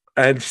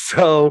 And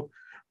so,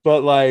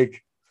 but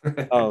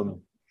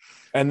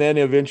and then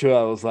eventually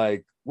I was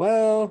like,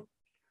 well,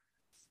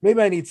 maybe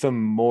I need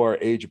some more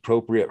age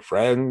appropriate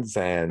friends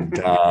and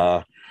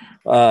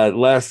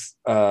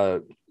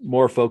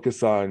more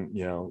focus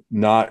on,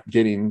 not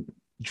getting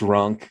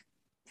drunk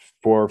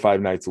 4 or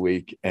 5 nights a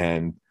week.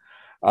 And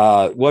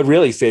what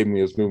really saved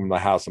me was moving to the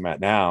house I'm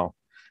at now.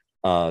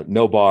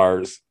 No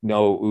bars,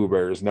 no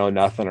Ubers, no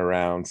nothing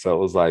around. So it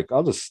was like,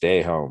 I'll just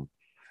stay home.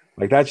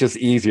 Like that's just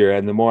easier.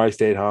 And the more I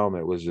stayed home,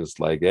 it was just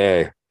like,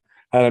 hey,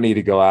 I don't need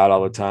to go out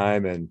all the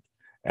time. And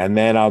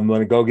then I'm going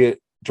to go get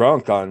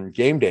drunk on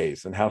game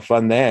days and have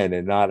fun then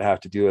and not have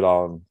to do it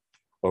all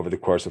over the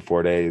course of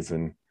 4 days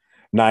and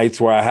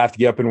nights where I have to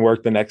get up and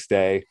work the next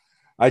day.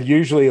 I'd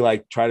usually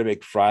try to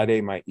make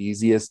Friday my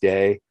easiest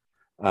day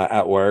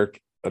at work.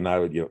 And I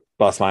would,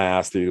 bust my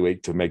ass through the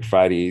week to make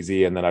Friday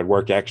easy. And then I'd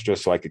work extra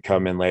so I could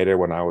come in later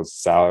when I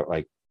was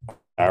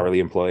hourly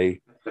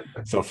employee.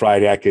 So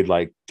Friday I could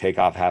take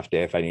off half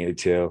day if I needed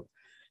to,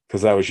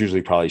 because I was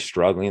usually probably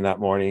struggling that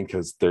morning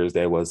because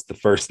Thursday was the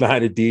first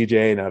night of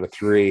DJ out of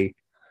 3.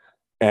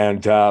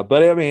 And,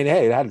 but I mean,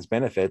 hey, it had its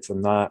benefits.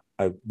 I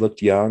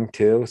looked young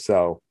too.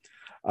 So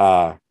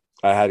I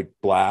had a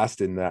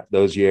blast in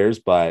those years,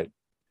 but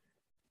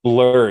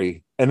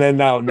blurry. And then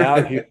now,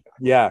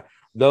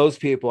 those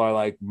people are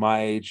like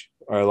my age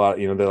or a lot,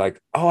 they're like,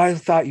 oh, I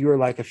thought you were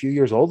like a few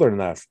years older than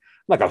us.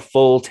 I'm like a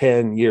full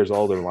 10 years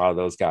older than a lot of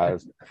those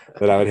guys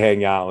that I would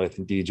hang out with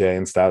and DJ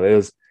and stuff. It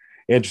was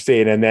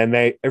interesting. And then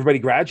everybody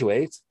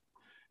graduates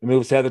and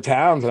moves to other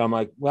towns. And I'm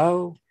like,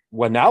 well,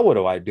 now what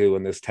do I do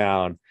in this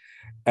town?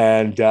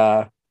 And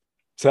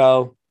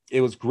so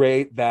it was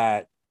great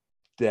that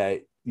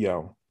we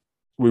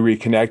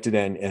reconnected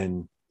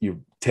and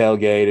you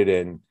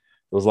tailgated, and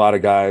there was a lot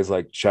of guys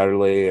like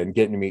Shutterly and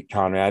getting to meet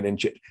Conrad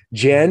and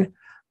Jen.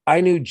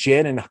 I knew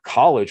Jen in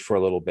college for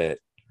a little bit.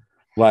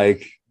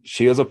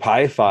 She was a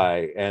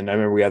Pi-Phi, and I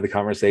remember we had the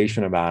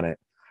conversation about it,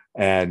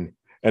 and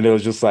it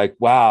was just like,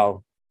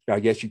 wow, I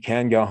guess you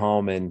can go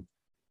home and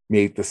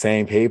meet the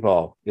same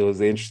people. It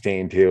was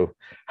interesting to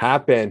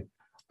happen.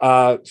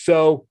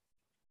 So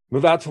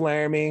move out to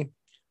Laramie.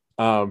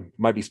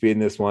 Might be speeding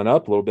this one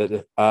up a little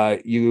bit.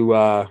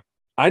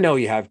 I know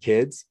you have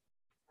kids.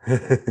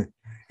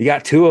 You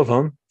got 2 of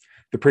them.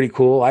 They're pretty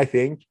cool, I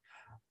think.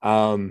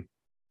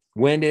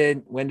 When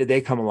did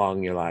they come along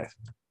in your life?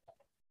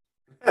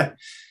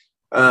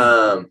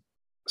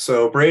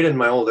 So Braden,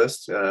 my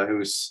oldest,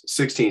 who's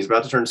 16, he's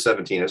about to turn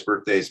 17. His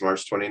birthday is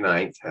March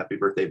 29th. Happy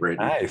birthday,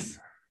 Braden. Nice.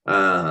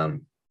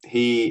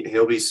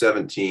 He'll be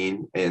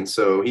 17. And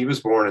so he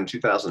was born in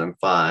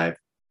 2005.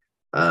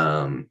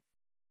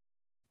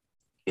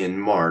 In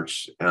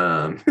March.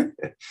 I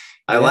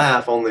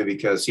laugh only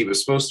because he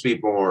was supposed to be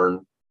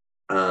born.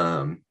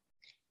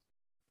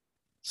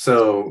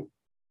 So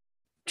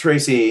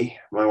Tracy,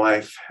 my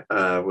wife,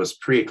 was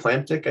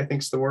preeclamptic, I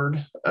think is the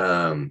word.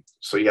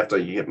 So you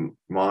get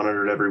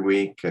monitored every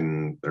week,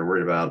 and they're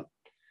worried about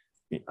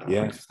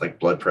like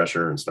blood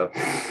pressure and stuff.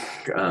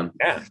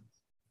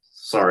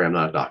 Sorry, I'm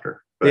not a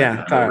doctor,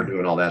 but we're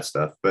doing all that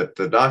stuff. But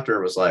the doctor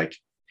was like,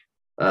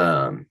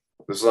 this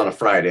was on a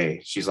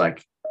Friday. She's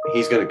like,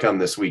 he's going to come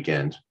this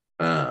weekend.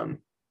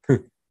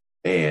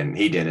 And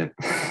he didn't.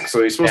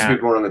 So he's supposed to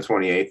be born on the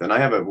 28th. And I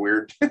have a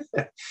weird,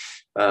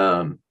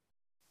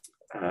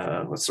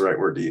 what's the right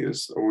word to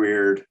use? A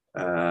weird,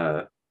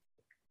 I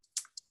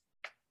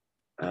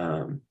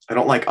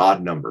don't like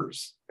odd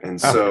numbers.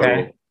 And so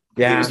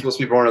he was supposed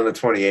to be born on the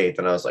 28th.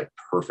 And I was like,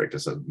 perfect.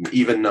 It's an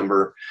even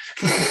number.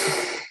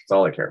 That's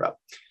all I care about.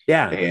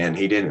 Yeah. And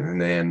he didn't.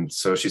 And then,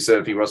 so she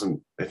said,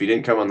 if he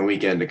didn't come on the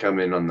weekend, to come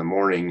in on the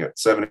morning at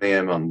 7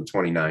 a.m. on the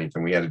 29th.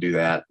 And we had to do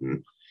that.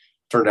 And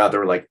turned out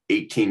there were like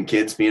 18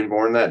 kids being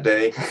born that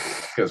day,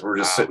 because we're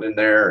just sitting in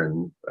there,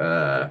 and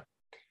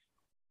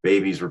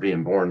babies were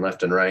being born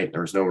left and right.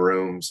 There was no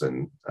rooms.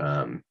 And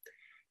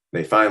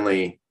they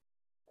finally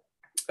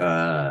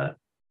got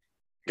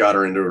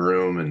her into a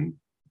room and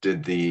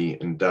did the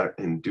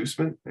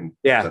inducement. And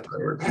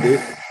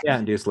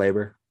induced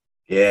labor.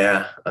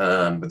 Yeah.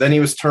 But then he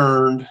was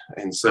turned.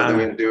 And so then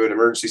we had to do an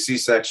emergency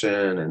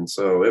C-section. And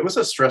so it was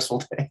a stressful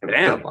day.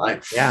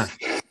 Yeah.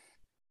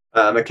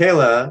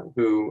 Michaela,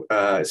 who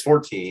is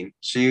 14,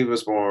 she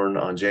was born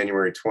on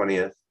January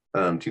 20th,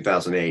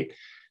 2008.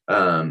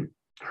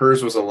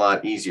 Hers was a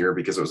lot easier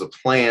because it was a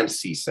planned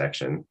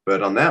C-section.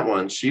 But on that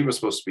one, she was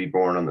supposed to be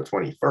born on the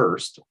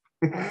 21st.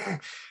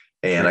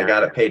 And I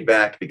got it paid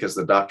back because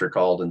the doctor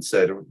called and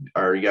said,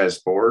 "Are you guys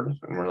bored?"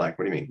 And we're like,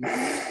 "What do you mean?"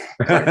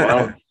 Like,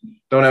 well,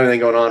 don't have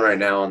anything going on right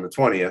now on the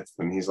 20th.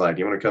 And he's like,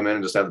 "You want to come in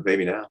and just have the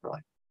baby now?" We're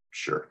like,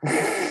 "Sure."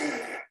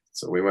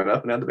 So we went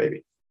up and had the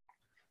baby.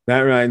 That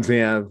reminds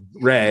me of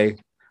Ray,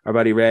 our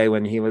buddy Ray,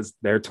 when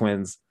they're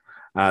twins.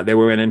 They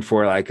were in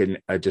for like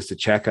just a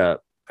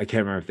checkup. I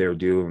can't remember if they were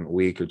due in a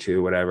week or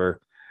 2,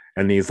 whatever.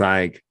 And he's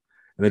like,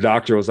 and the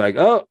doctor was like,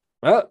 "Oh,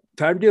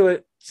 time to do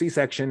it.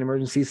 C-section,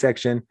 emergency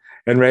C-section."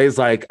 And Ray's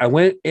like, "I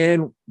went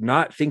in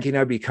not thinking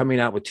I'd be coming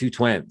out with 2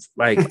 twins.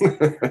 Like,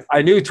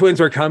 I knew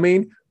twins were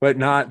coming, but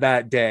not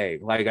that day.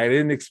 Like, I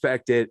didn't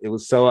expect it. It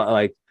was so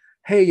like,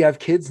 hey, you have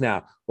kids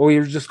now. Well,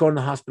 you're just going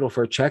to the hospital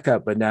for a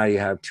checkup, but now you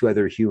have 2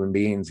 other human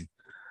beings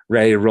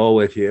ready to roll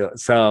with you."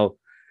 So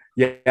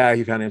yeah,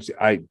 he found interesting.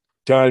 I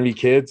don't have any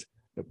kids.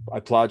 I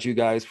applaud you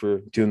guys for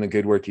doing the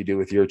good work you do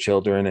with your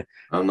children.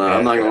 I'm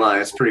not gonna lie,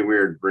 it's pretty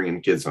weird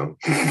bringing kids home.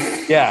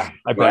 Yeah,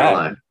 I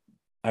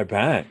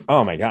bet.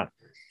 Oh my God.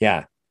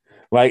 Yeah.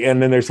 Like,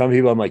 and then there's some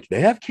people I'm like,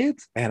 they have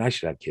kids? Man, I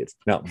should have kids.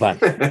 No, but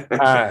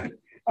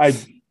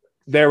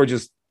there were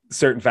just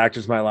certain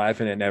factors in my life,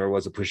 and it never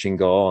was a pushing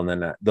goal. And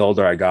then the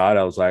older I got,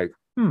 I was like,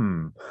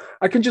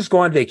 I can just go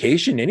on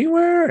vacation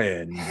anywhere.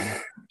 And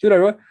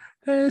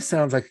this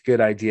sounds like a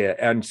good idea.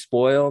 And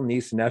spoil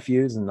niece and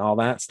nephews and all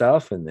that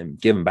stuff, and then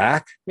give them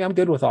back. Yeah, I'm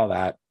good with all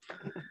that.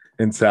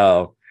 And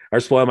so I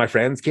spoil my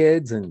friends'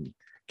 kids and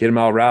get them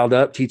all riled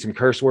up, teach them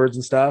curse words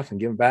and stuff, and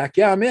give them back.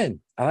 Yeah, I'm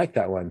in. I like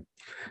that one.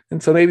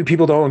 And so maybe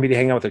people don't want me to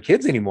hang out with their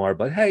kids anymore,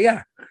 but hey,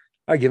 yeah,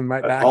 I give them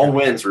right back. All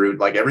wins, Rude.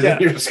 Like everything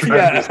you're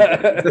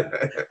describing.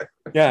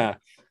 Yeah.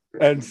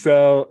 And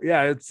so,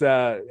 yeah, it's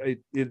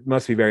it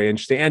must be very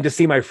interesting. And to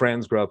see my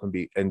friends grow up and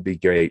be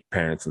great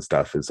parents and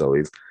stuff is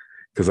always,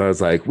 because I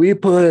was like, we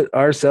put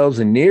ourselves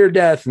in near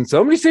death in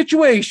so many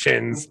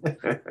situations.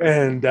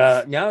 And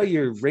now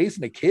you're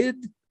raising a kid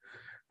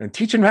and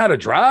teaching them how to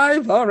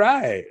drive. All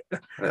right.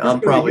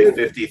 I'm probably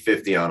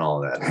 50-50 on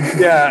all that.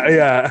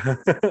 Yeah.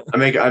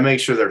 I make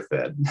sure they're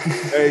fed.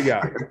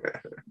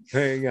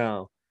 There you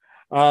go.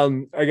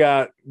 I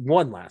got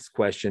one last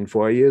question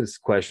for you. This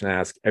question I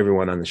ask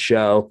everyone on the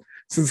show.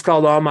 Since it's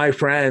called All My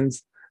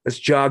Friends, let's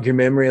jog your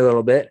memory a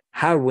little bit.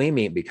 How did we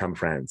meet and become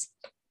friends?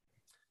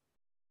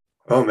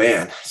 Oh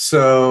man.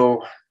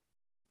 So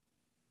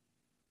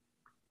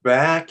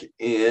back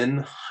in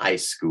high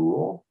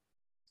school,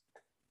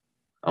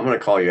 I'm going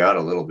to call you out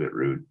a little bit,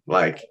 Rude.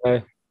 Like,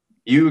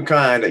 you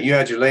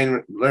had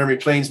your Laramie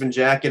Plainsman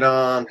jacket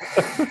on.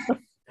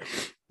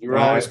 You were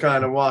always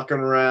kind of walking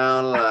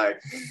around like,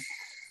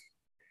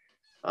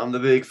 I'm the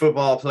big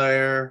football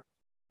player.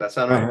 That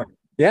sound right?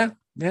 Yeah.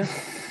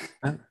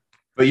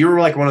 But you were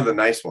like one of the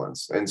nice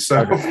ones. And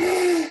so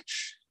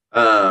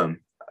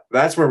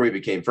that's where we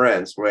became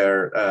friends.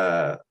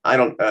 Where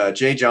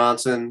Jay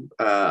Johnson,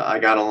 I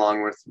got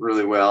along with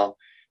really well.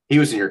 He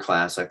was in your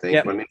class, I think.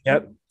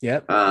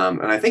 Yep.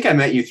 And I think I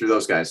met you through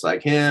those guys,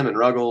 like him and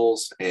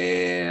Ruggles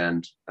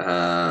and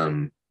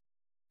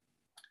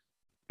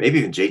maybe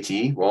even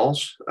JT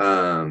Walsh.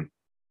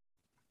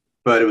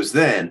 But it was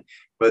then.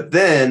 But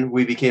then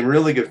we became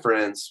really good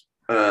friends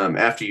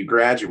after you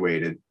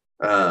graduated.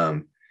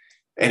 And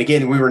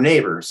again, we were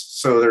neighbors,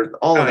 so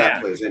all of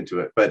that plays into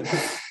it. But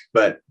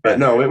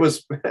no, it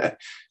was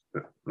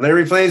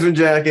Larry Flamesman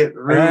jacket,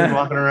 really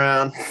walking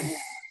around.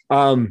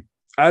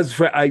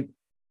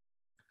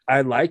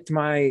 I liked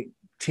my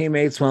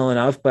teammates well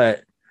enough,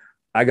 but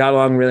I got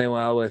along really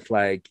well with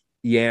like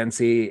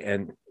Yancey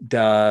and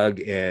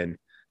Doug and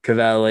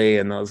Cavelli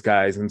and those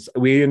guys, and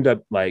we ended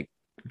up like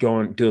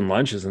doing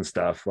lunches and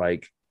stuff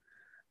like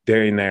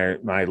during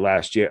my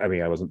last year. I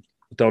mean, I wasn't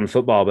doing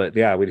football, but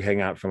yeah, we'd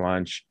hang out for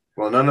lunch.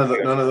 Well, none of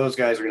those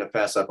guys are going to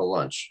pass up a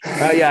lunch.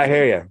 Yeah, I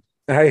hear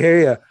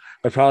you.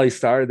 I probably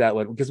started that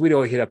one because we'd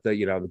always hit up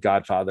the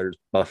Godfather's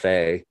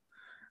buffet,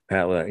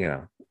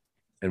 and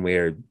we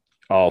are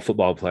all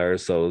football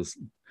players. So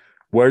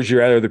where's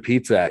your other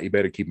pizza at? You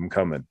better keep them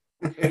coming.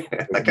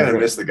 I kind of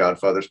miss the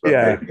Godfather's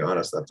buffet, to be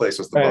honest. That place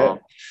was the bomb.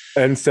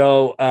 And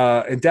so,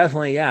 and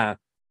definitely, yeah,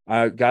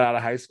 I got out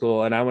of high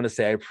school, and I want to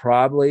say I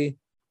probably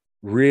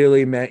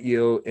really met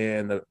you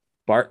in the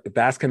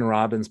Baskin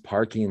Robbins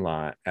parking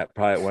lot at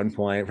one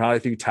point, probably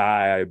through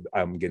Ty.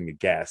 I'm going to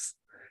guess.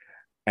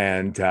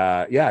 And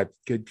yeah,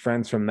 good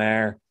friends from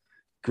there.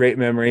 Great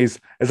memories.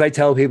 As I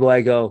tell people, I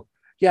go,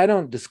 yeah, I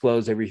don't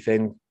disclose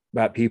everything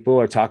about people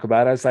or talk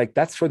about it. I was like,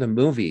 that's for the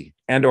movie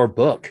and or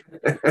book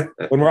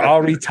when we're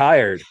all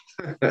retired,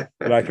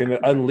 and I can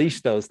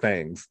unleash those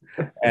things.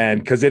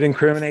 And because it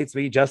incriminates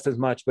me just as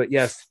much. But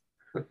yes,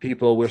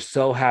 people, we're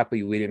so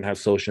happy we didn't have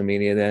social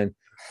media then.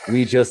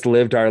 We just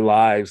lived our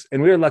lives,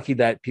 and we were lucky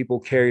that people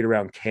carried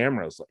around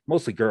cameras, like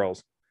mostly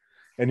girls.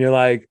 And you're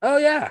like, oh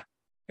yeah,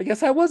 I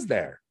guess I was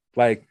there.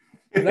 Like,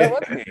 that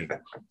was me.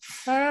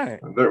 All right.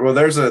 Well,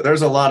 there's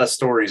a lot of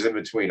stories in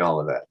between all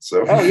of that.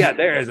 So oh yeah,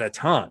 there is a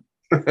ton,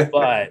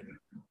 but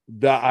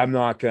I'm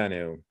not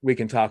gonna. We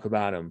can talk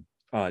about them,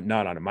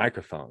 not on a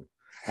microphone.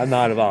 I'm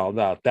not all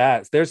about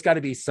that. There's got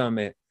to be some,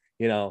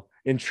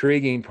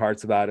 intriguing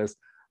parts about us.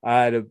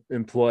 I had an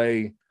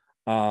employee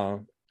a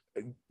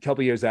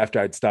couple years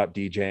after I'd stopped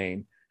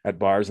DJing at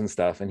bars and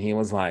stuff, and he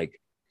was like,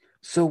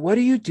 "So what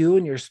do you do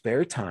in your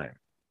spare time?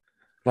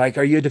 Like,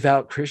 are you a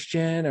devout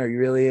Christian? Are you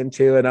really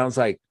into?" And I was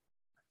like,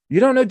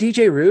 "You don't know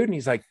DJ Rude?" And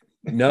he's like,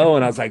 "No."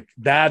 And I was like,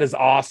 "That is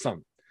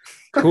awesome.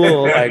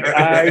 Cool." Like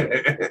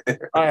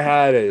I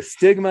had a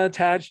stigma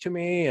attached to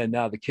me, and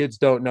now the kids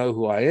don't know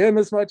who I am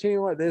as much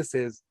anymore. This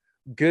is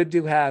good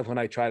to have when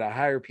I try to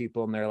hire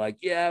people, and they're like,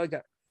 "Yeah,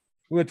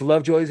 we went to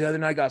Lovejoy's the other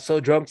night, got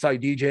so drunk, so I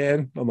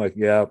DJing." I'm like,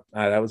 "Yeah,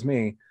 that was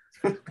me."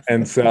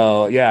 And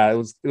so, yeah, it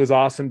was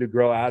awesome to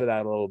grow out of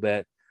that a little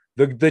bit.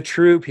 The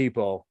true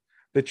people,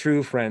 the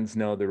true friends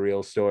know the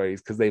real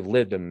stories because they've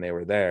lived them and they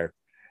were there.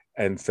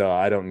 And so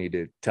I don't need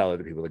to tell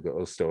other people the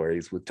ghost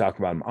stories. We talk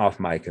about them off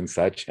mic and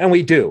such. And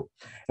we do,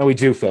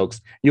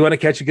 folks. You want to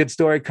catch a good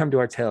story? Come to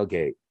our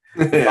tailgate.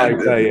 There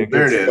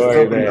it is.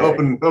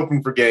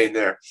 Open for gain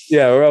there.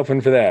 Yeah, we're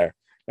open for there.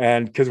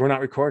 And because we're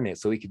not recording it,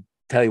 so we can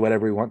tell you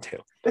whatever we want to.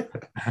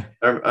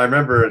 I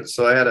remember,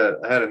 so I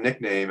had a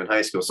nickname in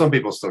high school. Some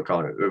people still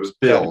call it was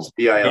Bills,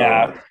 B-I-L.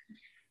 Yeah.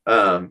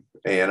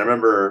 And I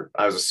remember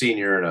I was a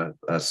senior and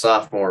a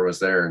sophomore was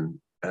there,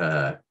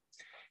 and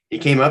he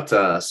came up to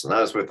us, and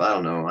I was with,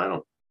 I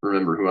don't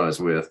remember who I was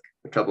with,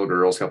 a couple of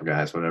girls, a couple of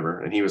guys, whatever.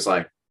 And he was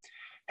like,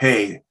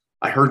 "Hey,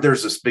 I heard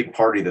there's this big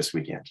party this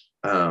weekend.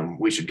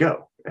 We should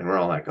go." And we're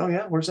all like, "Oh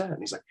yeah, where's that?" And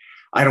he's like,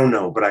 "I don't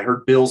know, but I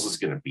heard Bills is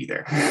going to be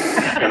there."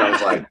 And I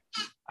was like,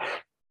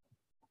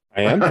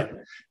 "I am?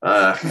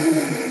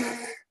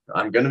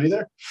 I'm going to be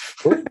there."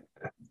 Cool.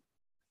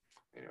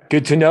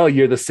 Good to know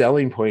you're the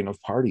selling point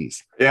of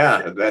parties.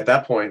 Yeah, at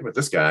that point with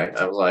this guy,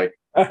 I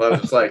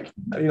was just like,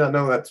 "How do you not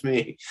know that's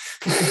me?"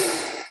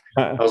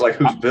 I was like,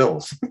 "Who's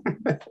Bills?"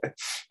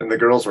 And the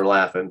girls were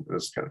laughing. It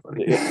was kind of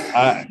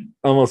funny.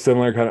 Almost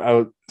similar kind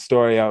of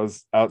story. I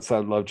was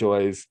outside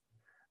Lovejoy's,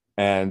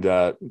 and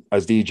I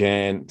was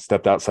DJing,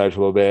 stepped outside for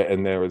a little bit,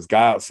 and there was a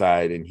guy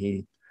outside, and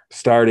he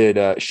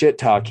started shit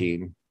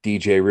talking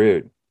DJ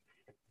Rude.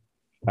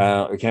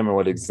 I can't remember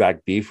what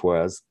exact beef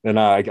was. And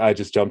I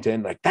just jumped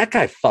in like, "That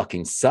guy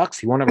fucking sucks.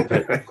 He won't ever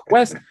put a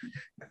request.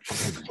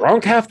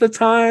 Drunk half the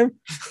time."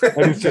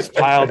 And it's just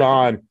piled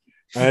on.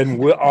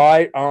 And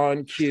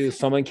on cue,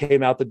 someone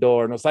came out the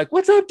door and was like,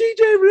 "What's up,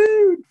 DJ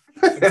Rude?"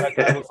 And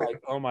I was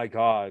like, "Oh my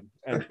God,"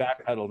 and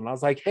backpedaled. And I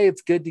was like, "Hey,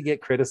 it's good to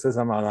get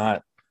criticism.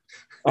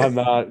 I'm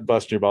not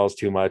busting your balls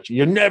too much.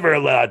 You're never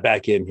allowed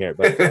back in here."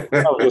 But I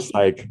was just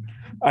like,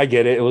 I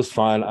get it. It was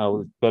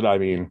fun. But I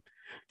mean,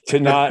 to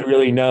not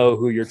really know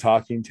who you're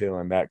talking to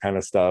and that kind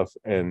of stuff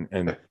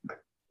and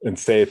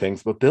say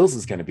things, but Bills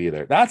is going to be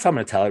there. That's how I'm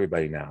going to tell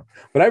everybody now.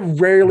 But I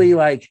rarely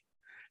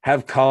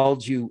have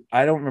called you.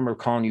 I don't remember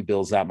calling you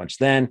Bills that much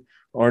then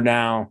or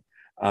now.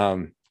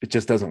 it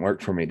just doesn't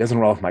work for me. It doesn't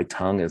roll off my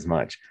tongue as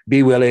much.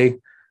 B. Willie,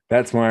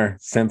 that's more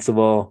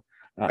sensible.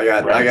 I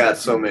got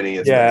so many.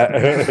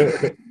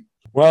 Yeah.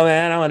 Well,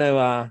 man, I want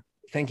to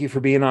thank you for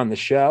being on the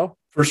show.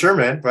 For sure,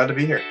 man. Glad to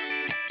be here.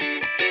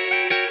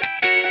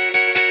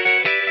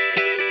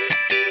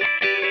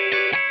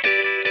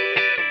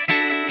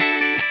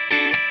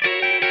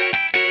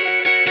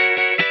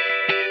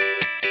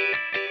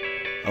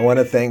 I want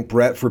to thank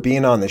Brett for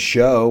being on the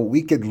show.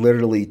 We could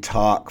literally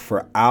talk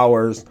for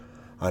hours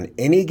on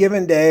any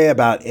given day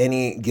about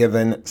any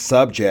given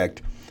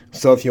subject.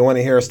 So if you want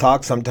to hear us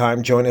talk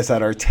sometime, join us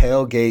at our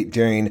tailgate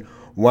during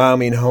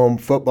Wyoming home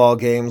football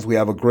games. We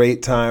have a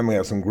great time. We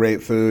have some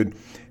great food,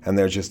 and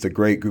there's just a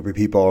great group of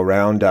people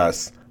around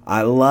us.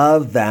 I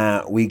love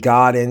that we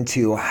got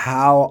into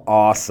how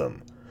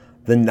awesome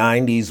the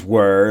 90s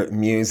were,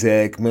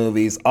 music,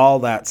 movies, all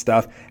that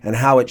stuff, and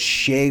how it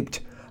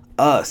shaped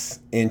us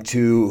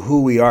into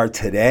who we are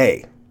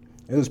today.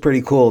 It was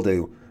pretty cool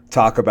to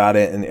talk about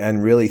it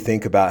and really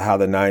think about how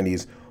the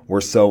 90s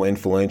were so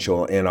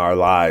influential in our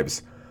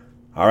lives.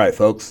 All right,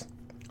 folks,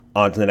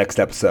 on to the next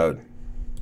episode.